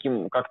трудиться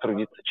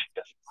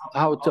честно.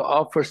 How to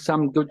offer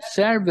some good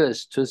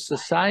service to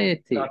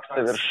society. Как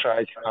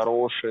совершать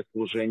хорошее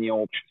служение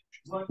обществу.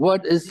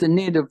 What is the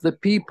need of the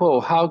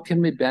people? How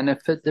can we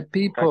benefit the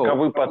people?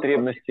 Каковы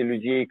потребности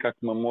людей, как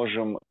мы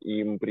можем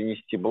им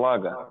принести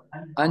благо?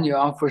 And you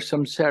offer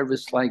some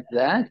service like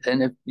that,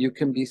 and if you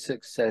can be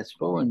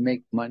successful and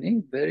make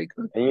money, very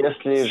good.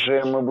 Если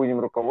же мы будем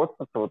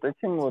руководствоваться вот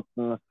этим вот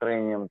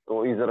настроением,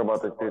 то и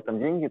зарабатывать при этом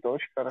деньги, то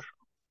очень хорошо.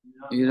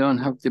 You don't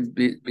have to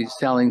be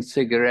selling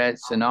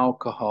cigarettes and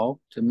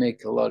alcohol to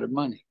make a lot of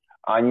money.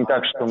 А не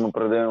так, что мы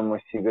продаем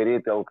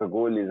сигареты,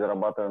 алкоголь и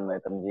зарабатываем на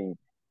этом деньги.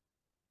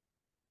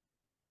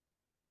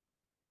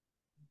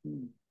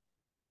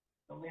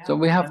 So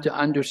we have to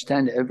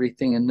understand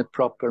everything in the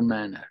proper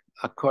manner,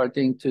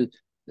 according to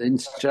the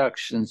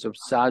instructions of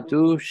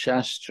Sadhu,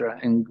 Shastra,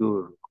 and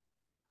Guru.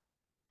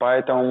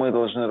 Поэтому мы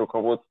должны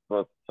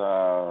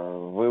руководствоваться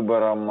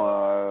выбором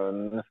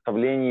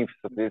наставлений в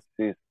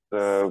соответствии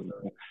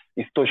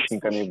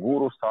источниками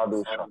гуру,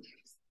 саду и шастри.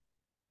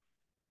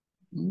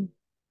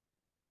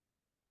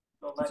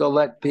 So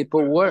let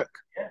people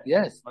work.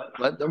 Yes,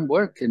 let them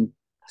work and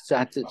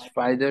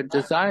satisfy their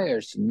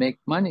desires and make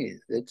money.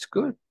 It's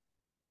good.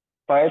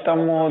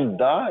 Поэтому,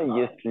 да,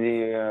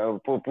 если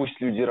пусть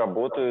люди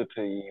работают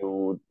и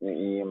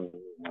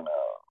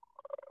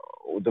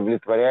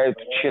удовлетворяют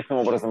честным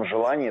образом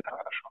желания, это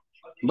хорошо.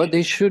 But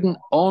they shouldn't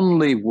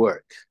only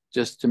work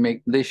just to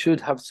make, they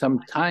should have some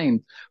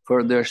time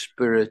for their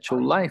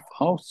spiritual life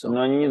also.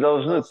 Но они не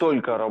должны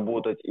только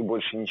работать и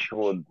больше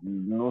ничего.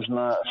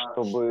 Нужно,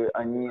 чтобы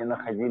они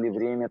находили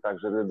время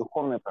также для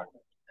духовной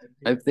практики.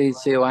 If they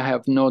say, oh, I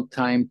have no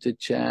time to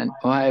chant,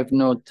 oh, I have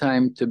no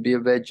time to be a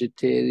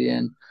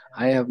vegetarian,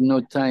 I have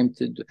no time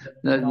to do,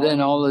 then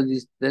all of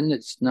these, then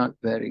it's not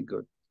very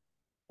good.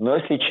 Но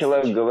если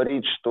человек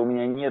говорит, что у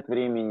меня нет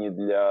времени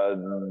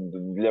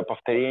для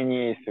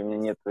повторения, если у меня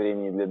нет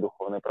времени для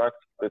духовной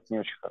практики, то это не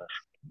очень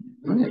хорошо.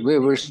 We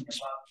were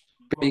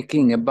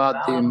speaking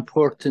about the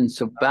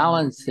importance of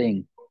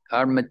balancing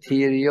our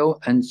material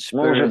and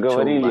Мы уже spiritual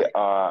говорили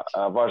life.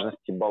 о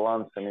важности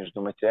баланса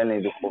между материальной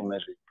и духовной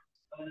жизнью.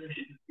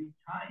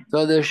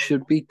 So there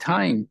should be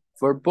time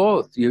for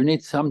both. You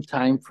need some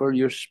time for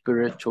your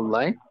spiritual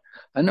life,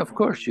 and of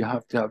course you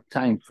have to have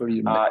time for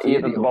your И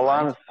этот material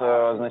баланс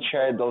life.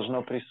 означает,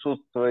 должно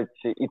присутствовать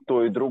и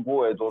то, и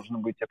другое. Должно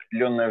быть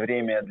определенное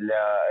время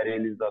для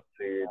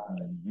реализации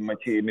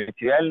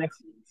материальной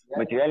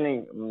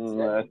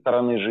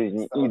стороны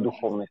жизни и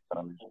духовной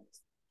стороны жизни.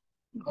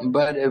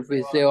 But if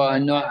we say, oh,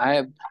 no,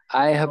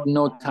 I have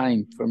no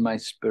time for my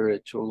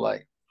spiritual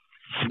life,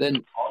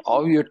 then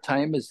all your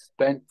time is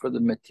spent for the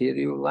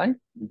material life.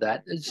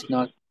 That is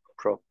not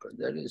proper.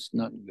 That is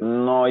not good.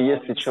 Но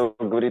если человек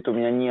говорит, у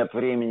меня нет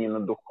времени на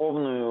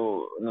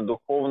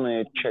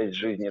духовную часть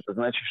жизни, это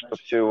значит, что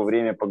все его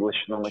время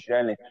поглощено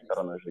материальной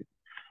стороной жизни.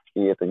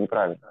 И это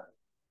неправильно.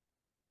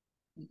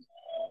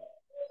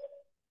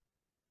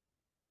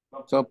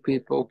 So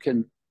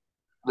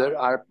there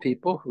are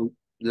people who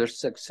they're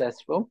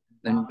successful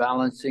in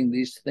balancing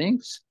these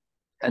things,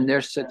 and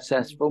they're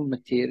successful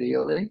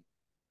materially,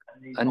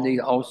 and they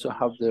also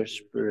have their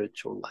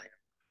spiritual life.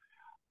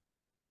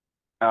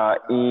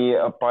 И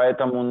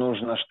поэтому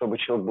нужно, чтобы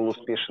человек был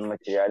успешен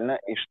материально,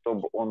 и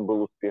чтобы он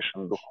был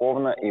успешен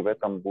духовно, и в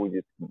этом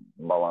будет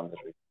баланс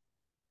жизни.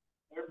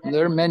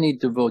 There are many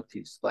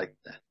devotees like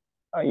that.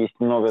 Есть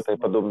много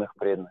подобных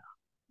преданных.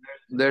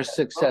 They're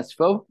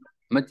successful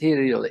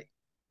materially.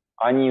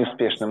 Они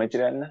успешны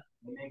материально.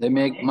 They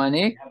make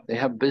money, they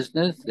have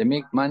business, they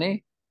make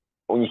money.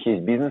 У них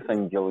есть бизнес,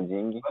 они делают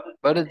деньги.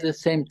 But at the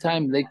same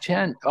time, they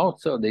chant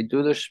also. They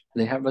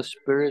have a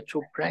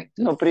spiritual practice.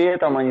 Но при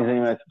этом они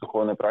занимаются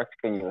духовной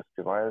практикой, они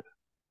воспевают.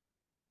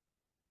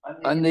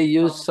 And they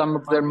use some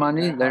of their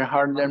money, their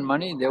hard-earned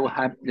money. They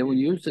will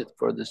use it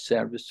for the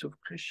service of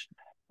Krishna.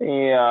 И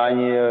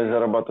они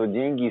зарабатывают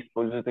деньги,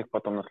 используют их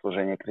потом на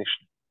служение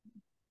Кришне.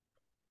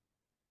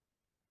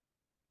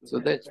 So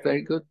that's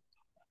very good.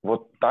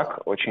 Вот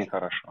так очень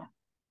хорошо.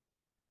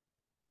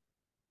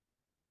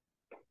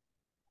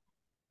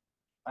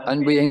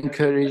 And we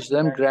encourage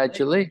them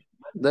gradually,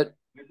 that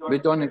we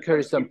don't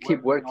encourage them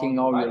keep working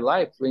all your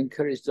life. We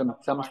encourage them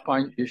at some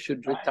point you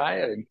should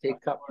retire and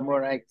take up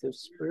more active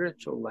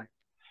spiritual life.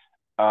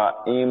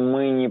 И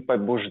мы не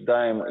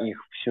побуждаем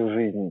их всю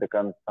жизнь до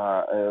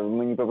конца,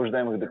 мы не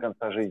побуждаем их до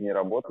конца жизни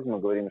работать. Мы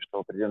говорим, что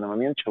в определенный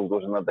момент человек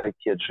должен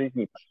отойти от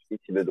жизни и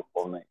посвятить себе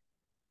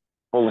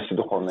полностью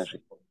духовной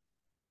жизни.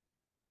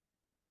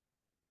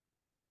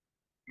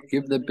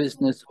 Give the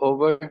business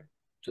over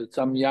to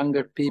some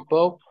younger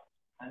people,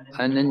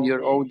 and in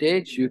your old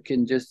age, you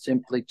can just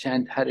simply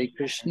chant Hare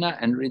Krishna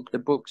and read the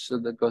books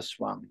of the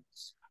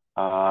Goswamis.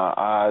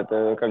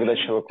 Когда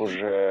человек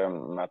уже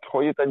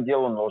отходит от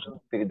дела, он должен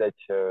передать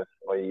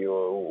свое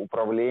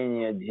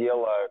управление,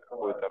 дело,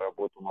 какую-то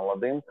работу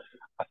молодым,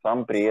 а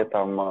сам при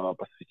этом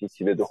посвятить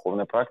себе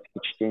духовной практике,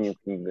 чтению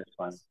книг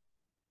Госвами.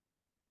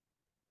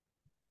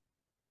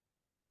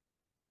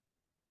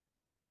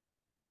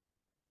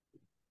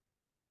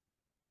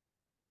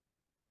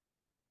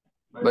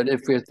 But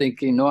if you're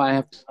thinking, no, I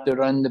have to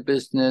run the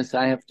business,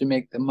 I have to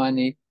make the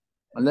money,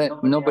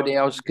 let nobody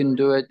else can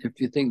do it.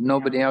 If you think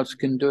nobody else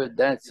can do it,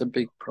 that's a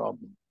big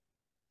problem.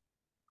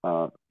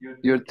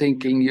 You're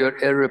thinking you're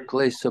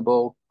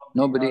irreplaceable,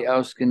 nobody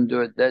else can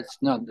do it. That's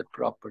not the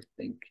proper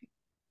thinking.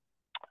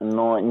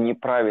 Но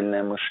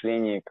неправильное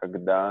мышление,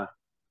 когда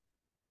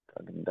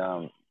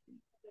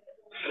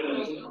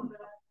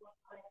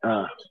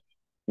но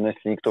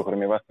если никто,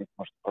 кроме вас, не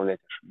сможет управлять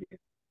вашим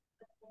бизнесом.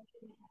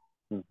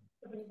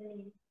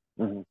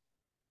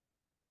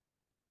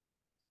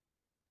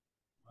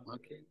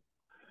 Okay.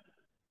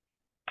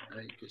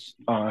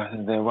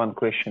 The one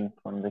question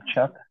from the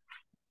chat.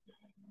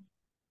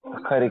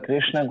 Харе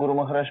Кришна, Гуру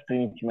Махарадж,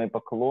 примите мои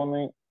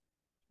поклоны.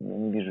 Я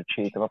не вижу,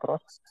 чей это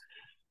вопрос.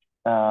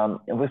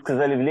 Вы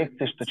сказали в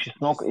лекции, что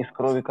чеснок из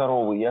крови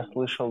коровы. Я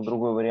слышал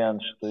другой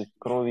вариант, что из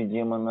крови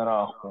демона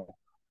Раху.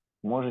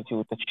 Можете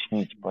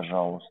уточнить,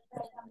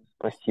 пожалуйста?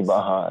 Спасибо.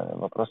 Ага,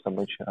 вопрос об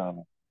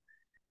Ачараме.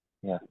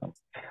 Yes.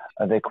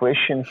 The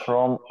question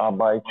from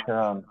Abhay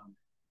Charan.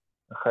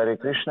 Hare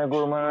Krishna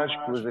Guru Maharaj,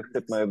 please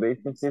accept my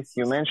obeisances.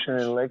 You mentioned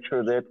in the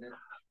lecture that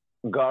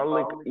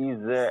garlic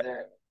is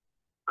a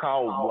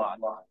cow blood.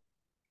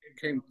 It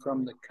came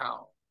from the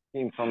cow.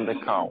 Came from the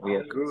cow,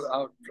 yes. Grew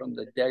out from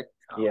the dead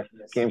cow. Yes,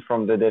 came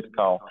from the dead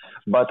cow.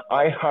 But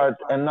I heard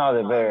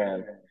another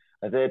variant,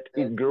 that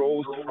it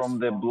grows from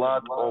the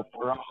blood of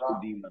Rahu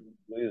demon.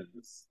 Please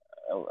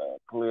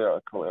clear.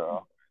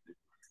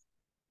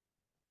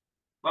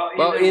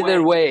 Well,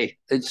 either way,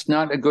 it's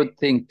not a good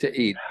thing to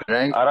eat,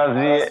 right? А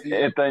разве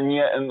это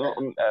не...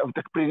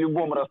 так при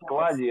любом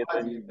раскладе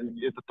это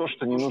то,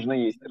 что не нужно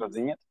есть,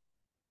 разве нет?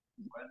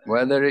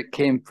 Whether it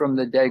came from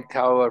the dead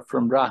cow or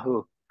from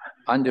Rahu,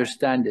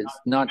 understand it's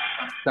not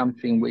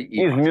something we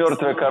eat. Из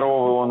мертвой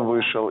коровы он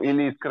вышел,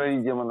 или из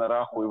крови демона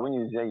Раху, его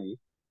нельзя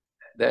есть.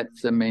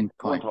 That's the main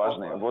point. Вот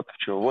важное, вот в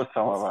чем, вот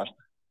самое важное.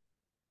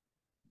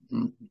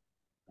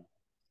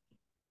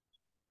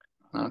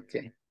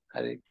 Okay.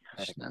 Hare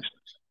Krishna.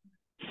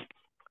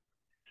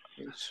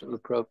 Srila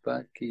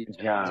Prabhupada ki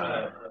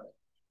Я...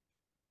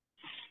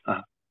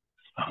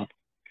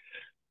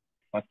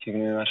 Бхакти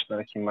Винаша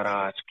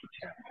Нарасимха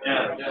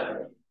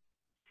Swami.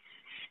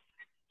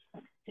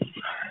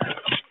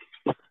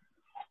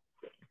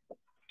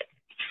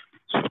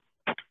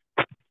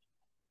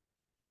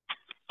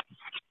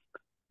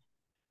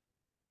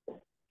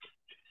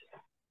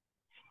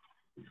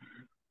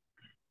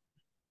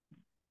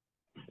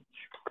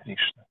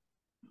 Кришна.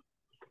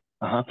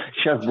 Ага.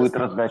 Сейчас будет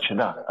раздача,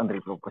 да,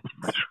 Андрей, спасибо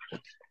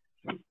большое.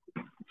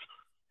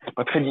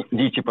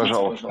 Подходите,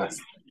 пожалуйста,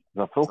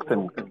 за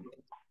фруктами.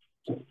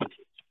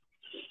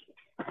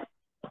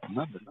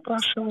 Надо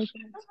спрашивать.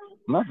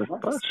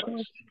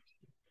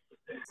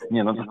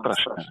 Не, надо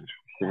спрашивать.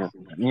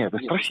 Серьезно. Не, вы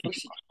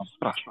спросите.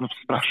 Спрашивай.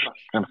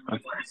 Прям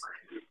спросите.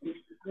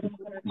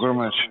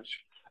 Гурмач,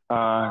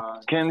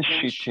 can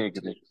she take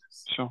this?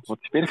 Все, вот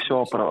теперь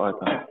все про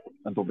это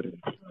одобрено.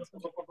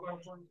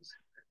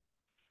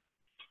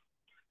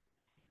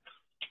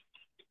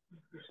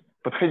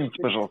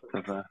 Подходите,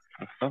 пожалуйста, за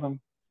рассадом.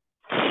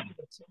 Тихо.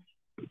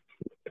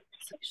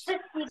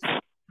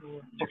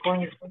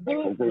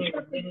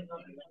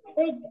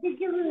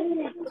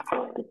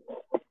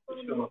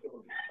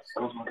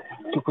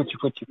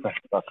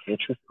 Так, я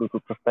чувствую,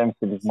 тут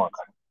останемся без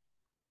мака.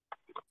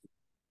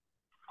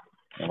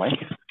 Давай,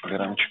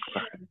 Вероночка,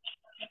 проходи.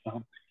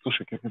 Ага.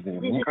 Слушай, как это?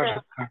 Мне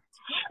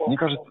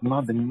кажется,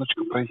 надо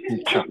немножечко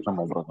прояснить частным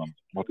образом.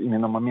 Вот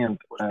именно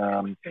момент,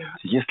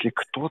 если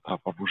кто-то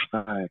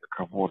побуждает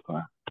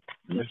кого-то.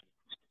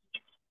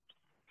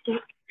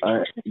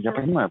 Я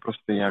понимаю,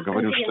 просто я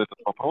говорю, что этот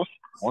вопрос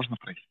можно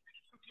прояснить.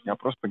 Я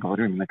просто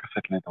говорю именно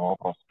касательно этого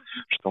вопроса,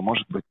 что,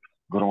 может быть,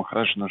 Гуру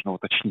Махараджу нужно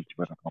уточнить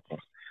в этот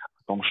вопрос.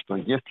 О том, что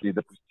если,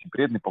 допустим,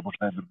 преданный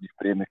побуждает других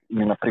преданных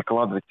именно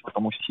прикладывать к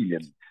этому усилия,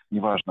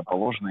 неважно,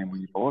 положено ему,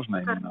 не положено,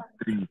 а именно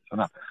стремиться,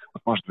 да.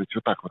 Вот, может быть,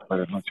 вот так вот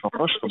повернуть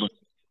вопрос, чтобы,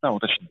 да,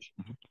 уточнить.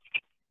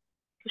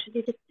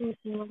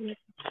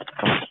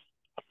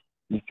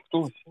 Не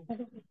тянулось?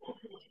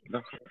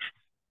 Да, хорошо.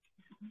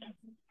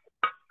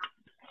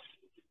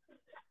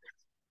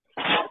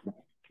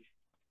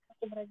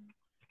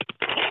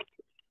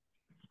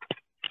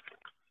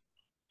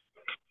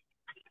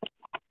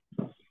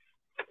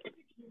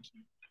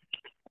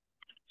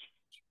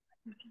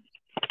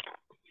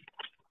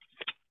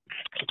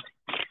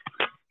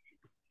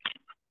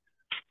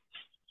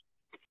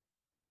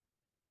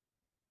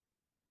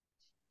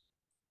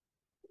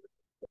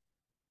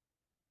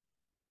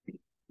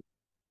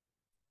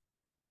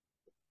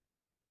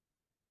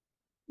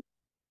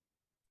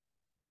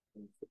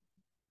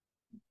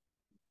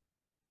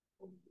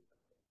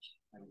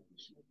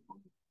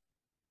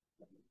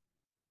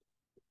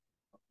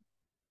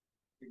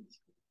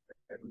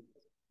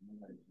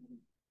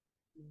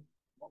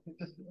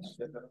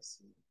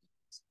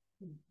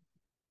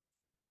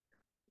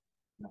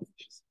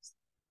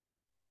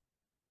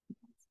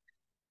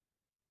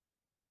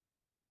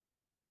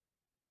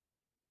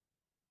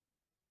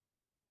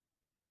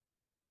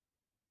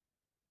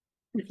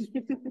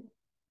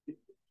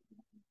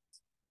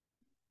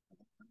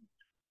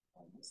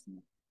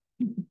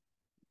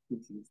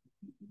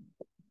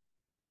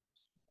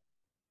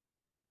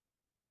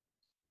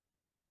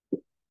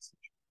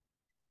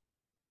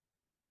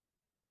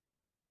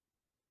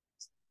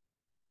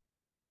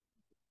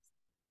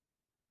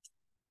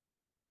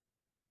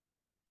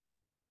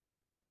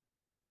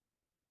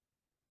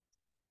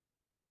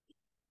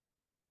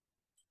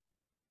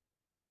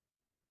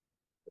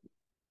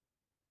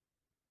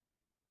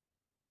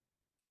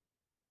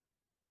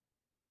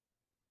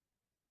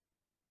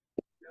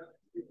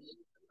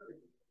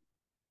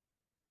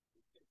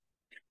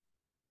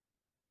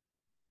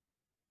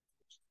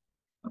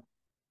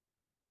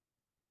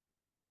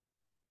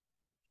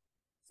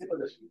 Все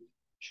подошли.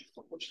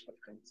 Чувство хочешь под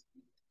конец?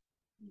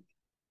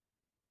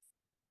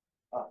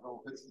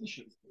 Ну, хотите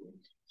еще раз?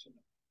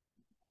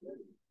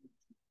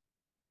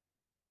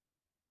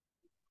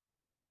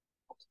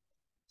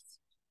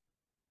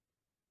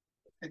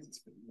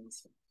 Хотите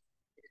подниматься?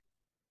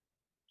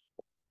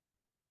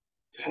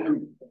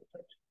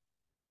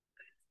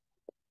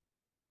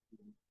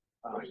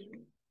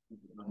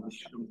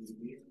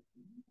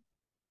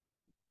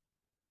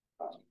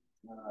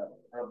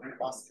 Rabbi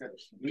asked,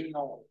 do you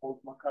know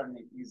Paul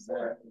McCartney is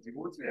a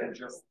devotee or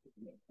just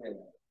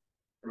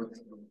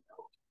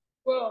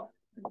Well,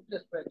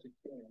 just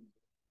vegetarian.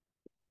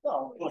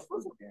 no, it was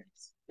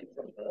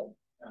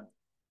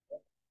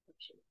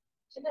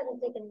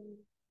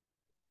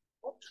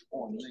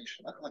он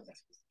меньше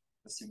накладывается.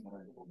 Спасибо,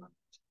 Равина.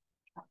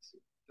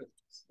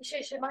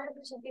 Еще, Майя,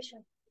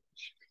 еще.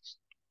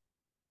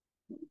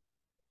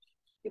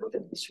 И вот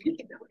это еще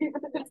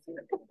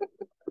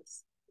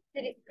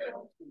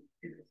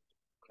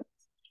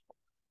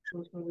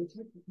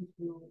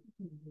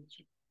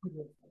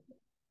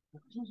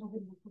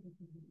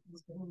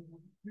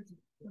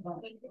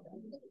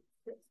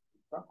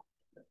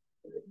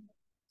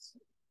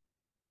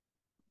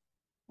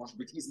может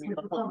быть, из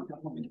микрофона.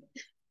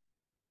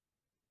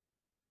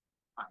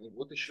 И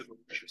вот еще тут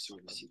еще всего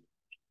висит.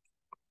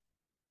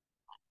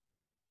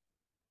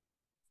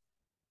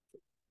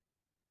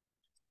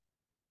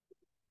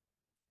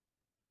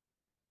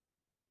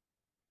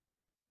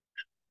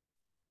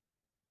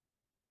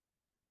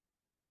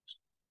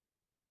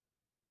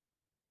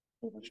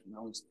 Значит,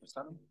 на улице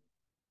поставим.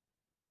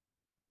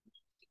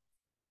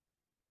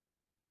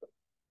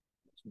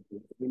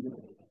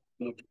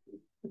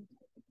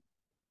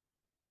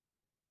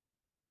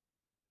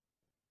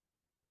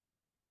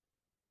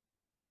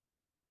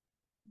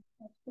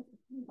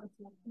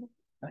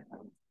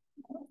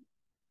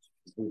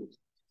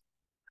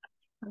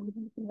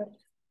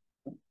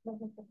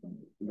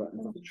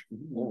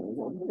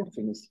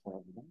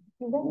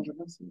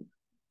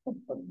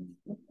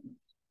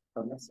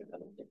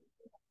 Да,